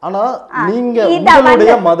 ஆனா நீங்க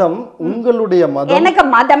உங்களுடைய மதம் எனக்கு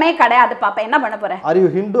மதமே கிடையாது பாப்பா. என்ன பண்ண போறேன்? Are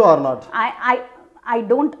you Hindu or not?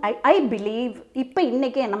 I believe இப்போ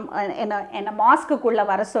இன்னைக்கு என்ன மாஸ்க்குள்ள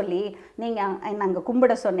வர சொல்லி நீங்க என்ன அங்க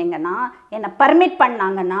கும்பிட சொன்னீங்கன்னா, என்ன பர்மிட்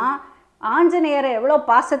பண்ணாங்கன்னா, ஆஞ்சநேயரை எவ்வளவு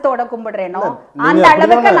பாசத்தோட கும்பிடுறேனோ அந்த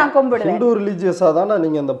அளவுக்கு நான் கும்பிடுவேன். ஹிந்து ரிலிஜியஸா தான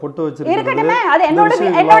நீங்க அந்த பொட்டு வச்சிருக்கீங்க. இருக்கட்டுமே, அது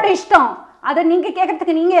என்னோட இஷ்டம். அத நீங்க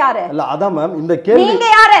கேக்குறதுக்கு நீங்க யாரு? இல்ல அதான் மேம் இந்த கேள்வி.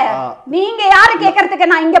 நீங்க யாரு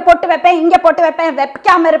கேக்குறதுக்கு? நான் இங்க பொட்டு வைப்பேன், இங்க பொட்டு வைப்பேன்,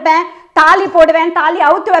 வைக்காம இருப்பேன், தாலி போடுவேன், தாலி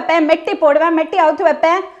அவுத்து வைப்பேன், மெட்டி போடுவேன், மெட்டி அவுத்து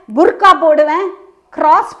வைப்பேன், புர்கா போடுவேன்,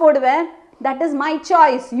 கிராஸ் போடுவேன். That is my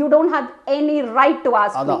choice. You don't have any right to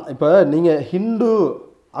ask me. அதான் இப்ப நீங்க ஹிந்து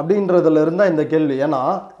அப்படின்றதுல இருந்தா இந்த கேள்வி. ஏன்னா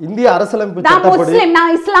இந்திய அரசியலமைப்பு சட்டப்படி முஸ்லிம்,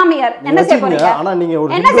 நான் இஸ்லாமியர். என்ன செய்ய போறீங்க? ஆனா நீங்க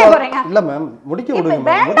ஒரு என்ன செய்ய போறீங்க? இல்ல மேம் முடிக்க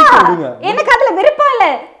விடுங்க. எனக்கு அதுல விருப்பம் இல்ல.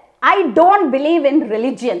 I don't believe in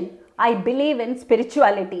religion. I believe in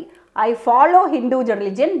spirituality. I follow Hindu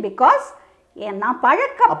religion because நான்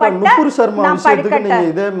பழக்கப்பட்ட நுபுர் சர்மா விஷயத்துக்கு நீங்க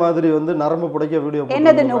இதே மாதிரி வந்து நரம்பு புடைக்க வீடியோ போடுறீங்க.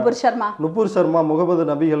 என்னது நுபுர் சர்மா? நுபுர் சர்மா முகமது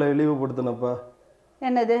நபிகளை இழிவுபடுத்தினப்ப.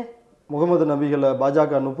 என்னது? முகமது நபிகளை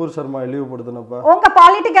பாஜக நுபுர் சர்மா இழிவுபடுத்தினப்ப. உங்க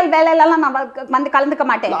பொலிட்டிக்கல் வேலையில நான் வந்து கலந்துக்க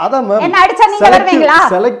மாட்டேன். அதான் மேம். என்ன அடிச்சா நீங்க வருவீங்களா?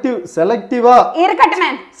 செலக்டிவா இருக்கட்டும்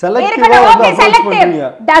ma'am. செலக்டிவா okay selective.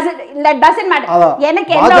 doesn't matter.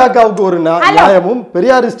 எனக்கு பாஜகவுக்கு ஒரு நியாயமும்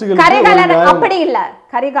பெரியாரிஸ்டுகளுக்கு கரிகாலன் அப்படி இல்ல.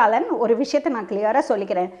 கரிகாலன் ஒரு விஷயத்தை நான் கிளியராக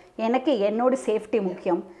சொல்லிக்கிறேன். எனக்கு என்னோட சேஃப்டி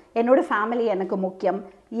முக்கியம், என்னோட ஃபேமிலி எனக்கு முக்கியம்.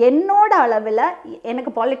 என்னோட அளவில்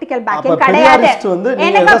எனக்கு பொலிட்டிக்கல் பேக்கிங் கிடையாது.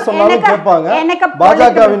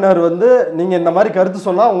 பாஜகவினர் வந்து நீங்க இந்த மாதிரி கருத்து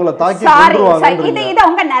சொன்னா உங்களை தாக்கி கொன்றுவாங்க. இது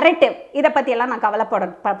உங்க நரேட்டிவ். இத பத்தி எல்லாம் நான்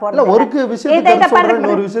கவலைப்பட ஒரு விஷயத்துக்கு சொல்றேன்,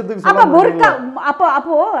 ஒரு விஷயத்துக்கு அப்ப புர்கா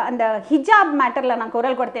அப்போ அந்த ஹிஜாப் மேட்டர்ல நான்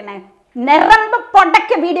குரல் கொடுத்தேனே, நிரம்ப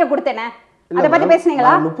பொடக்க வீடியோ கொடுத்தேனே, அத பத்தி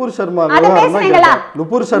பேசுனீங்களா? நுபுர் சர்மா அத பேசுனீங்களா?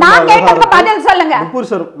 நுபுர் சர்மா நான் கேட்டதுக்கு பதில் சொல்லுங்க. நுபுர்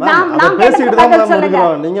சர்மா நான் பேசிட்டு தான் மேம்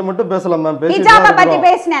இருக்கோம். நீங்க மட்டும் பேசலாம் மேம். பேசிட்டு ஹிஜாப பத்தி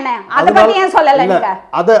பேசுனேனே, அத பத்தி ஏன் சொல்லல நீங்க?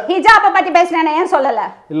 ஹிஜாப பத்தி பேசுனேனே ஏன் சொல்லல?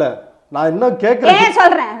 இல்ல நான் இன்னும் கேக்குறேன். ஏன்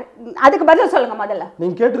சொல்றேன்? அதுக்கு பதில் சொல்லுங்க முதல்ல.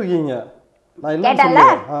 நீங்க கேட்டிருக்கீங்க. நான் இல்ல கேட்டல.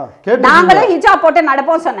 கேட்டீங்க. நாங்களே ஹிஜாப் போட்டு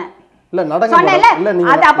நடப்போம் சொன்னேன். இல்ல நடங்க. இல்ல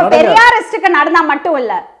நீங்க அது அப்ப பெரியாரிஸ்டுக்கு நடந்தா மட்டும்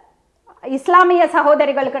இல்ல, இஸ்லாமிய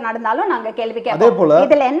சகோதரிகளுக்கு நடந்தாலும் நாங்க கேள்வி கேட்போம்.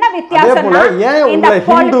 இதுல என்ன வித்தியாசம்னா, ஏன் உங்களை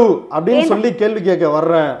ஹிந்து அப்படினு சொல்லி கேள்வி கேட்க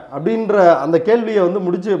வர்றேன் அப்படின்ற அந்த கேள்வியை வந்து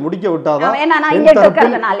முடிக்க விட்டாதான்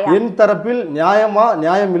என் தரப்பில் நியாயமா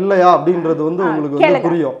நியாயம் இல்லையா அப்படின்றது வந்து உங்களுக்கு வந்து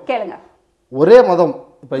புரியும். கேளுங்க. ஒரே மதம்,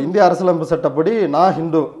 இப்ப இந்திய அரசியலமைப்பு சட்டப்படி நான்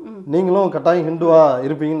ஹிந்து, நீங்களும் கட்டாயம் ஹிந்துவா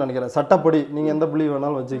இருப்பீங்கன்னு நினைக்கிறேன். சட்டப்படி நீங்க எந்த பிலீவ்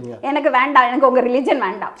வேணாலும் வச்சுக்கீங்க. எனக்கு வேண்டாம், எனக்கு உங்க ரிலிஜன்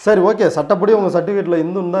வேண்டாம். சரி ஓகே, சட்டப்படி உங்க சர்டிபிகேட்ல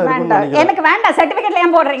இந்துன்னு தான் இருக்குன்னு நினைக்கிறேன். எனக்கு வேண்டாம். சர்டிபிகேட்ல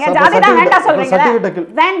ஏன் போடுறீங்க? ஜாதி தான் வேண்டாம் சொல்றீங்க.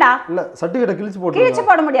 சர்டிபிகேட் வேண்டாம். இல்ல சர்டிபிகேட் கிழிச்சு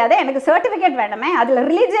போட முடியாது. எனக்கு சர்டிபிகேட் வேணுமே, அதுல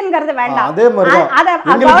ரிலிஜன்ங்கிறது வேண்டாம். அதே மாதிரி தான் அத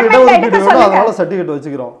கவர்மெண்ட் எடுத்து சொல்லுங்க. அதனால சர்டிபிகேட்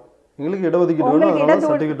வச்சுக்கிறோம். உங்களுக்கு இடஒதுக்கீடு வேணும், அதனால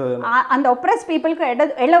சர்டிபிகேட் வேணும். அந்த ஒப்ரஸ் பீப்பிள்க்கு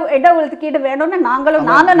இடஒதுக்கீடு வேணும்னு நானும்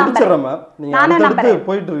நம்புறேன். நீங்க அடுத்து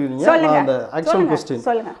போயிட்டு இருக்கீங்க. அந்த ஆக்சுவல் क्वेश्चन,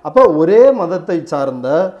 அப்ப ஒரே மதத்தை சார்ந்த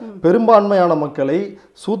பெரும்பான்மையான மக்களை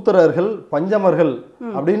சூத்திரர்கள், பஞ்சமர்கள்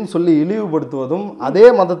அப்படின்னு சொல்லி இழிவுபடுத்துவதும், அதே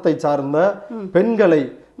மதத்தை சார்ந்த பெண்களை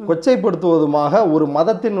கொச்சைப்படுத்துவதுமாக ஒரு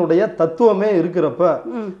மதத்தினுடைய தத்துவமே இருக்கிறப்ப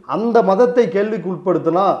அந்த மதத்தை கேள்விக்கு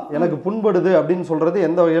உட்படுத்தினா எனக்கு புண்படுது அப்படின்னு சொல்றது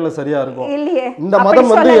எந்த வகையில சரியா இருக்கும்? இந்த மதம்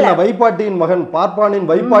வந்து என்ன வைப்பாட்டியின் மகன், பார்ப்பானின்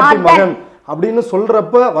வைப்பாட்டி மகன் அப்படின்னு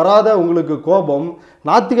சொல்றப்ப வராத உங்களுக்கு கோபம்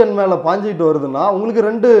நாத்திகன் மேல பாஞ்சிட்டு வருதுன்னா உங்களுக்கு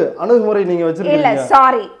ரெண்டு அணுகுமுறை நீங்க வச்சிருக்கீங்க. இல்ல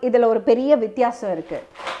சாரி, இதுல ஒரு பெரிய வித்தியாசம் இருக்கு.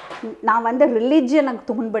 நான் வந்து ரிலிஜியனை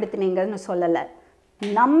துன்படுத்தினீங்கன்னு சொல்லல,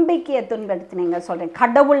 நம்பிக்கையை துன்படுத்தினீங்க சொல்றேன்.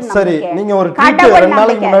 கடவுள் நம்பிக்கை. சரி, நீங்க ஒரு ட்வீட் 2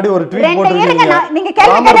 நாளைக்கு முன்னாடி ஒரு ட்வீட் போட்டுருக்கீங்க. நீங்க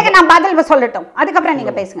கேள்வி கேளுங்க, நான் பதில் சொல்லட்டும், அதுக்கு அப்புறம்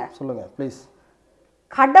நீங்க பேசுங்க. சொல்லுங்க ப்ளீஸ்.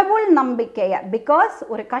 கடவுள் நம்பிக்கைய, பிகாஸ்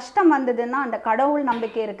ஒரு கஷ்டம் வந்ததுன்னா அந்த கடவுள்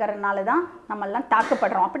நம்பிக்கை இருக்கிறதுனால தான் நம்ம எல்லாம்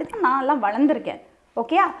தாக்கப்படுறோம். அப்படிதான் நான் எல்லாம் வளர்ந்துருக்கேன்.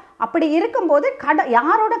 ஓகே, அப்படி இருக்கும்போது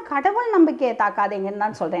யாரோட கடவுள் நம்பிக்கையை தாக்காதீங்கன்னு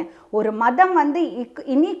தான் சொல்றேன். ஒரு மதம் வந்து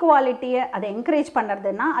இன்இக்வாலிட்டியை அதை என்கரேஜ்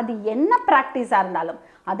பண்ணுறதுன்னா அது என்ன ப்ராக்டிஸாக இருந்தாலும்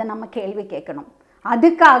அதை நம்ம கேள்வி கேட்கணும்.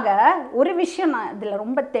 அதுக்காக ஒரு விஷயம் நான் இதில்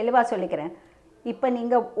ரொம்ப தெளிவாக சொல்லிக்கிறேன். இப்போ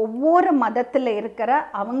நீங்கள் ஒவ்வொரு மதத்தில் இருக்கிற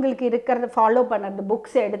அவங்களுக்கு இருக்கிறது ஃபாலோ பண்ணுறது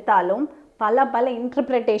புக்ஸ் எடுத்தாலும் பல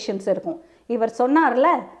இன்டர்பிரிட்டேஷன்ஸ் இருக்கும். இவர் சொன்னார்ல,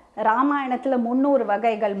 ராமாயணத்துல 300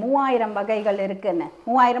 வகைகள் 3000 வகைகள் இருக்குன்னு.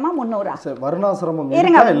 3000 300 வர்ணாசிரமம்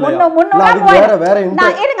இருங்க,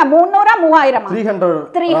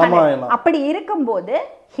 300 அப்படி இருக்கும்போது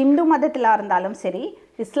ஹிந்து மதத்துல இருந்தாலும் சரி,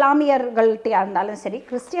 இஸ்லாமியர்கள்ட்ட இருந்தாலும் சரி,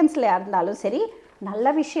 கிறிஸ்டியன்ஸ்ல இருந்தாலும் சரி, நல்ல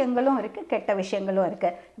விஷயங்களும் இருக்கு, கெட்ட விஷயங்களும் இருக்கு.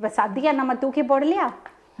 இப்ப சத்தியா நம்ம தூக்கி போடலையா,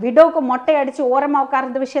 விடோக்கு மொட்டை அடிச்சு ஓரமா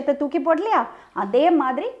உட்கார்ந்த விஷயத்தை தூக்கி போடலையா, அதே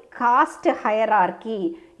மாதிரி காஸ்ட் ஹயரார்கி,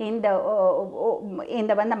 இந்த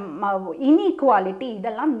வந்து இன்இக்வாலிட்டி,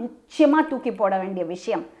 இதெல்லாம் நிச்சயமா தூக்கி போட வேண்டிய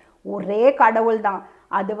விஷயம். ஒரே கடவுள் தான்,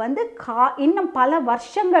 அது வந்து இன்னும் பல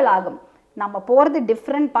வருஷங்கள் ஆகும். நம்ம போகிறது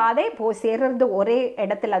டிஃப்ரெண்ட் பாதை, போய் சேர்றது ஒரே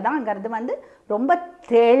இடத்துல தான்ங்கிறது வந்து ரொம்ப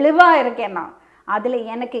தெளிவாக இருக்கேன் நான். அதில்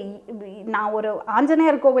எனக்கு நான் ஒரு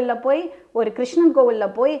ஆஞ்சநேயர் கோவிலில் போய் ஒரு கிருஷ்ணன்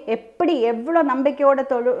கோவிலில் போய் எப்படி எவ்வளோ நம்பிக்கையோடு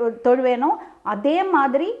தொழுவேனோ அதே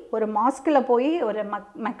மாதிரி ஒரு மாஸ்கில் போய் ஒரு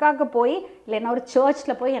மெக்காவுக்கு போய் இல்லைன்னா ஒரு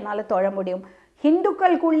சர்ச்சில் போய் என்னால் தொழ முடியும்.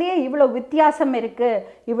 ஹிந்துக்களுக்குள்ளேயே இவ்வளோ வித்தியாசம் இருக்குது,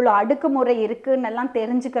 இவ்வளோ அடுக்குமுறை இருக்குன்னு எல்லாம்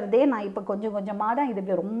தெரிஞ்சுக்கிறதே நான் இப்போ கொஞ்சம் கொஞ்சமாக தான்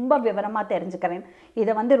இது ரொம்ப விவரமாக தெரிஞ்சுக்கிறேன்.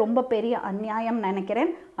 இதை வந்து ரொம்ப பெரிய அநியாயம்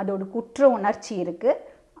நினைக்கிறேன். அதோட குற்ற உணர்ச்சி இருக்குது.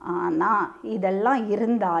 ஆனால் இதெல்லாம்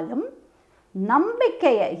இருந்தாலும்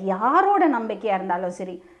நம்பிக்கையை, யாரோட நம்பிக்கையாக இருந்தாலும்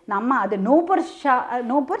சரி, நம்ம அது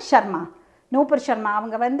நூபுர் சர்மா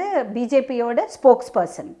அவங்க வந்து பிஜேபியோட ஸ்போக்ஸ்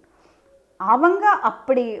பர்சன், அவங்க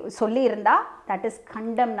அப்படி சொல்லியிருந்தா தட் இஸ்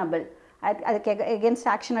கண்டம்னபிள். அதுக்கு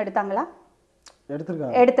எகென்ஸ்ட் ஆக்ஷன் எடுத்தாங்களா?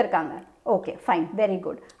 எடுத்திருக்காங்க. Okay, fine, very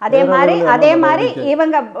good. அதே மாதிரி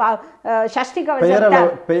இவங்க ஷஷ்டி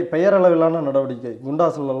பெயரளவிலான நடவடிக்கை,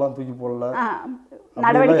 குண்டாசல் எல்லாம் தூக்கி போடல,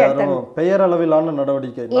 நடவடிக்கை எடுத்தாங்க. பெயரளவிலான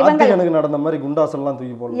நடவடிக்கை, நாத்திகனுக்கு நடந்த மாதிரி குண்டாஸ் எல்லாம்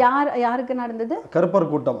தூக்கி போடல. யாருக்கு நடந்தது?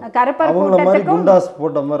 கருப்பர் கூட்டம், அவங்கள மாதிரி குண்டாஸ்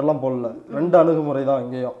போட்ட மாதிரி எல்லாம் போடல. 2 அணுகுமுறை தான்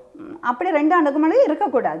இங்கேயும். அப்படி 2 அணுகுமுறை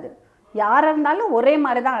இருக்கக்கூடாது. யாராக இருந்தாலும் ஒரே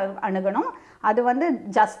மாதிரி தான் அணுகணும். அது வந்து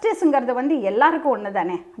ஜஸ்டிஸுங்கிறது வந்து எல்லாருக்கும் ஒன்று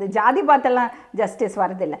தானே, அது ஜாதி பார்த்தெல்லாம் ஜஸ்டிஸ்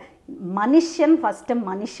வரதில்லை. மனுஷன் ஃபஸ்ட்டு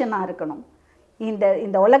மனுஷனாக இருக்கணும்.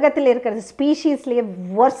 இந்த உலகத்தில் இருக்கிற ஸ்பீஷீஸ்லேயே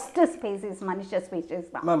வர்ஸ்ட் ஸ்பீஷீஸ் மனுஷ ஸ்பீஷீஸ்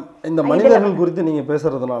தான். மேம், இந்த மனிதர்கள் குறித்து நீங்கள்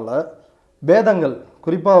பேசுகிறதுனால வேதங்கள்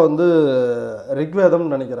குறிப்பாக வந்து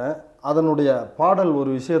ரிக்வேதம்னு நினைக்கிறேன், அதனுடைய பாடல் ஒரு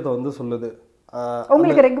விஷயத்தை வந்து சொல்லுது.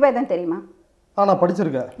 உங்களுக்கு ரிக்வேதம் தெரியுமா? நான்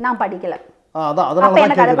படிச்சிருக்கேன். நான் படிக்கல. அதனால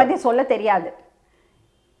எனக்கு அதை பற்றி சொல்ல தெரியாது.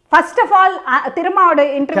 ஃபர்ஸ்ட் ஆஃப் ஆல் திருமாவோட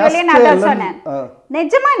இன்டர்வியூலயே நான் அதான் சொன்னேன்,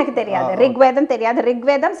 நிஜமா எனக்கு தெரியாது. ரிக்வேதம் தெரியாது.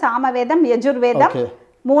 ரிக்வேதம், சாமவேதம், யஜுர்வேதம்,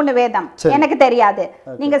 3 வேதம் எனக்கு தெரியாது.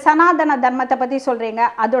 நீங்க சனாதன தர்மத்தை பத்தி சொல்றீங்க,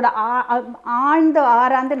 அதோட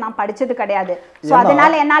ஆராய்ந்து நான் படிச்சது கிடையாது. சோ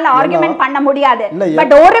அதனால என்னால ஆர்குமெண்ட் பண்ண முடியாது.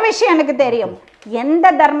 பட் ஒரு விஷயம் எனக்கு தெரியும்,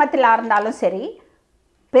 எந்த தர்மத்தில் இருந்தாலும் சரி,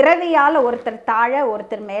 பிறவியால் ஒருத்தர் தாழ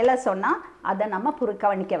ஒருத்தர் மேலே சொன்னால் அதை நம்ம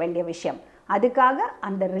புறக்கணிக்க வேண்டிய விஷயம். அதுக்காக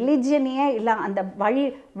அந்த ரிலிஜியனையே இல்லை, அந்த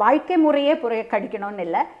வாழ்க்கை முறையே புறக்கணிக்கணும்னு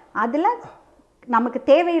இல்லை. அதில் நமக்கு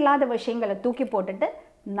தேவையில்லாத விஷயங்களை தூக்கி போட்டுட்டு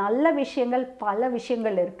நல்ல விஷயங்கள் பல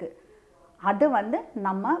விஷயங்கள் இருக்குது. அது வந்து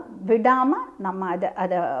நம்ம விடாமல் நம்ம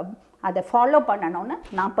அதை ஃபாலோ பண்ணணும்னு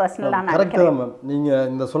நான் பர்சனலாக நினைக்கிறேன். மேம், நீங்கள்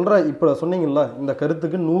இந்த சொல்கிற இப்போ சொன்னீங்கல்ல, இந்த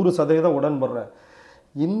கருத்துக்கு 100% உடன்படுறேன்.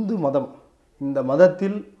 இந்து மதம், இந்த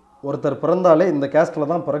மதத்தில் ஒருத்தர் பிறந்தாலே இந்த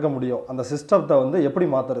கேஸ்டில் தான் பிறக்க முடியும், அந்த சிஸ்டத்தை வந்து எப்படி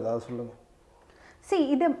மாற்றுறது அதை சொல்லுங்கள்.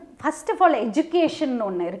 இது ஃபர்ஸ்ட் ஆஃப் ஆல் எஜுகேஷன்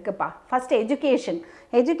ஒன்று இருக்குப்பா. ஃபர்ஸ்ட்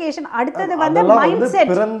எஜுகேஷன் அடுத்தது வந்து மைண்ட்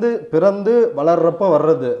செட். பிறந்து வளர்றப்ப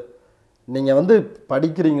வர்றது. நீங்கள் வந்து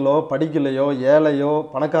படிக்கிறீங்களோ படிக்கலையோ ஏழையோ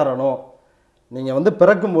பணக்காரனோ, நீங்கள் வந்து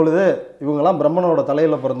பிறக்கும் பொழுது இவங்கெல்லாம் பிரம்மனோட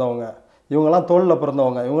தலையில் பிறந்தவங்க, இவங்கெல்லாம் தோளில்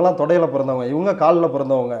பிறந்தவங்க, இவங்கெல்லாம் தொடையில் பிறந்தவங்க, இவங்க காலில்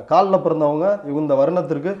பிறந்தவங்க, இந்த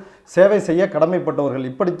வருணத்திற்கு சேவை செய்ய கடமைப்பட்டவர்கள்.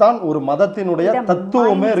 இப்படித்தான் ஒரு மதத்தினுடைய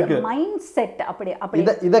தத்துவமே இருக்கு. மைண்ட் செட் அப்படி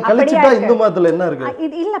இதை கழிச்சுட்டா இந்து மதத்துல என்ன இருக்கு?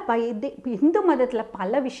 இது இல்லப்பா, இந்து மதத்துல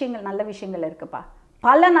பல விஷயங்கள் நல்ல விஷயங்கள் இருக்குப்பா,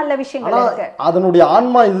 பல நல்ல விஷயங்கள் இருக்கு. அதனுடைய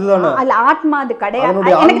ஆன்மா இதுதானே. அல்ல, ஆத்மா அது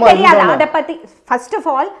கிடையாது. எனக்கு தெரியாது அதை பத்தி. ஃபர்ஸ்ட் ஆஃப்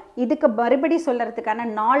ஆல் இதுக்கு மறுபடி சொல்றதுக்கான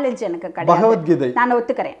நாலேஜ் எனக்கு கிடையாது. பகவத்கீதை நான்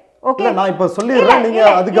ஒத்துக்கிறேன். ஓகே, நான் இப்ப சொல்லிடுறேன், நீங்க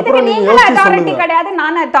அதுக்கு அப்புறம் நீங்க யோசிச்சு அத்தாரிட்டி கிடையாது,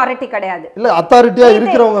 நான் அத்தாரிட்டி கிடையாது. இல்ல, அத்தாரிட்டியா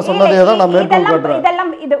இருக்கிறவங்க சொன்னதே தான் நான் மேற்கோள் காட்டுறேன்.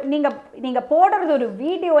 இதெல்லாம் இது நீங்க போடுறது ஒரு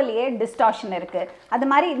வீடியோலயே டிஸ்டார்ஷன் இருக்கு. அது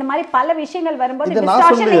மாதிரி இந்த மாதிரி பல விஷயங்கள் வரும்போது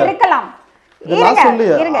டிஸ்டார்ஷன் இருக்கலாம்.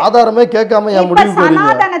 ஆதாரமே கேட்காம ஏன் முடிவு போறீங்க?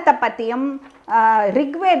 சனாதனத்தை பத்தியும்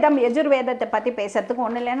ரிக்வேதம் யஜுர்வேதத்தை பத்தி பேசுறதுக்கு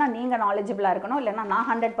ஒண்ணு இல்லைன்னா நீங்க நாலேஜபிளா இருக்கணும், இல்லைன்னா நான்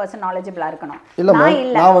 100% நாலேஜபிளா இருக்கணும்.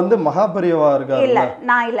 நான் வந்து மகாபெரியவா இருக்கேன். இல்ல,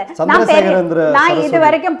 நான் இல்ல, நான் இது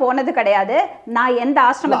வரைக்கும் போனது கிடையாது. நான் எந்த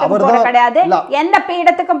ஆசிரமத்துக்கும் போனது கிடையாது, எந்த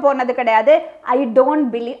பீடத்துக்கும் போனது கிடையாது. I don't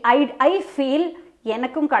believe, I feel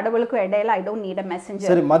எனக்கும் கடவுளுக்கும் இடையில I don't need a messenger.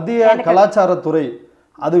 சரி, மத்திய கலாச்சாரத்துறை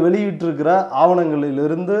அது வெளியிட்டு இருக்கிற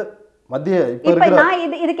ஆவணங்களிலிருந்து மத்திய இப்ப நான்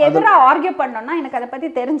இதுக்கு எதிரா ஆர்கியூ பண்ணனும்னா எனக்கு அத பத்தி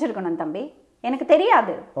தெரிஞ்சிருக்கணும் தம்பி. எனக்கு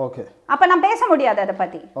தெரியாது. ஓகே, அப்ப நான் பேச முடியாது அத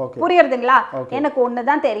பத்தி. புரியுதுங்களா? எனக்கு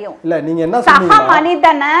ஒண்ணுதான் தெரியும். இல்ல, நீங்க என்ன சொன்னீங்க? சக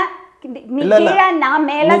மனிதன கீழ நான்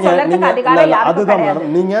மேல சொல்றதுக்கு அதிகாரம் யாருக்கும் கிடையாது.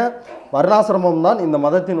 நீங்க வர்ணாசிரமம் தான் இந்த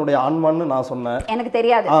மதத்தினுடைய ஆன்மான்னு நான் சொன்னேன். எனக்கு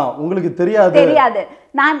தெரியாது. உங்களுக்கு தெரியாது.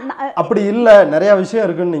 நான் அப்படி இல்ல, நிறைய விஷயம்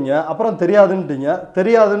இருக்குன்னீங்க, அப்புறம் தெரியாதுன்ட்டீங்க.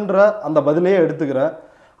 தெரியாதுன்ற அந்த பதிலையே எடுத்துக்கிறேன்.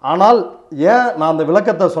 ஆனால் ஏன் நான் அந்த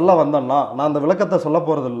விளக்கத்தை சொல்ல வந்தேன்னா, நான் அந்த விளக்கத்தை சொல்ல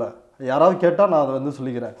போகிறதில்ல, யாராவது கேட்டால் நான் அதை வந்து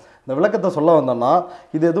சொல்லிக்கிறேன். இந்த விளக்கத்தை சொல்ல வந்தேன்னா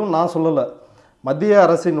இது எதுவும் நான் சொல்லலை, மத்திய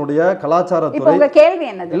அரசினுடைய கலாச்சாரத்துறை. கேள்வி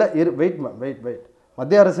என்னது? இல்லை, வெயிட்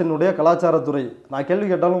மத்திய அரசினுடைய கலாச்சாரத்துறை. நான் கேள்வி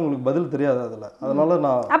கேட்டாலும் உங்களுக்கு பதில் தெரியாது அதில், அதனால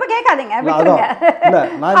நான் அப்ப கேட்காதீங்க.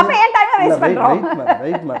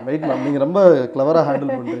 நீங்க ரொம்ப கிளவரா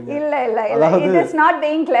ஹேண்டில் பண்றீங்க. அதாவது it is not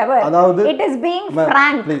being clever, it is being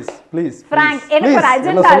frank. please frank. எனக்கு ஒரு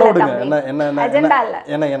அஜெண்டா இல்ல.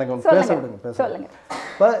 என்ன எனக்கு பேச விடுங்க. சொல்லுங்க.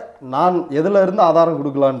 இப்ப நான் எதுல இருந்து ஆதாரம்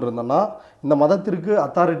கொடுக்கலான்னு இருந்தேன்னா, இந்த மதத்திற்கு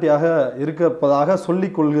அத்தாரிட்டியாக இருப்பதாக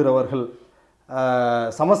சொல்லிக் கொள்கிறவர்கள்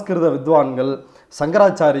சமஸ்கிருத வித்வான்கள்,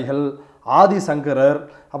 சங்கராச்சாரிகள், ஆதிசங்கரர்,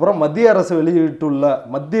 அப்புறம் மத்திய அரசு வெளியிட்டுள்ள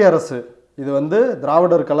மத்திய அரசு, இது வந்து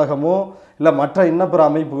திராவிடர் கழகமோ இல்லை மற்ற இன்னப்பிற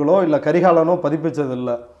அமைப்புகளோ இல்லை கரிகாலனோ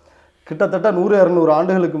பதிப்பிச்சதில்லை. கிட்டத்தட்ட 100-200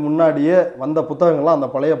 ஆண்டுகளுக்கு முன்னாடியே வந்த புத்தகங்கள்லாம், அந்த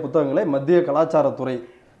பழைய புத்தகங்களை மத்திய கலாச்சாரத்துறை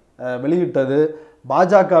வெளியிட்டது.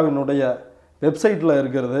 பாஜகவினுடைய வெப்சைட்டில்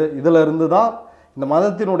இருக்கிறது. இதில் இருந்து தான் இந்த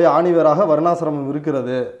மதத்தினுடைய ஆணிவேராக வர்ணாசிரமம்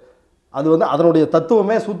இருக்கிறது. அது வந்து அதனுடைய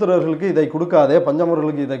தத்துவமே சூத்திரர்களுக்கு இதை கொடுக்காதே,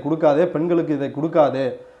 பஞ்சமர்களுக்கு இதை கொடுக்காதே, பெண்களுக்கு இதை கொடுக்காதே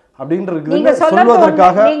அப்படின்றது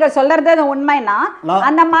சொல்வதற்காக. நீங்க சொல்றது உண்மைனா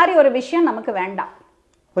அந்த மாதிரி ஒரு விஷயம் நமக்கு வேண்டாம்.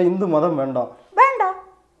 இப்ப இந்து மதம் வேண்டாம்.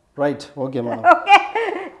 Right, okay madam. Okay,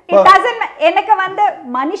 it doesn't. எனக்கு வந்து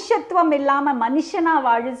மனுஷத்துவம் இல்லாம மனுஷனா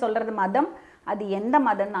வாழ சொல்றது மதம், அது எந்த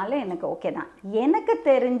மதம்னாலும் எனக்கு ஓகே தான். எனக்கு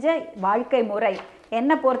தெரிஞ்ச வாழ்க்கை முறை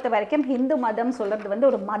என்னை பொறுத்த வரைக்கும் ஹிந்து மதம் சொல்கிறது வந்து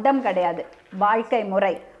ஒரு மதம் கிடையாது, வாழ்க்கை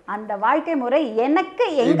முறை. அந்த வாழ்க்கை முறை எனக்கு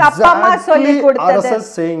எங்க அப்பா அம்மா சொல்லி கொடுத்தது,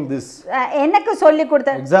 எனக்கு சொல்லி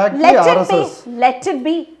கொடுத்தது. let it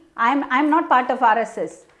be I'm not part of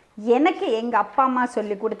RSS. எனக்கு எங்க அப்பா அம்மா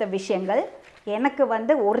சொல்லி கொடுத்த விஷயங்கள், எனக்கு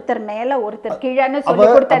வந்து ஒருத்தர் மேல ஒருத்தர் கீழன்னு சொல்லி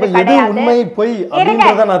கொடுத்தது கிடையாது. உண்மை போய்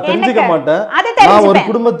அப்படிங்கறத நான் தெரிஞ்சுக்க மாட்டேன். நான் ஒரு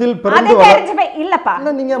குடும்பத்தில் பிறந்து இல்லப்பா,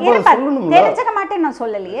 நீங்க சொல்லணும்ல, தெரிஞ்சுக்க மாட்டேன் நான்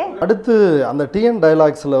சொல்லலையே. அடுத்து அந்த டிஎன்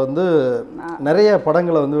டயலாக்ஸ்ல வந்து நிறைய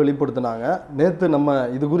படங்களை வந்து வெளிப்படுத்தினாங்க. நேத்து நம்ம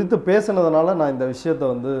இது குறித்து பேசினதுனால நான் இந்த விஷயத்தை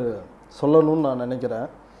வந்து சொல்லணும்னு நான் நினைக்கிறேன்.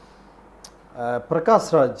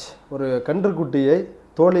 பிரகாஷ்ராஜ் ஒரு கன்றுக்குட்டியை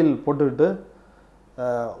தோளில் போட்டுக்கிட்டு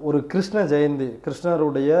ஒரு கிருஷ்ண ஜெயந்தி,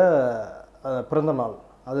 கிருஷ்ணருடைய பிறந்த நாள்,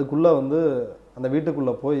 அதுக்குள்ளே வந்து அந்த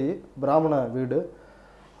வீட்டுக்குள்ளே போய், பிராமண வீடு,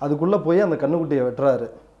 அதுக்குள்ளே போய் அந்த கன்றுக்குட்டியை வெட்டுறாரு.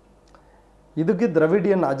 இதுக்கு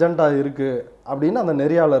திராவிடியன் அஜெண்டா இருக்குது அப்படின்னு அந்த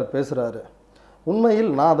நெறியாளர் பேசுகிறாரு. உண்மையில்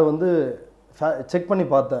நான் அதை வந்து செக் பண்ணி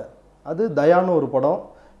பார்த்தேன். அது தயான்னு ஒரு படம்,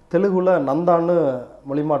 தெலுங்குல நந்தான்னு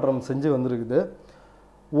மொழிமாற்றம் செஞ்சு வந்திருக்குது.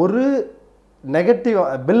 ஒரு நெகட்டிவ்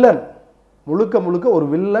வில்லன், முழுக்க முழுக்க ஒரு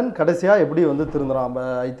வில்லன் கடைசியாக எப்படி வந்து திருந்துறான்.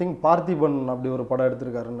 ஐ திங்க் பார்த்திபன் அப்படி ஒரு படம்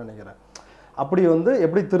எடுத்திருக்காருன்னு நினைக்கிறேன். அப்படி வந்து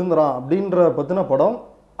எப்படி திருந்துறான் அப்படின்ற பற்றின படம்.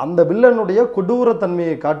 அந்த வில்லனுடைய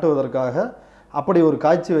கொடூரத்தன்மையை காட்டுவதற்காக அப்படி ஒரு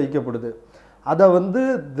காட்சி வைக்கப்படுது. அதை வந்து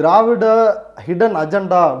திராவிட ஹிடன்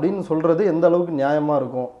அஜெண்டா அப்படின்னு சொல்கிறது எந்த அளவுக்கு நியாயமாக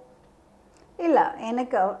இருக்கும்? இல்லை,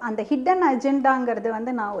 எனக்கு அந்த ஹிடன் அஜெண்டாங்கிறது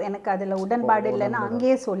வந்து நான் எனக்கு அதில் உடன்பாடு இல்லைன்னு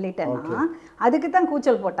அங்கேயே சொல்லிட்டேன்னா அதுக்கு தான்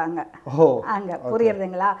கூச்சல் போட்டாங்க அங்கே,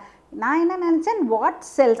 புரியுறதுங்களா? நான் என்ன நினச்சேன், வாட்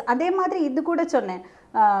செல்ஸ். அதே மாதிரி இது கூட சொன்னேன்,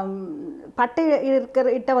 பட்டை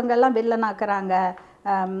இட்டவங்கெல்லாம் வில்லனாக்குறாங்க,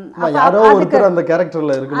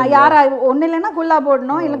 யாரா ஒண்ணு இல்லைன்னா குல்லா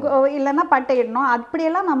போடணும், இல்லைன்னா பட்டை இடணும்,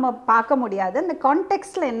 அப்படியெல்லாம் நம்ம பார்க்க முடியாது. இந்த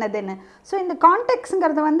கான்டெக்ட்ல என்னதுன்னு. ஸோ இந்த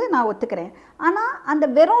கான்டெக்ட்ங்கிறத வந்து நான் ஒத்துக்கிறேன். ஆனா அந்த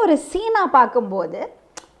வெறும் ஒரு சீனா பார்க்கும்போது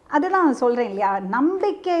அதுதான் சொல்கிறேன் இல்லையா,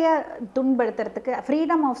 நம்பிக்கையை துன்படுத்துறதுக்கு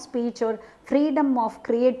ஃப்ரீடம் ஆஃப் ஸ்பீச் ஒரு freedom of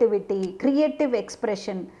creativity, creative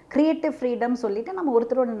expression, creative freedom சொல்லிட்டு நம்ம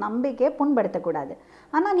ஒருத்தரோட நம்பிக்கையை புண்படுத்தக்கூடாது.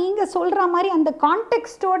 ஆனால் நீங்கள் சொல்கிற மாதிரி அந்த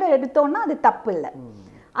கான்டெக்ஸ்டோடு எடுத்தோன்னா அது தப்பு இல்லை.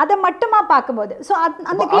 அதை மட்டுமா பார்க்கும்போது ஸோ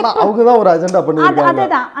அந்த அவங்க தான் ஒரு அஜெண்டா பண்ணுவாங்க.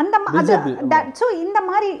 அதுதான் அந்த ஸோ இந்த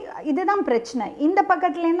மாதிரி இதுதான் பிரச்சனை. இந்த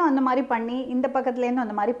பக்கத்துலேருந்தும் அந்த மாதிரி பண்ணி, இந்த பக்கத்துலேருந்தும்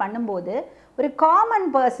அந்த மாதிரி பண்ணும்போது ஒரு காமன்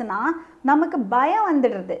பர்சனாக நமக்கு பயம்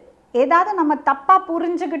வந்துடுறது, ஏதாவது நம்ம தப்பாக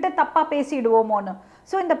புரிஞ்சுக்கிட்டு தப்பாக பேசிடுவோமோன்னு.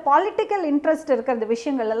 ஸோ இந்த பொலிட்டிக்கல் இன்ட்ரெஸ்ட் இருக்கிற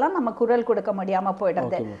விஷயங்கள் எல்லாம் நம்ம குரல் கொடுக்க முடியாமல்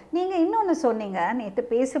போயிடுறது. நீங்கள் இன்னொன்று சொன்னீங்க நேற்று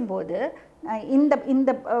பேசும்போது, இந்த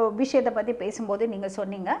இந்த விஷயத்தை பற்றி பேசும்போது நீங்கள்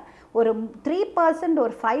சொன்னீங்க ஒரு 3%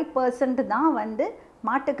 ஒரு 5% தான் வந்து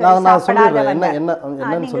மாட்டுக்கறி சாப்பிடாதவங்க.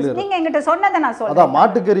 நீங்க என்கிட்ட சொன்னதை நான் சொல்றேன். அதான்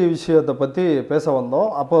மாட்டுக்கறி விஷயத்தை பற்றி பேச வந்தோம்.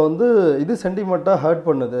 அப்போ வந்து இது சென்டிமெண்ட்டாக ஹர்ட்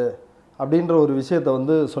பண்ணுது அப்படின்ற ஒரு விஷயத்தை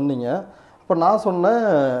வந்து சொன்னீங்க. அப்போ நான் சொன்னேன்,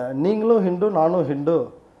 நீங்களும் ஹிந்து நானும் ஹிந்து,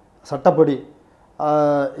 சட்டப்படி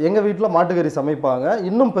எங்கள் வீட்டில் மாட்டுக்கறி சமைப்பாங்க.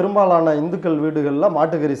 இன்னும் பெரும்பாலான இந்துக்கள் வீடுகளில்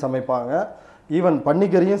மாட்டுக்கறி சமைப்பாங்க, ஈவன்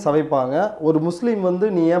பன்னிக்கறியும் சமைப்பாங்க. ஒரு முஸ்லீம் வந்து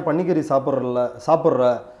நீ ஏன் பன்னிக்கறி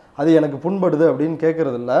சாப்பிட்ற, அது எனக்கு புண்படுது அப்படின்னு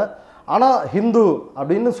கேட்குறதில்ல. ஆனால் ஹிந்து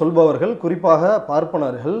அப்படின்னு சொல்பவர்கள், குறிப்பாக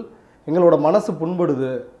பார்ப்பனர்கள், எங்களோட மனசு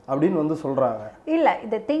புண்படுது அப்படின்னு வந்து சொல்கிறாங்க. இல்லை,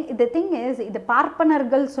 இந்த திங் இஸ், இது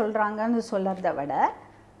பார்ப்பனர்கள் சொல்கிறாங்கன்னு சொல்கிறத விட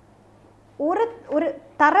ஒரு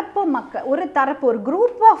தரப்பு மக்கள், ஒரு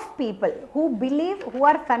group of people who believe, who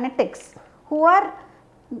are fanatics, who are,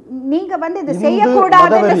 நீங்க வந்து இது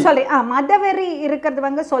செய்யக்கூடாதுன்னு சொல்லி மதவெறி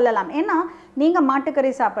இருக்கிறது சொல்லலாம். ஏன்னா நீங்க மாட்டுக்கறி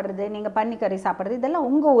சாப்பிட்றது, நீங்க பன்னிக்கறி சாப்பிட்றது, இதெல்லாம்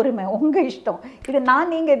உங்க உரிமை, உங்க இஷ்டம். இது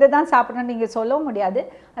நீங்க இதை தான் சாப்பிடணும் நீங்க சொல்ல முடியாது.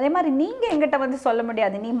 அதே மாதிரி நீங்க எங்கிட்ட வந்து சொல்ல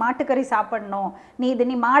முடியாது, நீ மாட்டுக்கறி சாப்பிடணும்,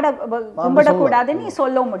 நீ மாட கும்பிடக்கூடாது நீ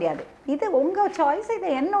சொல்ல முடியாது. இது உங்க சாய்ஸ், இது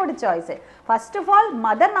என்னோட சாய்ஸ். ஃபர்ஸ்ட் ஆஃப் ஆல்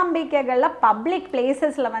மத நம்பிக்கைகள்ல பப்ளிக்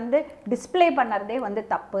பிளேசஸ்ல வந்து டிஸ்பிளே பண்ணறதே வந்து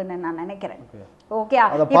தப்புன்னு நான் நினைக்கிறேன். ஓகே,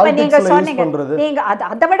 இப்ப நீங்க சொன்னீங்க, நீங்க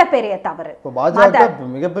அதை விட பெரிய தவறு,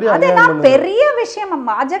 அதுதான் பெரிய விஷயம்.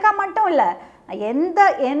 பாஜக மட்டும் இல்ல,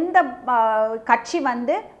 எந்த கட்சி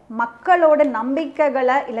வந்து மக்களோட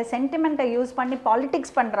நம்பிக்கைகளை இல்ல சென்டிமெண்ட்டை யூஸ் பண்ணி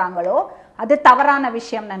பாலிடிக்ஸ் பண்றாங்களோ அது தவறான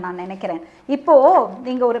விஷயம்னு நான் நினைக்கிறேன். இப்போ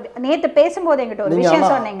நீங்க ஒரு நேத்து பேசும்போது என்கிட்ட ஒரு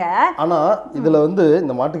விஷயம் சொன்னீங்க. ஆனா இதுல வந்து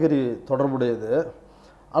இந்த மாட்டுக்கறி தொடர்புடையது.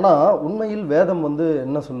 ஆனால் உண்மையில் வேதம் வந்து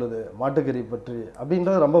என்ன சொல்லுது மாட்டுக்கறி பற்றி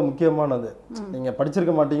அப்படின்றது ரொம்ப முக்கியமானது. நீங்கள்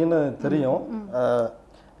படிச்சிருக்க மாட்டீங்கன்னு தெரியும்,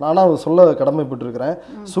 நானும் சொல்ல கடமைப்பட்டிருக்கிறேன்.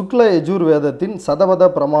 சுக்ல யஜூர் வேதத்தின் சதவத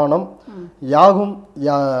பிரமாணம்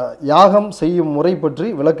யாகம் செய்யும் முறை பற்றி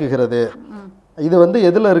விளக்குகிறது. இது வந்து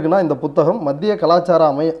எதில் இருக்குன்னா, இந்த புத்தகம் மத்திய கலாச்சார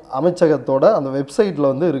அமைச்சகத்தோட அந்த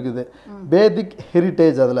வெப்சைட்டில் வந்து இருக்குது, பேதிக்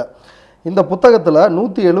ஹெரிட்டேஜ். அதில் இந்த புத்தகத்தில்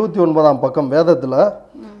 179ஆம் பக்கம் வேதத்தில்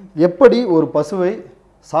எப்படி ஒரு பசுவை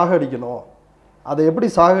சாகடிக்கணும், அதை எப்படி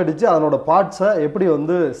சாகடித்து அதனோட பார்ட்ஸை எப்படி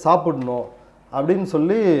வந்து சாப்பிடணும் அப்படின்னு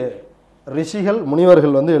சொல்லி ரிஷிகள்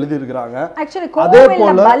முனிவர்கள் வந்து எழுதியிருக்கிறாங்க.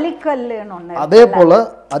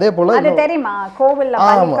 அதே போல அது தெரியுமா, கோவில்ல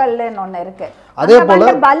பலிக்கல்லுன்னு ஒண்ணு இருக்கு. அதே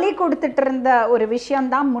போல பலி கொடுத்துட்டு இருந்த ஒரு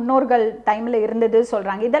விஷயம் தான் முன்னோர்கள் டைம்ல இருந்தது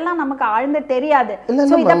சொல்றாங்க. இதெல்லாம் நமக்கு ஆழ்ந்து தெரியாது.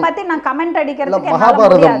 சோ இத பத்தி நான் கமெண்ட் அடிக்கிறதுக்கு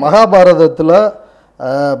மகாபாரதத்துல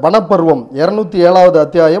வனப்பர்வம் 207வது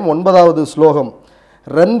அத்தியாயம் 9வது ஸ்லோகம்,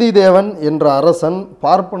 ரந்தி தேவன் என்ற அரசன்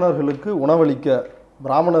பார்ப்பனர்களுக்கு உணவளிக்க,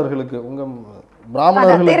 பிராமணர்களுக்கு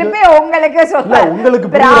திருப்பி உங்களுக்கு உங்களுக்கு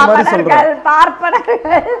புரியுற மாதிரி சொல்றேன். பார்ப்பனர்கள்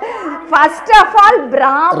ஃபர்ஸ்ட் ஆஃப் ஆல்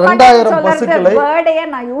பிராமணன் 2000 பசுக்களை வேர்டே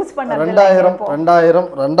நான் யூஸ் பண்ணது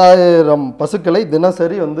 2000 பசுக்களை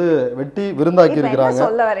தினசரி வந்து வெட்டி விருந்தாக்கி இருக்காங்க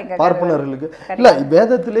பார்ப்பனர்களுக்கு. இல்ல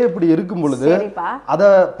வேதத்திலே இப்படி இருக்கும் பொழுது அத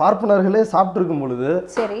பார்ப்பனர்களே சாப்பிட்டு இருக்கும் பொழுது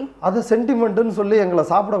சரி அத சென்டிமெண்ட்னு சொல்லி எங்களை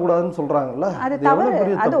சாப்பிட கூடாதுன்னு சொல்றாங்கல்ல, அது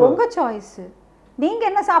தவறு. அது உங்க சாய்ஸ். நீங்க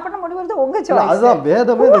என்ன சாப்பிட முடியுது உங்க சாய்ஸ். அதுதான்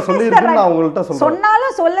வேதமே இத சொல்லி இருக்குன்னு நான் உங்கள்ட்ட சொல்றேன்.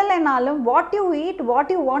 சொன்னாலும் சொல்லலனாலும் what you eat, what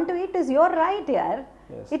you want to eat is your right here.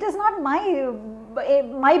 It is not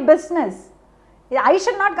my business. I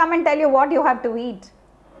should not come and tell you what you have to eat.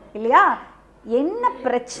 இல்லையா? என்ன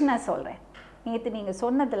பிரச்சனை சொல்றேன். நேத்து நீங்க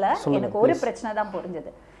சொன்னதுல எனக்கு ஒரு பிரச்சனை தான்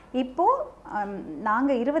புரிஞ்சது. இப்போ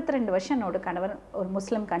நாங்க 22 வருஷம் என்னோட கணவர் ஒரு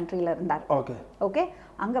முஸ்லிம் கண்ட்ரில இருந்தார். ஓகே,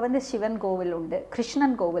 அங்க வந்து சிவன் கோவில் உண்டு,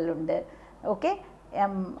 கிருஷ்ணன் கோவில் உண்டு. ஓகே,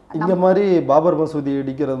 இங்க மாதிரி பாபர் மசூதி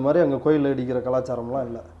இடிக்கிறது மாதிரி அங்க கோயில்ல இடிக்கிற கலாச்சாரம்லாம்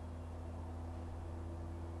இல்ல.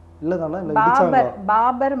 இல்லதானா? இல்ல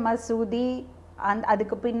பாபர் மசூதி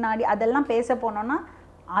அதுக்கு பின்னாடி அதெல்லாம் பேச போனோம்னா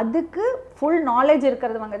அதுக்கு ஃபுல் நாலேஜ்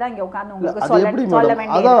இருக்கிறவங்க தான் இங்க உட்கார்ந்து உங்களுக்கு சொல்ல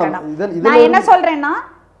வேண்டியது. நான் என்ன சொல்றேன்னா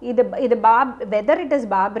இது whether it is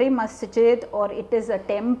Babri Masjid R it is a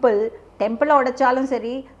temple உடைச்சாலும்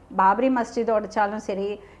சரி, பாபரி மஸ்ஜித் உடைச்சாலும்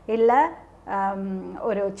சரி, இல்ல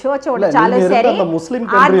ஒரு சர்ச் உடைச்சாலும் சரி, முஸ்லிம்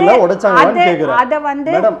கண்ட்ரில உடைச்சாங்கன்னு கேக்குறேன். அத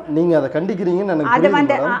வந்து மேடம் நீங்க அத கண்டிக்கிறீங்கன்னு எனக்கு புரியுது. அது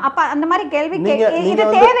வந்து அப்ப அந்த மாதிரி கேள்வி இது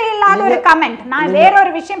தேவையில்லாத ஒரு கமெண்ட். நான் வேற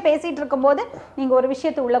ஒரு விஷயம் பேசிட்டு இருக்கும்போது நீங்க ஒரு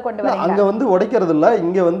விஷயத்தை உள்ள கொண்டு வரீங்க. அங்க வந்து உடைக்கிறது இல்ல,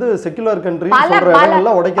 இங்க வந்து செக்குலர் கண்ட்ரி சொல்ற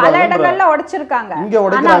இடங்கள்ல உடைக்கறாங்க. பல இடங்கள்ல உடைச்சிருக்காங்க.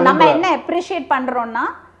 ஆனா நம்ம என்ன அப்ரிஷியேட் பண்றோம்னா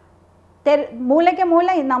மூளைக்கு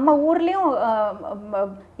மூளை நம்ம ஊர்லயும்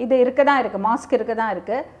இது இருக்கதான் இருக்கு, மாஸ்க் இருக்கதான்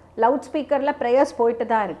இருக்கு, லவுட் ஸ்பீக்கர்ல பிரேயர்ஸ் போயிட்டு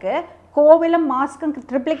தான் இருக்கு. கோவிலும் மாஸ்க்கும்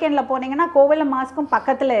ட்ரிப்ளிகேன்ல போனீங்கன்னா கோவிலும் மாஸ்க்கும்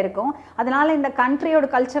பக்கத்துல இருக்கும். அதனால இந்த கண்ட்ரியோட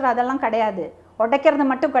கல்ச்சர் அதெல்லாம் கிடையாது, உடைக்கிறது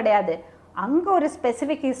மட்டும் கிடையாது. அங்க ஒரு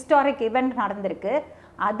ஸ்பெசிஃபிக் ஹிஸ்டாரிக் ஈவெண்ட் நடந்திருக்கு.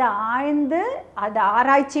 அதை ஆழ்ந்து அதை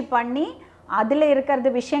ஆராய்ச்சி பண்ணி அதுல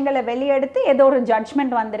இருக்கிறது விஷயங்களை வெளியெடுத்து ஏதோ ஒரு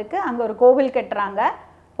ஜட்ஜ்மெண்ட் வந்திருக்கு. அங்க ஒரு கோவில் கட்டுறாங்க.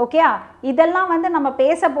 ஓகே, இதெல்லாம் வந்து நம்ம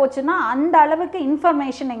பேச போச்சுன்னா அந்த அளவுக்கு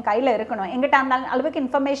இன்ஃபர்மேஷன் என் கையில் இருக்கணும். எங்கிட்ட அந்த அளவுக்கு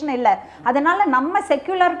இன்ஃபர்மேஷன் இல்லை. அதனால நம்ம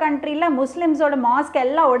செக்யுலர் கண்ட்ரியில் முஸ்லிம்ஸோட மாஸ்க்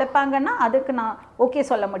எல்லாம் உடைப்பாங்கன்னா அதுக்கு நான் ஓகே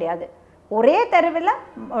சொல்ல முடியாது. ஒரே தெருவில்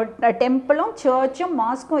டெம்பிளும் சர்ச்சும்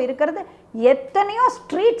மாஸ்க்கும் இருக்கிறது எத்தனையோ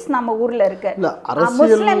ஸ்ட்ரீட்ஸ் நம்ம ஊர்ல இருக்கு.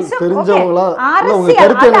 அரசியல்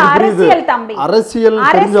தம்பி, அரசியல்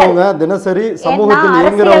தெரிஞ்சவங்க தினசரி சமூகத்தில்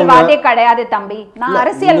இயங்குறவங்க கிடையாது தம்பி. நான்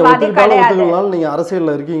அரசியல்வாதி கிடையாது. நீங்க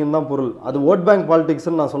அரசியல்ல இருக்கீங்கன்னு தான் பொருள். அது ஓட் பேங்க்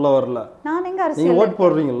பாலிடிக்ஸ் நான் சொல்ல வரல. நான் எங்க அரசியல் நீங்க ஓட்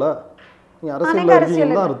போடுறீங்கல்ல, நீங்க அரசியல்ல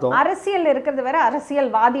இருக்கீங்கன்னு தான் அர்த்தம். அரசியல் இருக்கிறது வேற,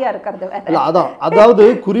 அரசியல்வாதியா இருக்கிறது வேற. இல்ல அதான், அதாவது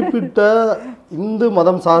குறிப்பிட்ட இந்து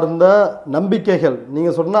மதம் சார்ந்த நம்பிக்கைகள்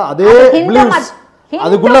நீங்க சொன்ன அதே பிலீவ்ஸ்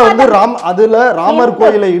அதுக்குள்ள வந்து அதுல ராமர்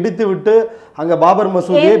கோயிலை இடித்து விட்டு அங்க பாபர்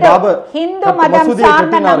மசூதியை ஹிந்து மதம்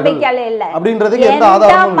சார்ந்த நம்பிக்கைகள் இல்ல அப்படின்றதுக்கு எந்த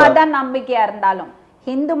ஆதாரமும் இல்ல. மத நம்பிக்கையா இருந்தாலும்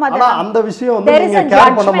ஹிந்து மதம் அந்த விஷயம் வந்து நீங்க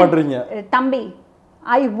கேர் பண்ண மாட்டீங்க தம்பி.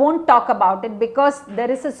 I won't talk about it because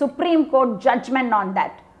there is a Supreme Court judgment on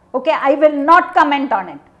that. Okay, I will not comment on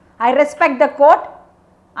it. I respect the court.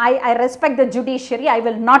 I respect the judiciary. I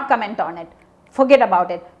will not comment on it. Forget about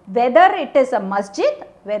it. Whether it is a masjid,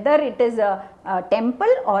 whether it is a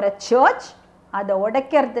temple or a church, அதை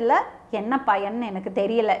உடைக்கிறதுல என்ன பயன்னு எனக்கு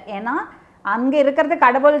தெரியல. ஏன்னா அங்க இருக்கிறது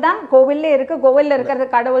கடவுள் தான், கோவில்ல இருக்கு, கோவில்ல இருக்கிறது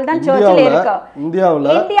கடவுள் தான், சர்ச்சில் இருக்கு.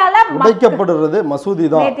 இந்தியால உடைக்கப்படுறது மசூதி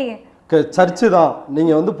தான், சர்ச்சு தான்.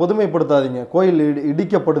 நீங்க வந்து பொதுமைப்படுத்தாதீங்க. கோயில்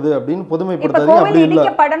இடிக்கப்படுது அப்படின்னு பொதுமைப்படுத்தாதீங்க. அப்படி இல்ல,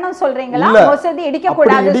 இடிக்கப்படணும் சொல்றீங்களா? மசூதி இடிக்க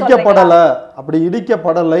கூடாது இடிக்கப்படல, அப்படி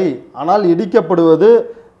இடிக்கப்படலை. ஆனால் இடிக்கப்படுவது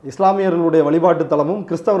இஸ்லாமியர்களுடைய வழிபாட்டு தலமும்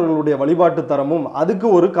கிறிஸ்தவர்களுடைய வழிபாட்டு தலமும் அதுக்கு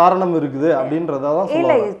ஒரு காரணம் இருக்குது அப்படின்றதான்.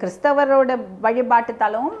 இல்ல, கிறிஸ்தவரோட வழிபாட்டு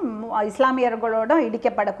தலமும் இஸ்லாமியர்களோடும்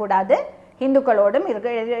இடிக்கப்படக்கூடாது, இந்துக்களோடும்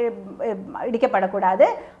இடிக்கப்படக்கூடாது.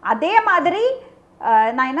 அதே மாதிரி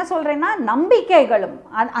நான் என்ன சொல்றேன்னா நம்பிக்கைகளும்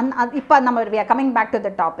இப்போ நம்ம we are coming back to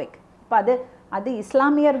the topic. இப்போ அது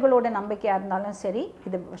இஸ்லாமியர்களோட நம்பிக்கையா இருந்தாலும் சரி,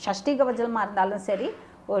 இது ஷஷ்டி கவசமா இருந்தாலும் சரி,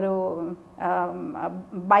 ஒரு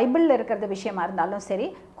பைபிளில் இருக்கிறது விஷயமா இருந்தாலும் சரி,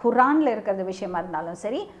 குரானில் இருக்கிறது விஷயமா இருந்தாலும்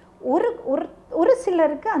சரி, ஒரு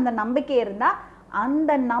சிலருக்கு அந்த நம்பிக்கை இருந்தால்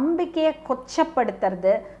அந்த நம்பிக்கையை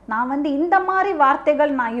கொச்சப்படுத்துறது, நான் வந்து இந்த மாதிரி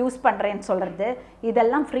வார்த்தைகள் நான் யூஸ் பண்ணுறேன்னு சொல்கிறது,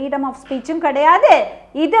 இதெல்லாம் ஃப்ரீடம் ஆஃப் ஸ்பீச்சும் கிடையாது.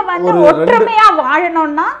 இதை வந்து ஒற்றுமையாக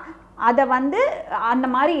வாழணும்னா அதை வந்து அந்த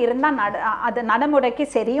மாதிரி இருந்தால் அது நடைமுறைக்கு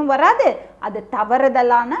சரியும் வராது. அது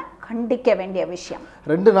தவறுதலான கண்டிக்க வேண்டிய விஷயம்.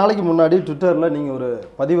 2 நாளைக்கு முன்னாடி ட்விட்டரில் நீங்கள் ஒரு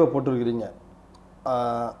பதிவை போட்டிருக்கிறீங்க.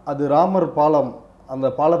 அது ராமர் பாலம், அந்த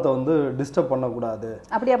பாலத்தை வந்து டிஸ்டர்ப் பண்ணக்கூடாது,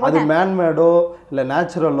 அது மேன்மேடோ இல்லை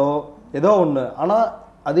நேச்சுரலோ ஏதோ ஒன்று, ஆனால்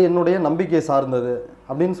அது என்னுடைய நம்பிக்கை சார்ந்தது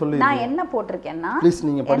அப்படின்னு சொல்லி நான் என்ன போட்டிருக்கேன்னா, ப்ளீஸ்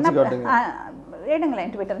நீங்கள் படிச்சு காட்டுங்க.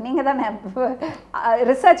 எடுங்களேன் ட்விட்டர், நீங்கள் தானே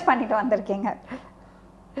ரிசர்ச் பண்ணிட்டு வந்திருக்கீங்க.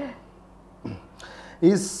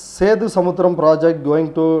 Is Sedu Samudram project going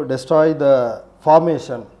to destroy the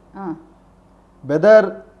formation? Whether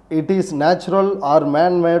it is natural or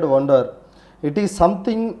man-made wonder, it is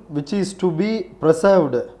something which is to be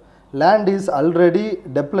preserved. Land is already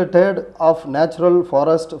depleted of natural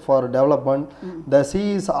forest for development. The sea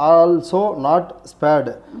is also not spared.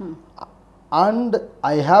 And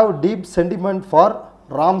I have deep sentiment for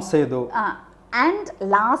Ram Sedu. And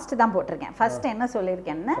last தான் போட்டிருக்கேன். First என்ன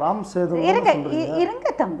சொல்லியிருக்கேன்னா, ராம் சேது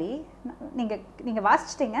இருங்க தம்பி, நீங்க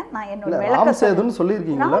வாசிச்சிட்டீங்க. நான் என்னோட ராம் சேதுன்னு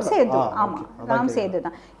சொல்லியிருக்கீங்க. ராம் சேது, ஆமாம் ராம் சேது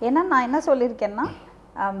தான். ஏன்னா நான் என்ன சொல்லியிருக்கேன்னா,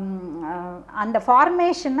 அந்த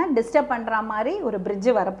ஃபார்மேஷனை டிஸ்டர்ப் பண்ணுற மாதிரி ஒரு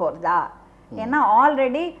பிரிட்ஜு வரப்போகுதா, ஏன்னா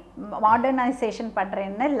ஆல்ரெடி மாடர்னைசேஷன்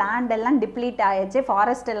பண்ணுறேன்னு லேண்ட் எல்லாம் டிப்ளீட் ஆயிடுச்சு,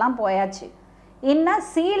 ஃபாரஸ்ட் எல்லாம் போயாச்சு. இன்னும்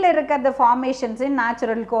சீல் இருக்கிறது ஃபார்மேஷன்ஸையும்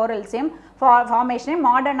நேச்சுரல் கோரல்ஸையும் ஃபார்மேஷனையும்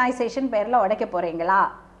மாடர்னைசேஷன் பேரில் உடைக்க போகிறீங்களா?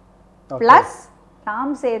 ப்ளஸ்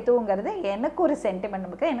ராம் சேதுங்கிறது எனக்கு ஒரு சென்டிமெண்ட்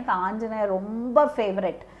இருக்குது. எனக்கு ஆஞ்சநேயர் ரொம்ப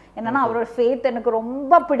ஃபேவரட். என்னன்னா அவரோட ஃபேத் எனக்கு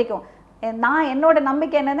ரொம்ப பிடிக்கும். நான் என்னோட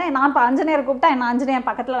நம்பிக்கை என்னன்னா, நான் இப்போ ஆஞ்சநேயர் கூப்பிட்டா என்ன ஆஞ்சநேயர்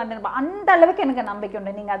பக்கத்தில் வந்து அந்த அளவுக்கு எனக்கு நம்பிக்கை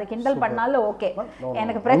உண்டு. நீங்கள் அதை கிண்டல் பண்ணாலும் ஓகே,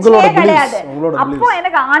 எனக்கு பிரச்சனையே கிடையாது. அப்போ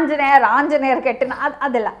எனக்கு ஆஞ்சநேயர் கெட்டுனா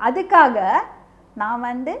அதில் அதுக்காக நான்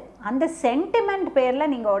வந்து அந்த சென்டிமெண்ட்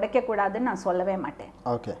பேரில் நீங்கள் உடைக்கக்கூடாதுன்னு நான் சொல்லவே மாட்டேன்.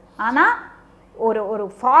 ஓகே, ஆனால் ஒரு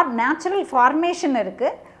நேச்சுரல் ஃபார்மேஷன்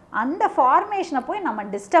இருக்குது, அந்த ஃபார்மேஷனை போய் நம்ம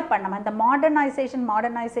டிஸ்டர்ப் பண்ணாம இந்த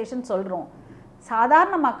மாடர்னைசேஷன் சொல்கிறோம்.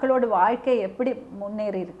 சாதாரண மக்களோட வாழ்க்கை எப்படி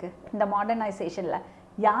முன்னேறி இருக்கு இந்த மாடர்னைசேஷன்ல?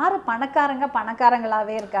 யாரு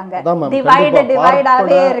பணக்காரங்களாவே இருக்காங்க,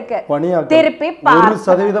 டிவைடாவே இருக்கு. திருப்பி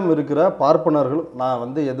 1% இருக்கிற பார்ப்பனர்கள், நான்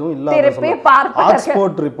வந்து எதுவும் இல்லாத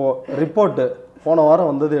ஆக்ஸ்போர்ட் ரிப்போர்ட் போன வாரம்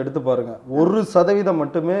வந்தது எடுத்து பாருங்க. 1%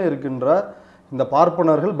 மட்டுமே இருக்கின்ற இந்த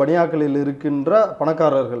பார்ப்பனர்கள், பனியாக்களில் இருக்கின்ற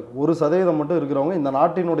பணக்காரர்கள் 1% மட்டும் இருக்கிறவங்க இந்த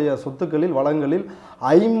நாட்டினுடைய சொத்துக்களில் வளங்களில்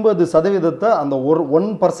 50% அந்த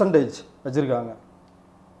 1% வச்சிருக்காங்க.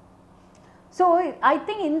 So I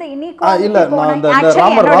think இந்த இனிக்குவாலிட்டி இல்ல நான் இந்த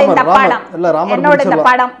ராமர் என்னோட இந்த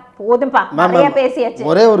படம் போதும்பா, நிறைய பேசியாச்சு.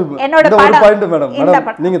 ஒரே ஒரு பாயிண்ட் மேடம்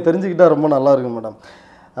நீங்க தெரிஞ்சுக்கிட்டா ரொம்ப நல்லா இருக்கும் மேடம்.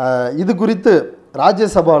 இது குறித்து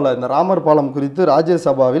ராஜ்யசபாவில் இந்த ராமர் பாலம் குறித்து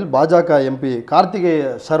ராஜ்யசபாவில் பாஜக எம்பி கார்த்திகேய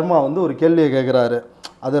சர்மா வந்து ஒரு கேள்வியை கேட்கிறாரு.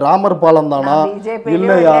 அது ராமர் பாலம் தானா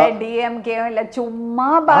இல்லையா, டிஎம்கே இல்ல சும்மா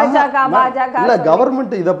பாஜக இல்ல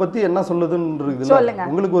கவர்மெண்ட் இத பத்தி என்ன சொல்லுதுன்றது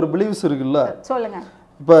உங்களுக்கு ஒரு பிலீவ்ஸ் இருக்குல்ல, சொல்லுங்க.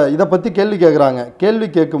 இப்போ இதை பற்றி கேள்வி கேட்குறாங்க. கேள்வி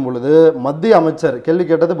கேட்கும் பொழுது மத்திய அமைச்சர், கேள்வி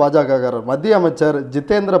கேட்டது பாஜகக்காரர், மத்திய அமைச்சர்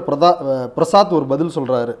ஜிதேந்திர பிரசாத் ஒரு பதில்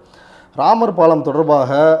சொல்கிறாரு. ராமர் பாலம்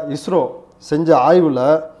தொடர்பாக இஸ்ரோ செஞ்ச ஆய்வில்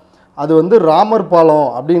அது வந்து ராமர் பாலம்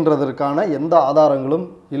அப்படின்றதற்கான எந்த ஆதாரங்களும்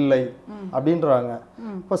இல்லை அப்படின்றாங்க.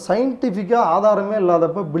 இப்போ சயின்டிஃபிக்காக ஆதாரமே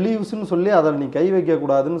இல்லாதப்ப பிலீவ்ஸ்ன்னு சொல்லி அதை நீ கை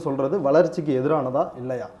வைக்கக்கூடாதுன்னு சொல்கிறது வளர்ச்சிக்கு எதிரானதா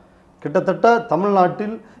இல்லையா? கிட்டத்தட்ட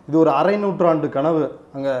தமிழ்நாட்டில் இது ஒரு அரை நூற்றாண்டு கனவு,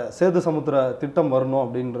 அங்கே சேது சமுத்திர திட்டம் வரணும்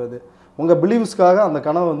அப்படின்றது. உங்கள் பிலீவ்ஸ்க்காக அந்த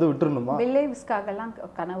கனவை வந்து விட்டுருணுமா? பிலீவ்ஸ்க்காகலாம்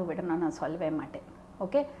கனவு விடணும்னு நான் சொல்லவே மாட்டேன்.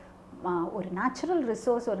 ஓகே, ஒரு நேச்சுரல்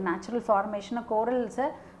ரிசோர்ஸ், ஒரு நேச்சுரல் ஃபார்மேஷனை கோரல்ஸை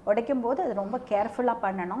உடைக்கும் போது அது ரொம்ப கேர்ஃபுல்லாக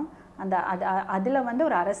பண்ணணும். அந்த அதில் வந்து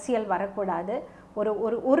ஒரு அரசியல் வரக்கூடாது. ஒரு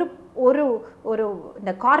ஒரு ஒரு ஒரு ஒரு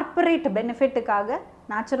இந்த கார்ப்பரேட் பெனிஃபிட்டுக்காக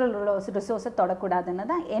நேச்சுரல் ரிசோர்ஸை தொடக்கூடாதுன்னு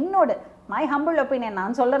தான் என்னோட மை ஹம்பிள் ஒப்பீனியன்.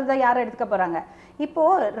 நான் சொல்கிறத யாரும் எடுத்துக்க போகிறாங்க.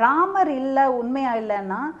 இப்போது ராமர் இல்லை, உண்மையாக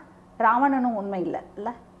இல்லைன்னா ராவணனும் உண்மை இல்லை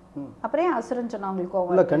இல்லை, அப்புறம் ஏன் அசுரன் சொன்னா உங்களுக்கு கோவம்?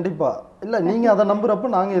 இல்ல கண்டிப்பா இல்ல, நீங்க அதை நம்புறப்ப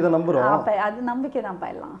நாங்க இதை நம்புறோம். அது நம்பிக்கை தான்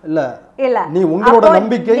பயிலாம். இல்ல நீ உங்களோட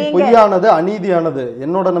நம்பிக்கை பொய்யானது அநீதியானது,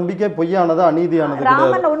 என்னோட நம்பிக்கை பொய்யானது அநீதியானது.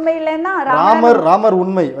 ராமன் உண்மை இல்லைன்னா ராமர்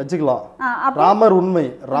உண்மை வச்சுக்கலாம். ராமர் உண்மை.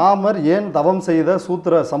 ராமர் ஏன் தவம் செய்த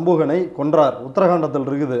சூத்திர சம்புகனை கொன்றார் உத்தரகாண்டத்தில்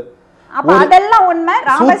இருக்குது. அதெல்லாம் உண்மை.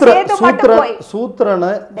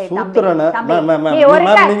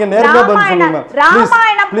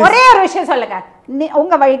 ஒரே ஒரு விஷயம் சொல்லுங்க,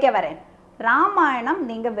 உங்க வழிக்கே வரேன். ராமாயணம்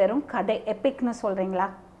நீங்க வெறும் கதை எபிக்னு சொல்றீங்களா?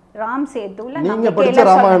 ராம் சேதுல நீங்க படிச்ச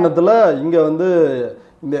ராமாயணத்துல இங்க வந்து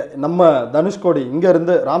இந்த நம்ம தனுஷ்கோடி இங்க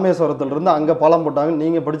இருந்து ராமேஸ்வரத்துல இருந்து அங்க பாலம் போட்டாங்க.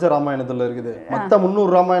 நீங்க படிச்ச ராமாயணத்துல இருக்குது. மத்த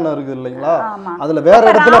 300 ராமாயணம் இருக்குது இல்லைங்களா? அதுல வேற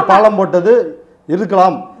இடத்துல பாலம் போட்டது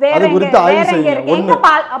இருக்கலாம். அது குறித்து ஆய்வு செய்யுங்க. ஒண்ணு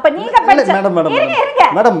அப்ப நீங்க படிச்ச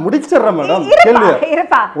மேடம் முடிச்சிடுறேன் மேடம். கேள்வி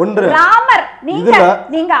ஒன்று, ராமர்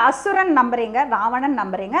நீங்க அசுரன் நம்புறீங்க, ராவணன்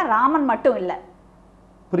நம்புறீங்க, ராமன் மட்டும் இல்ல.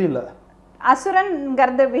 புரியல.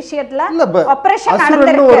 அசுரன்ங்கறது விஷயத்துல ஆபரேஷன்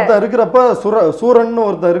நடந்துருக்கு. ஒருத்தர் இருக்குறப்ப சூரன்னு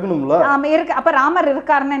ஒருத்தர் இருக்கணும்ல. ஆமா இருக்கு. அப்ப ராமர்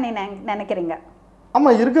இருக்காருன்னு நீ நினைக்கிறீங்க? ஆமா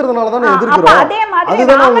இருக்கிறதுனால தான எதிர்க்கிறோம். அதே மாதிரி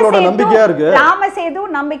அதுதான் உங்களோட நம்பிக்கையா இருக்கு. ராமசேது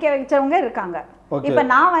நம்பிக்கை வச்சவங்க இருக்காங்க. இப்ப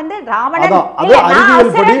நான் வந்து ராவணன் அது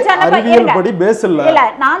அறிவியல் படி பேஸ் இல்ல.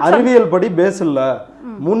 அறிவியல் படி பேஸ் இல்ல.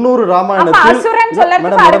 300 ராமாயணத்தில் அசுரன்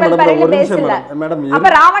சொல்றதுக்கு அறிவியல் படி பேஸ் இல்ல. அப்ப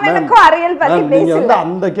ராவணனுக்கும் அறிவியல் படி பேஸ் இல்ல. நீங்க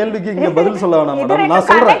அந்த கேள்விக்கு இங்க பதில் சொல்ல வேணாம் மேடம். நான்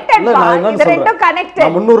சொல்றேன். இல்ல நான் என்ன சொல்றேன்?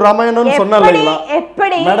 நான் 300 ராமாயணம்னு சொன்னேன்ல.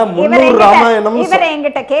 எப்படி மேடம் 300 ராமாயணம் இவரே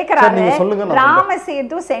என்கிட்ட கேக்குறாரு.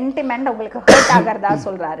 ராமசேது சென்டிமென்ட் உங்களுக்கு ஹர்ட் ஆகறதா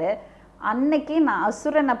சொல்றாரு. அன்னைக்கு நான்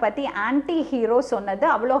அசுரனை பத்தி ஆன்டி ஹீரோ சொன்னது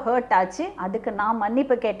அவ்வளோ ஹர்ட் ஆச்சு. அதுக்கு நான்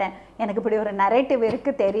மன்னிப்பு கேட்டேன். எனக்கு இப்படி ஒரு நரேட்டிவ்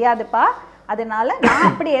இருக்கு தெரியாதுப்பா. அதனால நான்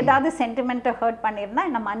அப்படி ஏதாவது சென்டிமெண்ட்டை ஹர்ட் பண்ணியிருந்தா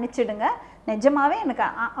என்னை மன்னிச்சிடுங்க. நிஜமாவே எனக்கு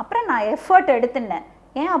அப்புறம் நான் எஃபர்ட் எடுத்துனேன்.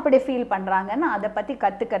 ஏன் அப்படி ஃபீல் பண்ணுறாங்கன்னு அதை பற்றி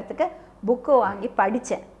கற்றுக்கிறதுக்கு புக்கு வாங்கி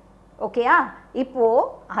படித்தேன். ஓகேயா? இப்போது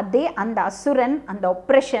அதே அந்த அசுரன், அந்த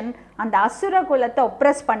ஒப்ரெஷன், அந்த அசுர குலத்தை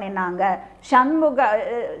ஒப்ரெஸ் பண்ணினாங்க.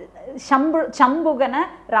 சம்புகனை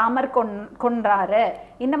ராமர் கொன்றாரு.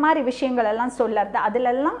 இந்த மாதிரி விஷயங்கள் எல்லாம் சொல்லறது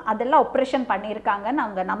அதெல்லாம் ஒப்ரெஷன் பண்ணியிருக்காங்கன்னு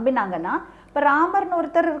அவங்க நம்பினாங்கன்னா இப்போ ராமர்னு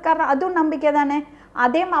ஒருத்தர் இருக்காரு, அதுவும் நம்பிக்கை தானே.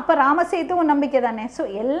 அதே அப்போ ராமசேதுவும் நம்பிக்கை தானே. ஸோ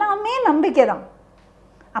எல்லாமே நம்பிக்கை தான்.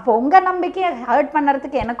 அப்போ உங்கள் நம்பிக்கையை ஹர்ட்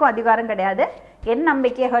பண்ணுறதுக்கு எனக்கும் அதிகாரம் கிடையாது, என்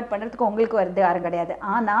நம்பிக்கையை ஹர்ட் பண்ணுறதுக்கு உங்களுக்கு அதிகாரம் கிடையாது.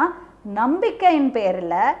 ஆனால் நம்பிக்கையின்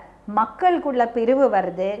பேரில் மக்களுக்குள்ள பிரிவு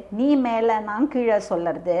வருது, நீ மேலே நான் கீழே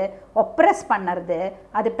சொல்லுறது, ஒப்ரெஸ் பண்ணுறது,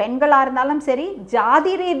 அது பெண்களாக இருந்தாலும் சரி,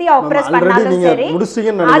 ஜாதி ரீதியாக ஒப்ரெஸ் பண்ணாலும் சரி,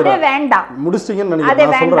 அது வேண்டாம். அது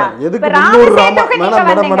வேண்டாம்.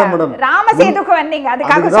 ராமசேதுக்கு வந்தீங்க,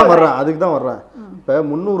 அதுக்கு தான் வர்றேன். இப்போ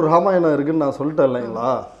 300 ராமாயணம் இருக்குன்னு நான் சொல்லிட்டேன்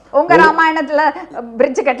இல்லைங்களா? உங்க ராமாயணத்துல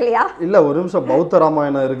பிரிட்ஜ் கட்டலையா? இல்ல ஒரு நிமிஷம். பௌத்த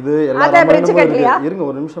ராமாயணம் இருக்குது, எல்லா ராமாயணமும் இருக்கு. இருங்க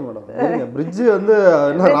ஒரு நிமிஷம் மேடம். இருங்க. பிரிட்ஜ் வந்து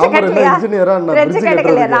என்ன ராமர் என்ன இன்ஜினியரா என்ன பிரிட்ஜ்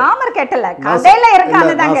கட்டல? ராமர் கட்டல, கதையில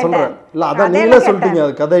இருக்கானே தான் கேட்டேன். இல்ல அத நீங்களே சொல்லிட்டீங்க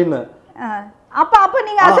அது கதைன்னு. அப்ப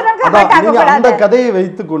நீங்க அசுரனுக்கு ஹர்ட் ஆக கூடாது. அந்த கதையை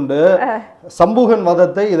வைத்துக்கொண்டு சம்புகன்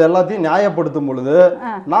வதத்தை இது எல்லாத்தையும் நியாயப்படுத்தும் பொழுது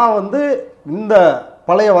நான் வந்து இந்த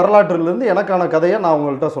பழைய வரலாற்றில இருந்து எனக்கான கதையை நான்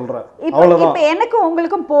உங்கள்ட்ட சொல்றேன். அவ்வளவுதான். இப்போ எனக்கு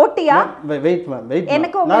உங்களுக்கும் போட்டியா? வெயிட்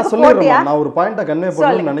நான் சொல்லிடுறேன். நான் ஒரு பாயிண்ட கன்வே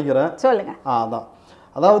பண்ணணும்னு நினைக்கிறேன். சொல்லுங்க. அதான்,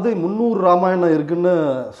 அதாவது 300 ராமாயணம் இருக்குன்னு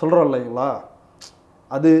சொல்றோம் இல்லைங்களா?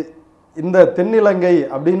 அது இந்த தென்னிலங்கை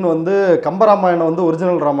அப்படின்னு வந்து கம்பராமாயணம் வந்து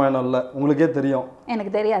ஒரிஜினல் ராமாயணம் இல்ல, உங்களுக்கே தெரியும்.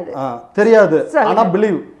 எனக்கு தெரியாது. தெரியாது, ஆனா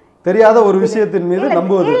பிலீவ் தெரியாத ஒரு விஷயத்தின் மீது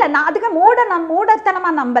நம்புவது இல்ல. நான் அதுக்கு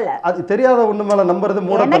மூடத்தனமா நம்பல. அது தெரியாத ஒண்ணு மேல நம்புறது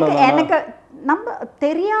மூடத்தனம். எனக்கு நம்ப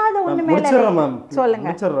தெரியாத ஒண்ணு மேல மேம் சொல்லுங்க.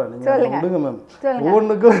 நீங்க விடுங்க மேம்.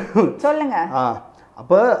 ஒவ்வொன்றுக்கும் சொல்லுங்க.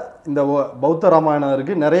 அப்ப இந்த பௌத்த ராமாயணம்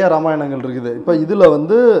இருக்கு, நிறைய ராமாயணங்கள் இருக்குது. இப்ப இதுல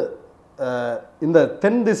வந்து இந்த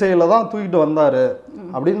தென் திசையில தான் தூக்கிட்டு வந்தாரு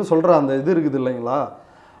அப்படின்னு சொல்ற அந்த இது இருக்குது இல்லைங்களா?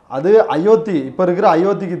 அது அயோத்தி, இப்ப இருக்கிற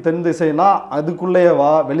அயோத்திக்கு தென் திசைனா அதுக்குள்ளேயே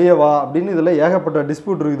வா வெளியே வா அப்படின்னு இதுல ஏகப்பட்ட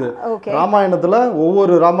டிஸ்பியூட் இருக்குது. ராமாயணத்துல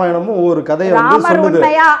ஒவ்வொரு ராமாயணமும் ஒவ்வொரு கதையை வந்து சொல்லுது.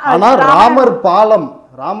 ஆனா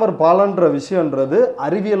ராமர் பாலம்ன்ற விஷயம்ன்றது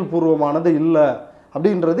அறிவியல் பூர்வமானது இல்லை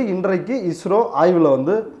அப்படின்றது இன்றைக்கு இஸ்ரோ ஆய்வுல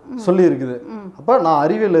வந்து சொல்லி இருக்குது. அப்ப நான்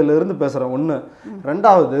அறிவியலில் இருந்து பேசுறேன். ஒண்ணு.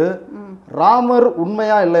 ரெண்டாவது, ராமர்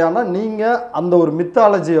உண்மையா இல்லையானா நீங்க அந்த ஒரு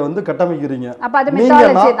மித்தாலஜியை வந்து கட்டமைக்கிறீங்க.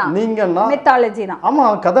 ஆமா,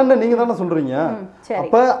 கதைன்னு நீங்க தானே சொல்றீங்க.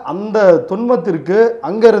 அப்ப அந்த துன்பத்திற்கு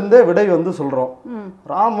அங்க இருந்தே விடை வந்து சொல்றோம்.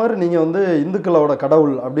 ராமர் நீங்க வந்து இந்துக்களோட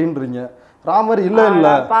கடவுள் அப்படின்றீங்க. ராமர் இல்ல இல்ல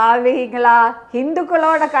பாவீங்களா,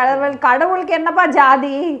 இந்துக்களோட கடவுளுக்கு என்னப்பா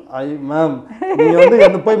ஜாதி? ஐ மேம், நீங்க வந்து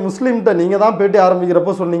என்ன போய் முஸ்லீம்ட்ட நீங்க தான் பேட்டி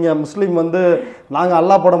ஆரம்பிக்கிறப்ப சொன்னீங்க முஸ்லீம் வந்து நாங்க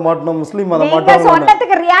அல்லாஹ் பட மாட்டோம், முஸ்லீம் அத மாட்டோம்.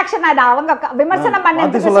 சொன்னதுக்கு ரியாக்ஷன் அது அவங்க விமர்சனம்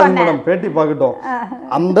பண்ணதுக்கு சொன்னேன் மேடம். பேட்டி பார்க்கட்டும்.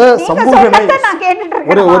 அந்த சம்பூகனை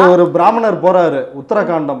ஒரு பிராமணர் போறாரு,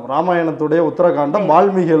 உத்தரகாண்டம் ராமாயணத்துடைய உத்தரகாண்டம்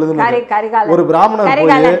வால்மீகி எழுதுனது. ஒரு பிராமணர்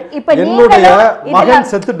போய் என்னுடைய மகன்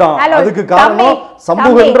செத்துட்டான், அதுக்கு காரணம்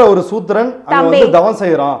சம்பூகன்ற ஒரு சூத்திரன் அங்க வந்து தவம்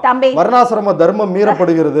செய்யறான், வர்ணாசிரம தர்மம்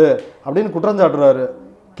மீறப்படுகிறது அப்படின்னு குற்றம் சாட்டுறாரு.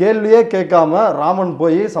 கேள்வியே கேட்காம ராமன்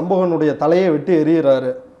போய் சம்பூகனுடைய தலையை வெட்டி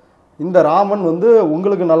எறிகிறாரு. இந்த ராமன் வந்து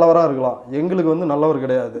உங்களுக்கு நல்லவரா இருக்கலாம், எங்களுக்கு வந்து நல்லவர்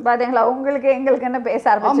கிடையாது. பாத்தீங்களா, உங்களுக்கு எங்களுக்கு என்ன பேச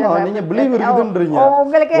ஆரம்பிச்சீங்க. ஆமா, நீங்க பிலீவ் இருக்குதுன்றீங்க.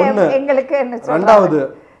 உங்களுக்கு எங்களுக்கு என்ன சொல்றீங்க? ரெண்டாவது,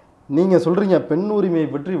 நீங்க சொல்றீங்க பெண் உரிமையை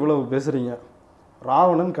பற்றி இவ்வளவு பேசுறீங்க.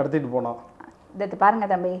 ராவணன் கடத்திட்டு போனான். இது பாருங்க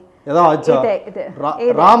தம்பி, ஏதோ ஆச்சா? இது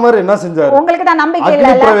ராமர் என்ன செஞ்சாரு? உங்களுக்கு தான் நம்பிக்கை இல்ல.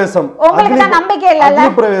 அக்னி பிரவேசம். உங்களுக்கு தான் நம்பிக்கை இல்ல. அக்னி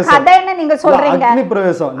பிரவேசம். கதைன்னு நீங்க சொல்றீங்க. அக்னி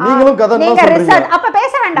பிரவேசம். நீங்களும் கதை தான் நீங்க சொல்றீங்க. அப்ப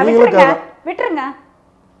பேச வேண்டாம், விட்டுருங்க. விட்டுருங்க.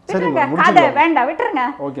 கதை வேண்டாம், விட்டுருங்க.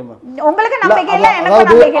 ஓகேமா. உங்களுக்கு நம்பிக்கை இல்ல, எனக்கு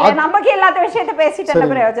நம்பிக்கை இல்ல. நம்பிக்கை இல்லாத விஷயத்தை பேசிட்டு என்ன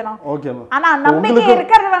பிரயோஜனம்? ஓகேமா. ஆனா நம்பிக்கை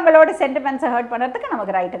இருக்கிறவங்களோட சென்டிமெண்ட்ஸ் ஹர்ட் பண்றதுக்கு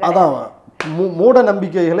நமக்கு ரைட் கிடையாது. அதான் மூட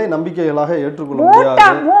நம்பிக்கைகளை நம்பிக்கைகளாக ஏற்றுக்கொள்ள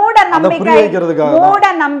முடியாது. மூட நம்பிக்கைகளை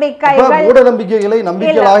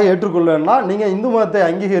நம்பிக்கைகளாக ஏற்றுக்கொள்ளனா நீங்க இந்து மதத்தை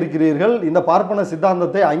அங்கீகரிக்கிறீர்கள், இந்த பார்ப்பன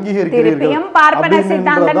சித்தாந்தத்தை அங்கீகரிக்கிறீர்கள். பார்ப்பன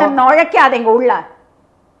சித்தாந்தத்தை நுழைக்காதீங்க உள்ள.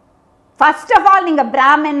 ஃபர்ஸ்ட் ஆஃப் ஆல் நீங்க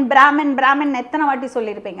பிராமின் பிராமின் பிராமின் எத்தனை வாட்டி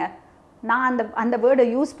சொல்லியிருப்பீங்க? நான் அந்த வேர்டை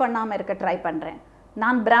யூஸ் பண்ணாம இருக்க ட்ரை பண்றேன்.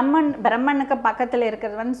 நான் பிரம்மனுக்கு பக்கத்துல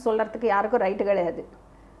இருக்கிறவன் சொல்றதுக்கு யாருக்கும் ரைட்டு கிடையாது.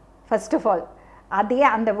 ஃபர்ஸ்ட் ஆஃப் ஆல் அதே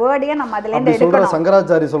அந்த வேர்டையே நம்ம அதுல இருந்து எடுக்கணும்.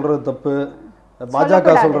 சங்கராச்சாரி சொல்றது தப்பு,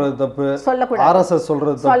 பாஜக சொல்றது தப்பு, சொல்லக்கூடாது. ஆர்எஸ்எஸ்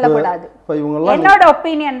சொல்றது தப்பு, சொல்லக்கூடாது. இப்ப இவங்க எல்லாம் என்னோட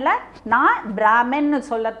ஒபினியன்ல நான் பிராமின்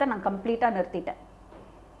சொல்றத நான் கம்ப்ளீட்டா நிறுத்திட்டேன்.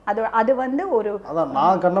 அது வந்து ஒரு அதான்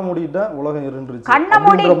நான் கண்ண மூடிட்டேன், உலகம் இருந்துருச்சு. கண்ண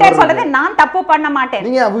மூடிட்டே சொல்றது நான் தப்பு பண்ண மாட்டேன்.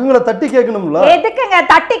 நீங்க அவங்கள தட்டி கேட்கணும்ல. எதுக்குங்க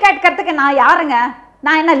தட்டி கேட்கிறதுக்கு? நான் யாருங்க?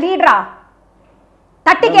 நான் என்ன லீடரா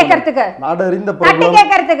தட்டி கேட்கறதுக்கு? நாடு அறிந்த தட்டி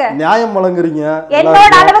கேட்கறதுக்கு நியாயம் வழங்குறீங்க.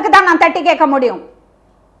 என்னோட அளவுக்கு தான் நான் தட்டி கேட்க முடியும்.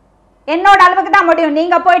 என்னோட அளவுக்கு தான் முடியும்.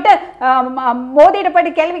 நீங்க போயிட்டு மோதிட்ட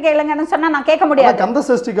போயிட்டு கேள்வி கேளுங்கன்னு சொன்னா நான் கேட்க முடியாது. கந்த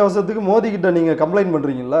சஷ்டி கவசத்துக்கு மோதி கிட்ட நீங்க கம்ப்ளைண்ட்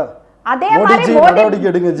பண்றீங்கல்ல? அதே மாதிரி நடவடிக்கை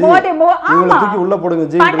எடுங்க ஜி, இவங்களை தூக்கி உள்ள போடுங்க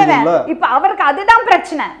ஜி. இப்ப அவருக்கு அதுதான்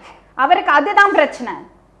பிரச்சனை. அவருக்கு அதுதான் பிரச்சனை.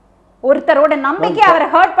 ஒருத்தரோட நம்பிக்கை அவரை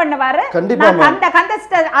ஹர்ட் பண்ணுவாரு.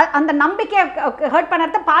 அந்த நம்பிக்கையை ஹர்ட்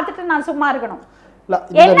பண்ணறத பார்த்துட்டு நான் சும்மா இருக்கணும்.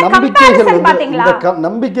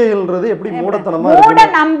 நம்பிக்கைகள்ன்றது எப்படி மூடத்தனமா மூட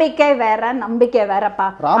நம்பிக்கை வேற, நம்பிக்கை வேறப்பா.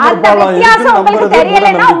 அந்த வித்தியாசம் உங்களுக்கு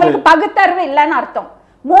தெரியலன்னா உங்களுக்கு பகுத்தறிவு இல்லைன்னு அர்த்தம்.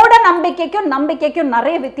 மூட நம்பிக்கைக்கும் நம்பிக்கைக்கும்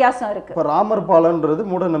நிறைய வித்தியாசம் இருக்கு. இப்ப ராமர் பாலன்றது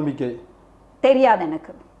மூட நம்பிக்கை தெரியாது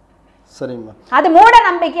எனக்கு. சரிங்க, அது மூட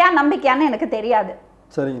நம்பிக்கையா நம்பிக்கையான்னு எனக்கு தெரியாது.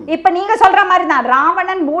 சரிங்க. இப்ப நீங்க சொல்ற மாதிரி தான்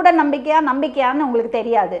ராவணன் மூட நம்பிக்கையா நம்பிக்கையான்னு உங்களுக்கு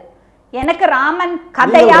தெரியாது. எனக்கு ராமன்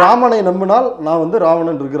கதையா, ராமனை நம்பினால் நான் வந்து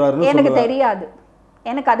ராவணன் இருக்கிறாருன்னு எனக்கு தெரியாது.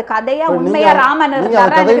 எனக்கு அது கதையா உண்மையா ராமன்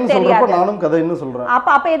இருக்காரா எனக்கு தெரியாது. நானும் கதைன்னு சொல்றேன்.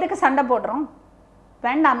 அப்ப எதுக்கு சண்டை போடுறோம்?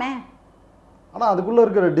 வேண்டாமே. ஆனா அதுக்குள்ள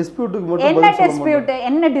இருக்கிற டிஸ்பியூட்டுக்கு மட்டும் என்ன டிஸ்பியூட்?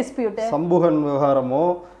 என்ன டிஸ்பியூட்? சம்புகன் விவகாரமோ,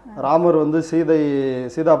 ராமர் வந்து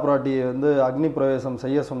சீதா பிராட்டியை வந்து அக்னி பிரவேசம்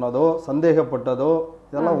செய்ய சொன்னதோ, சந்தேகப்பட்டதோ,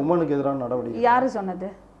 இதெல்லாம் உமனுக்கு எதிரான நடவடிக்கை. யாரு சொன்னது?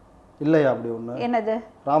 இல்லையா அப்படி ஒண்ணு? என்னது?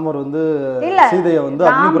 ராமர் வந்து சீதையை வந்து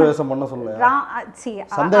அக்னி பிரவேசம் பண்ண சொல்லலையா?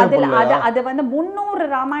 அது வந்து 300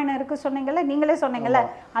 ராமாயணம் இருக்கு சொன்னீங்கல்ல, நீங்களே சொன்னீங்கல்ல.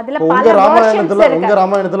 அதுல உங்க ராமாயணத்துல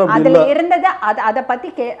அதுல இருந்தது. அத பத்தி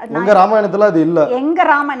உங்க ராமாயணத்துல அது இல்ல. எங்க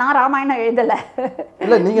நான் ராமாயணம் எழுதல.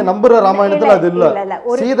 இல்ல நீங்க நம்புற ராமாயணத்துல அது இல்ல.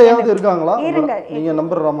 சீதையாவது இருக்காங்களா நீங்க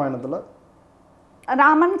நம்புற ராமாயணத்துல?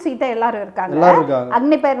 ராமன் சீதை எல்லாரும் இருக்காங்க.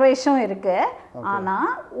 அக்னி பிரவேசம் இருக்கு. ஆனா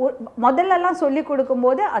முதல்ல எல்லாம் சொல்லி கொடுக்கும்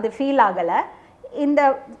போது அது ஃபீல் ஆகல. இந்த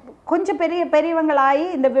கொஞ்சம் பெரியவங்களாகி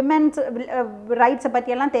இந்த விமென்ஸ் ரைட்ஸை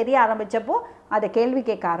பத்தி எல்லாம் தெரிய ஆரம்பிச்சப்போ அதை கேள்வி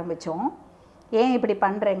கேட்க ஆரம்பிச்சோம். ஏன் இப்படி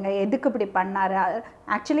பண்றீங்க, எதுக்கு இப்படி பண்ணாரு?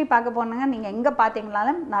 ஆக்சுவலி பார்க்க போனாங்க, நீங்க எங்க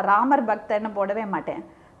பாத்தீங்களாலும் நான் ராமர் பக்தர்னு போடவே மாட்டேன்.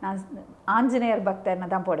 நான் ஆஞ்சநேயர்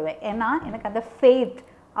பக்தர்னு தான் போடுவேன். ஏன்னா எனக்கு அந்த ஃபெய்த்,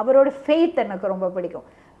 அவரோட ஃபெய்த் எனக்கு ரொம்ப பிடிக்கும்.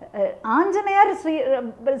 ஆஞ்சநேயர்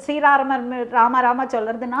ராம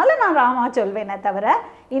சொல்றதுனால நான் ராமா சொல்வேனே தவிர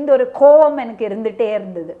இந்த ஒரு கோபம் எனக்கு இருந்துட்டே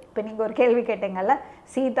இருந்தது. இப்போ நீங்க ஒரு கேள்வி கேட்டீங்கல்ல,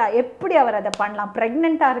 சீதா எப்படி அவர் அதை பண்ணலாம்,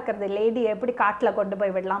 பிரெக்னெண்டா இருக்கிறது லேடி எப்படி காட்டுல கொண்டு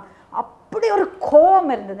போய் விடலாம், அப்படி ஒரு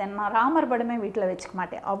கோபம் இருந்தது. நான் ராமர் படமே வீட்டுல வச்சுக்க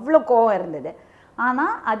மாட்டேன், அவ்வளோ கோபம் இருந்தது. ஆனா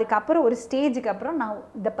அதுக்கப்புறம் ஒரு ஸ்டேஜுக்கு அப்புறம் நான்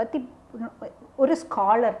இதை பத்தி ஒரு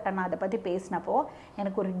ஸ்காலர்கிட்ட நான் அதை பற்றி பேசினப்போ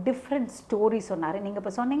எனக்கு ஒரு டிஃப்ரெண்ட் ஸ்டோரி சொன்னார். நீங்கள்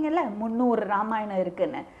இப்போ சொன்னீங்கல்ல 300 ராமாயணம்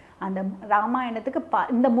இருக்குன்னு. அந்த ராமாயணத்துக்கு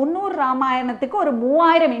இந்த 300 ராமாயணத்துக்கு ஒரு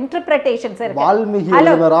 3000 இன்டர்பிரேஷன்ஸ் இருக்கு.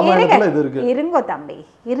 இருங்க தம்பி,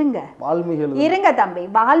 இருங்க தம்பி,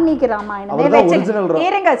 வால்மீகி ராமாயணம்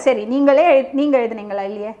இருங்க. சரி, நீங்க எழுதுனீங்களா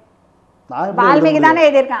இல்லையே? வால்மீகி தானே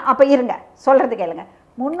எழுதியிருக்கேன். அப்ப இருங்க, சொல்றது கேளுங்க.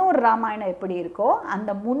 300 ராமாயணம் எப்படி இருக்கோ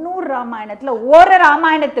அந்த 300 ராமாயணத்துல ஒரு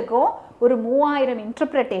ராமாயணத்துக்கும் ஒரு 3000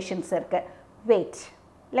 இன்டர்பிரேஷன்ஸ் இருக்கு. Wait,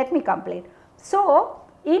 let me complete. So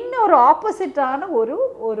இன்னொரு ஆப்போசிட்டான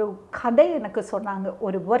ஒரு கதை எனக்கு சொன்னாங்க,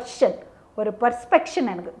 ஒரு வெர்ஷன், ஒரு பர்ஸ்பெக்ஷன்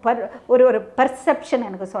எனக்கு ஒரு பர்செப்ஷன்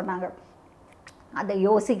எனக்கு சொன்னாங்க. அதை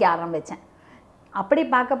யோசிக்க ஆரம்பித்தேன். அப்படி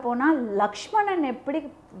பார்க்க போனால் லக்ஷ்மணன் எப்படி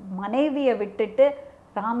மனைவியை விட்டுட்டு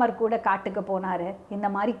ராமர் கூட காட்டுக்கு போனார், இந்த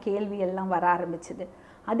மாதிரி கேள்வி எல்லாம் வர ஆரம்பிச்சுது.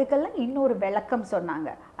 அதுக்கெல்லாம் இன்னொரு விளக்கம் சொன்னாங்க.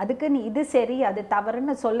 அதுக்கு நீ இது சரி அது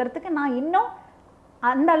தவறுன்னு சொல்கிறதுக்கு நான் இன்னும்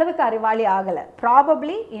அந்த அளவுக்கு அறிவாளி ஆகலை.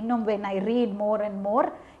 ப்ராபப்ளி இன்னும் when I read more and more,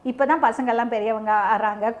 இப்போ தான் பசங்கள்லாம் பெரியவங்க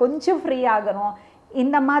ஆகிறாங்க, கொஞ்சம் ஃப்ரீ ஆகிறோம்.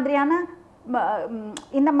 இந்த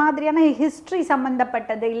மாதிரியான ஹிஸ்ட்ரி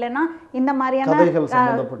சம்மந்தப்பட்டது இல்லைன்னா இந்த மாதிரியான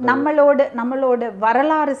நம்மளோட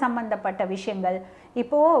வரலாறு சம்மந்தப்பட்ட விஷயங்கள்.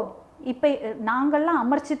 இப்போ நாங்கள்லாம்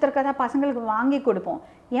அமர் சித்திரக்கதா பசங்களுக்கு வாங்கி கொடுப்போம்.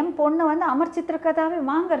 என் பொண்ணு வந்து அமர் சித்திரக்கதாவே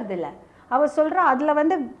வாங்கறது இல்லை. அவள் சொல்கிறா அதில்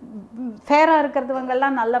வந்து ஃபேராக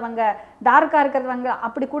இருக்கிறவங்கெல்லாம் நல்லவங்க, டார்க்காக இருக்கிறவங்க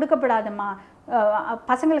அப்படி கொடுக்கப்படாதுமா,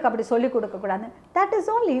 பசங்களுக்கு அப்படி சொல்லி கொடுக்கக்கூடாது. That is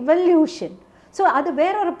all evolution. So அது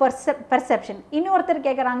வேறொரு பெர்செப்ஷன். இன்னொருத்தர்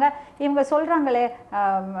கேட்குறாங்க, இவங்க சொல்கிறாங்களே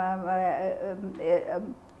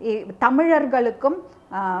தமிழர்களுக்கும்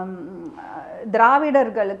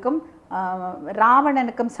திராவிடர்களுக்கும்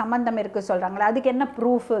ராவணனுக்கும் சம்பந்தம் இருக்குது சொல்கிறாங்களே, அதுக்கு என்ன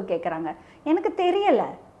ப்ரூஃபு கேட்குறாங்க. எனக்கு தெரியலை,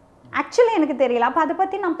 ஆக்சுவலி எனக்கு தெரியல. அப்போ அதை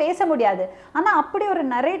பற்றி நான் பேச முடியாது. ஆனால் அப்படி ஒரு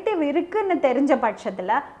நரேட்டிவ் இருக்குன்னு தெரிஞ்ச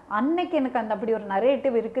பட்சத்தில், அன்னைக்கு எனக்கு அந்த அப்படி ஒரு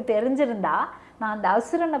நரேட்டிவ் இருக்குது தெரிஞ்சிருந்தா நான் அந்த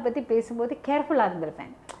அசுரனை பற்றி பேசும்போது கேர்ஃபுல்லாக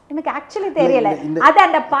இருந்திருப்பேன். எனக்கு ஆக்சுவலி தெரியல. அது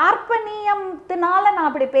அந்த பார்ப்பனியத்தினால நான்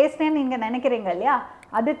அப்படி பேசுனேன்னு நீங்கள் நினைக்கிறீங்க இல்லையா,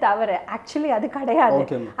 அது தவறு. ஆக்சுவலி அது கிடையாது.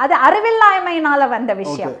 அது அறிவில்லாய்மையினால வந்த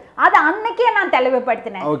விஷயம். அது அன்னைக்கே நான்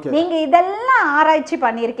தெளிவுபடுத்தினேன். நீங்க இதெல்லாம் ஆராய்ச்சி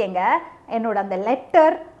பண்ணியிருக்கீங்க. என்னோட அந்த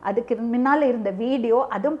லெட்டர், அதுக்கு முன்னால இருந்த வீடியோ,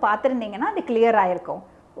 அதுவும் பார்த்துருந்தீங்கன்னா அது கிளியர் ஆயிருக்கும்.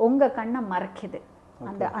 உங்க கண்ணை மறைக்குது.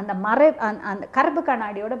 அந்த அந்த கருப்பு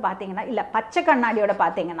கண்ணாடியோட பார்த்தீங்கன்னா, இல்லை பச்சை கண்ணாடியோட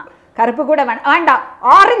பார்த்தீங்கன்னா, கருப்பு கூட வேண்டாம்,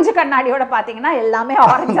 ஆரஞ்சு கண்ணாடியோட பார்த்தீங்கன்னா எல்லாமே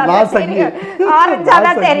ஆரஞ்சா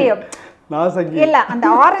தான் தெரியும். இல்ல அந்த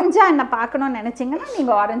ஆரஞ்சா என்ன பார்க்கணும்னு நினைச்சீங்கன்னா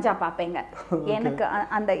நீங்க ஆரஞ்சா பாப்பீங்க. எனக்கு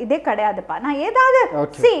அந்த இதே கிடையாதுப்பா. நான் ஏதாவது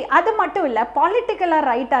அது மட்டும் இல்ல, பொலிட்டிக்கலா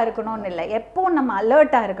ரைட்டா இருக்கணும்னு இல்லை, எப்போ நம்ம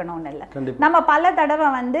அலர்ட்டா இருக்கணும்னு இல்லை. நம்ம பல தடவை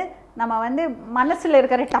வந்து நம்ம வந்து மனசுல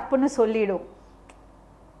இருக்கிற டப்புன்னு சொல்லிடும்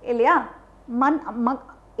இல்லையா.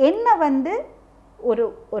 என்ன வந்து ஒரு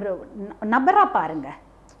ஒரு நபரா பாருங்க.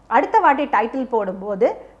 அடுத்த வாட்டி டைட்டில் போடும்போது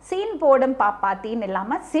சீன் போடும் பாப்பாத்தின்னு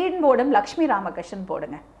இல்லாம சீன் போடும் லக்ஷ்மி ராமகிருஷ்ணன்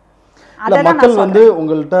போடுங்க. மக்கள் வந்து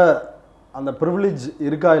உங்கள்கிட்ட அந்த ப்ரிவிலேஜ்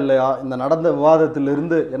இருக்கா இல்லையா, இந்த நடந்த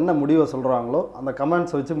விவாதத்திலிருந்து என்ன முடிவை சொல்றாங்களோ அந்த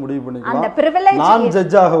கமெண்ட்ஸ் வச்சு முடிவு பண்ணிக்கலாம். நான்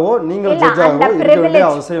ஜட்ஜாகவோ நீங்கள் ஜட்ஜாகவோ இருக்க வேண்டிய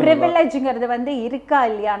அவசியம் இல்லை. ப்ரிவிலேஜ்ங்கிறது வந்து இருக்கா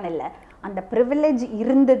இல்லையான்னு இல்லை, அந்த ப்ரிவிலேஜ்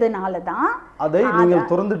இருந்ததுனால தான் அதை நீங்கள்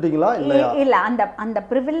திறந்துட்டீங்களா இல்லையா? இல்ல அந்த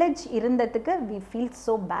ப்ரிவிலேஜ் இருந்ததுக்கு we feel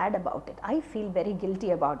so bad about it. I feel very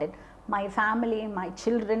guilty about it. My family, my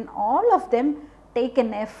children, all of them take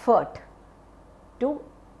an effort to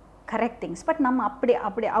correct things. But நம்ம அப்படி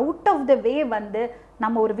அவுட் ஆஃப் த வே வந்து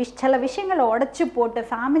நம்ம ஒரு சில விஷயங்களை உடச்சி போட்டு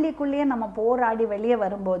ஃபேமிலிக்குள்ளேயே நம்ம போராடி வெளியே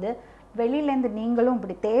வரும்போது, வெளியிலேருந்து நீங்களும்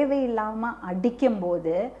இப்படி தேவையில்லாமல்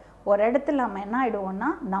அடிக்கும்போது ஒரு இடத்துல நம்ம என்ன ஆயிடுவோம்னா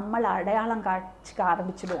நம்மளை அடையாளம் காட்சிக்க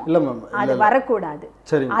ஆரம்பிச்சிடுவோம். அது வரக்கூடாது.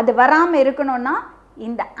 அது வராம இருக்கணும்னா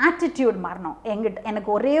இந்த ஆட்டிடியூட் மாறணும். எனக்கு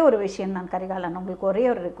ஒரே ஒரு விஷயம் தான் கரிகாலன், உங்களுக்கு ஒரே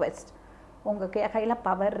ஒரு ரிக்வெஸ்ட். உங்க கையில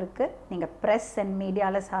பவர் இருக்கு, நீங்க ப்ரெஸ் அண்ட்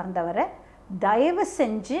மீடியாவில் சார்ந்தவரை தயவு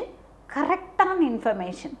செஞ்சு கரெக்டான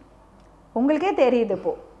இன்ஃபர்மேஷன், உங்களுக்கே தெரியுது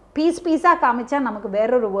இப்போ பீஸாக காமிச்சா நமக்கு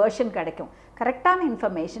வேறொரு வேர்ஷன் கிடைக்கும். கரெக்டான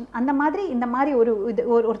இன்ஃபர்மேஷன் அந்த மாதிரி இந்த மாதிரி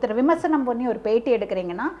ஒருத்தர் விமர்சனம் பண்ணி ஒரு பேட்டி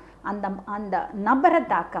எடுக்கிறீங்கன்னா அந்த நபரை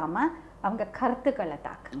தாக்காம அவங்க கருத்துக்களை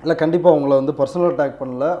தாக்க. இல்லை கண்டிப்பாக உங்களை வந்து பர்சனல் அட்டாக்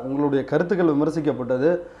பண்ணல, உங்களுடைய கருத்துக்கள் விமர்சிக்கப்பட்டது.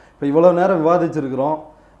 இப்போ இவ்வளோ நேரம் விவாதிச்சிருக்கிறோம்.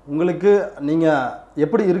 உங்களுக்கு நீங்கள்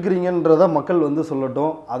எப்படி இருக்கிறீங்கன்றத மக்கள் வந்து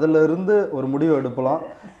சொல்லட்டும், அதில் இருந்து ஒரு முடிவு எடுப்பலாம்.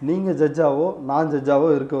 நீங்கள் ஜட்ஜாவோ நான் ஜட்ஜாவோ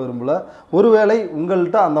இருக்க விரும்பல. ஒருவேளை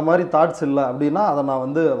உங்கள்கிட்ட அந்த மாதிரி தாட்ஸ் இல்லை அப்படின்னா அதை நான்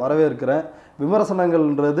வந்து வரவேற்கிறேன்.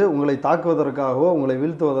 விமர்சனங்கள்ன்றது உங்களை தாக்குவதற்காகவோ உங்களை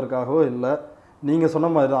வீழ்த்துவதற்காகவோ இல்லை. நீங்கள் சொன்ன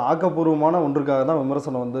மாதிரி தான் ஆக்கப்பூர்வமான ஒன்றுக்காக தான்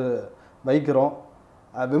விமர்சனம் வந்து வைக்கிறோம்.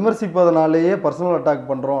 விமர்சிப்பதனாலேயே பர்சனல் அட்டாக்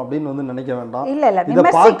பண்றோம் அப்படின்னு வந்து நினைக்க வேண்டாம். இல்ல இத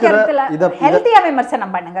பாக்குறதுல ஹெல்தியா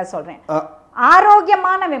விமர்சனம் பண்ணுங்க சொல்றேன்,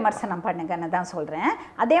 ஆரோக்கியமான விமர்சனம் பண்ணுங்கன்னு தான் சொல்றேன்.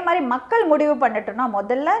 அதே மாதிரி மக்கள் முடிவு பண்ணட்டும்னா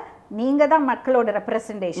முதல்ல நீங்க தான் மக்களோட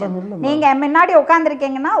ரெப்ரசன்டேஷன். நீங்க முன்னாடி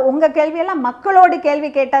உட்கார்ந்துருக்கீங்கன்னா உங்க கேள்வியெல்லாம் மக்களோட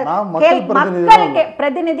கேள்வி கேட்ட மக்கள்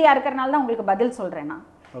பிரதிநிதியா இருக்கிறனால தான் உங்களுக்கு பதில் சொல்றேன். நான்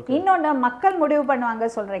இன்னொன்னு மக்கள் முடிவு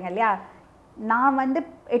பண்ணுவாங்க சொல்றீங்க இல்லையா. நான் வந்து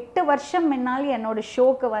 8 வருஷம் முன்னாடி என்னோட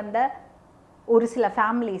ஷோக்கு வந்த ஒரு சில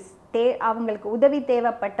ஃபேமிலிஸ் அவங்களுக்கு உதவி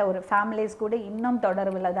தேவைப்பட்ட ஒரு ஃபேமிலிஸ் கூட இன்னும்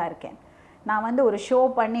தொடர்பில் தான் இருக்கேன். நான் வந்து ஒரு ஷோ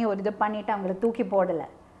பண்ணி ஒரு இது பண்ணிட்டு அவங்களை தூக்கி போடலை.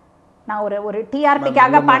 நான் ஒரு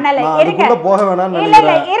டிஆர்பிக்காக பண்ணல. இருங்க போக வேணாம். இல்ல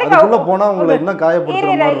இல்ல அதுக்குள்ள போனா உங்களை என்ன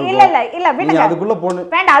காயப்படுத்துற மாதிரி இருக்கும். இல்ல இல்ல இல்ல விடுங்க, அதுக்குள்ள போணும்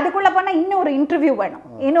வேண்டாம். அதுக்குள்ள போனா இன்னும் ஒரு இன்டர்வியூ வேணும்,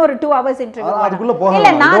 இன்னும் ஒரு 2 hours இன்டர்வியூ. அதுக்குள்ள போக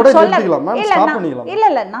இல்ல நான் சொல்ல இல்ல ஸ்டாப் பண்ணிடலாம். இல்ல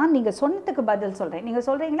இல்ல நான் நீங்க சொன்னதுக்கு பதில் சொல்றேன். நீங்க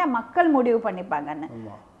சொல்றீங்களா மக்கள் முடிவு பண்ணிப்பாங்கன்னு.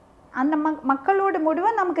 அந்த மக்களோட முடிவு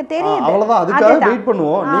நமக்கு தெரியும். அவ்வளவுதான். அதுக்காக வெயிட்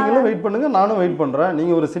பண்ணுவோம். நீங்களும் வெயிட் பண்ணுங்க, நானும் வெயிட் பண்றேன்.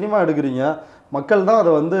 நீங்க ஒரு சினிமா எடுக்கிறீங்க, மக்கள் தான்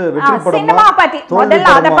அதை வந்து வெற்றி படமா சினிமா பத்தி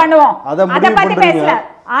முதல்ல அத பண்ணுவோம். அத பத்தி பேசல.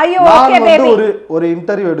 ஐயோ நான் ஓகே வந்து பேபி ஒரு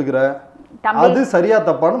இன்டர்வியூ எடுக்கிறேன், அது சரியா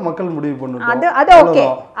தப்பான்னு மக்கள் முடிவு பண்ணட்டும். அது ஓகே,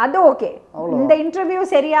 அது ஓகே. இந்த இன்டர்வியூ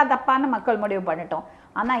சரியா தப்பான்னு மக்கள் முடிவு பண்ணட்டும்.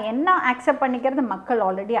 ஆனா என்ன அக்செப்ட் பண்ணிக்கிறது மக்கள்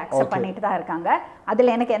ஆல்ரெடி அக்செப்ட் பண்ணிட்டு தான் இருக்காங்க.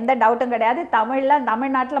 அதுல எனக்கு எந்த டவுட்டும் கிடையாது.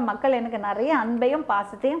 தமிழ்நாட்டுல மக்கள் எனக்கு நிறைய அன்பையும்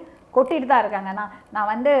பாசத்தையும் கொட்டிட்டு தான் இருக்காங்க.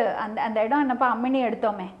 நான் வந்து அந்த இடம் என்னப்பா அம்மினி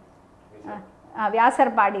எடுத்தோமே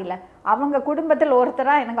வியாசர்பாடியில், அவங்க குடும்பத்தில்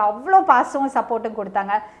ஒருத்தராக எனக்கு அவ்வளோ பாசமும் சப்போர்ட்டும்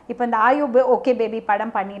கொடுத்தாங்க. இப்போ இந்த ஓகே பேபி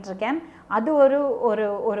படம் பண்ணிகிட்ருக்கேன். அது ஒரு ஒரு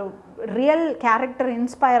ஒரு ரியல் கேரக்டர்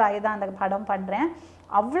இன்ஸ்பயர் ஆகி தான் அந்த படம் பண்ணுறேன்.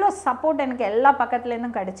 அவ்வளோ சப்போர்ட் எனக்கு எல்லா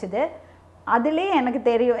பக்கத்துலேருந்தும் கிடச்சிது. அதுலேயே எனக்கு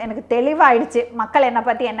தெரியும், எனக்கு தெளிவாகிடுச்சு மக்கள் என்னை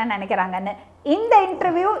பற்றி என்ன நினைக்கிறாங்கன்னு. இந்த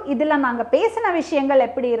இன்டர்வியூ இதில் நாங்கள் பேசின விஷயங்கள்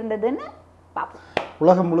எப்படி இருந்ததுன்னு பார்ப்போம்.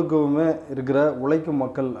 உலகம் முழுக்கவுமே இருக்கிற உழைக்கும்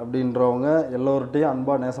மக்கள் அப்படின்றவங்க எல்லோர்கிட்டையும்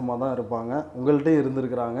அன்பாக நேசமாக தான் இருப்பாங்க. உங்கள்கிட்டையும்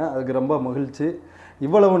இருந்திருக்கிறாங்க. அதுக்கு ரொம்ப மகிழ்ச்சி.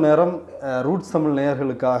 இவ்வளவு நேரம் ரூட்ஸ் தமிழ்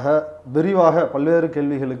நேயர்களுக்காக விரிவாக பல்வேறு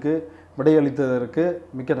கேள்விகளுக்கு விடையளித்ததற்கு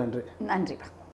மிக்க நன்றி. நன்றி.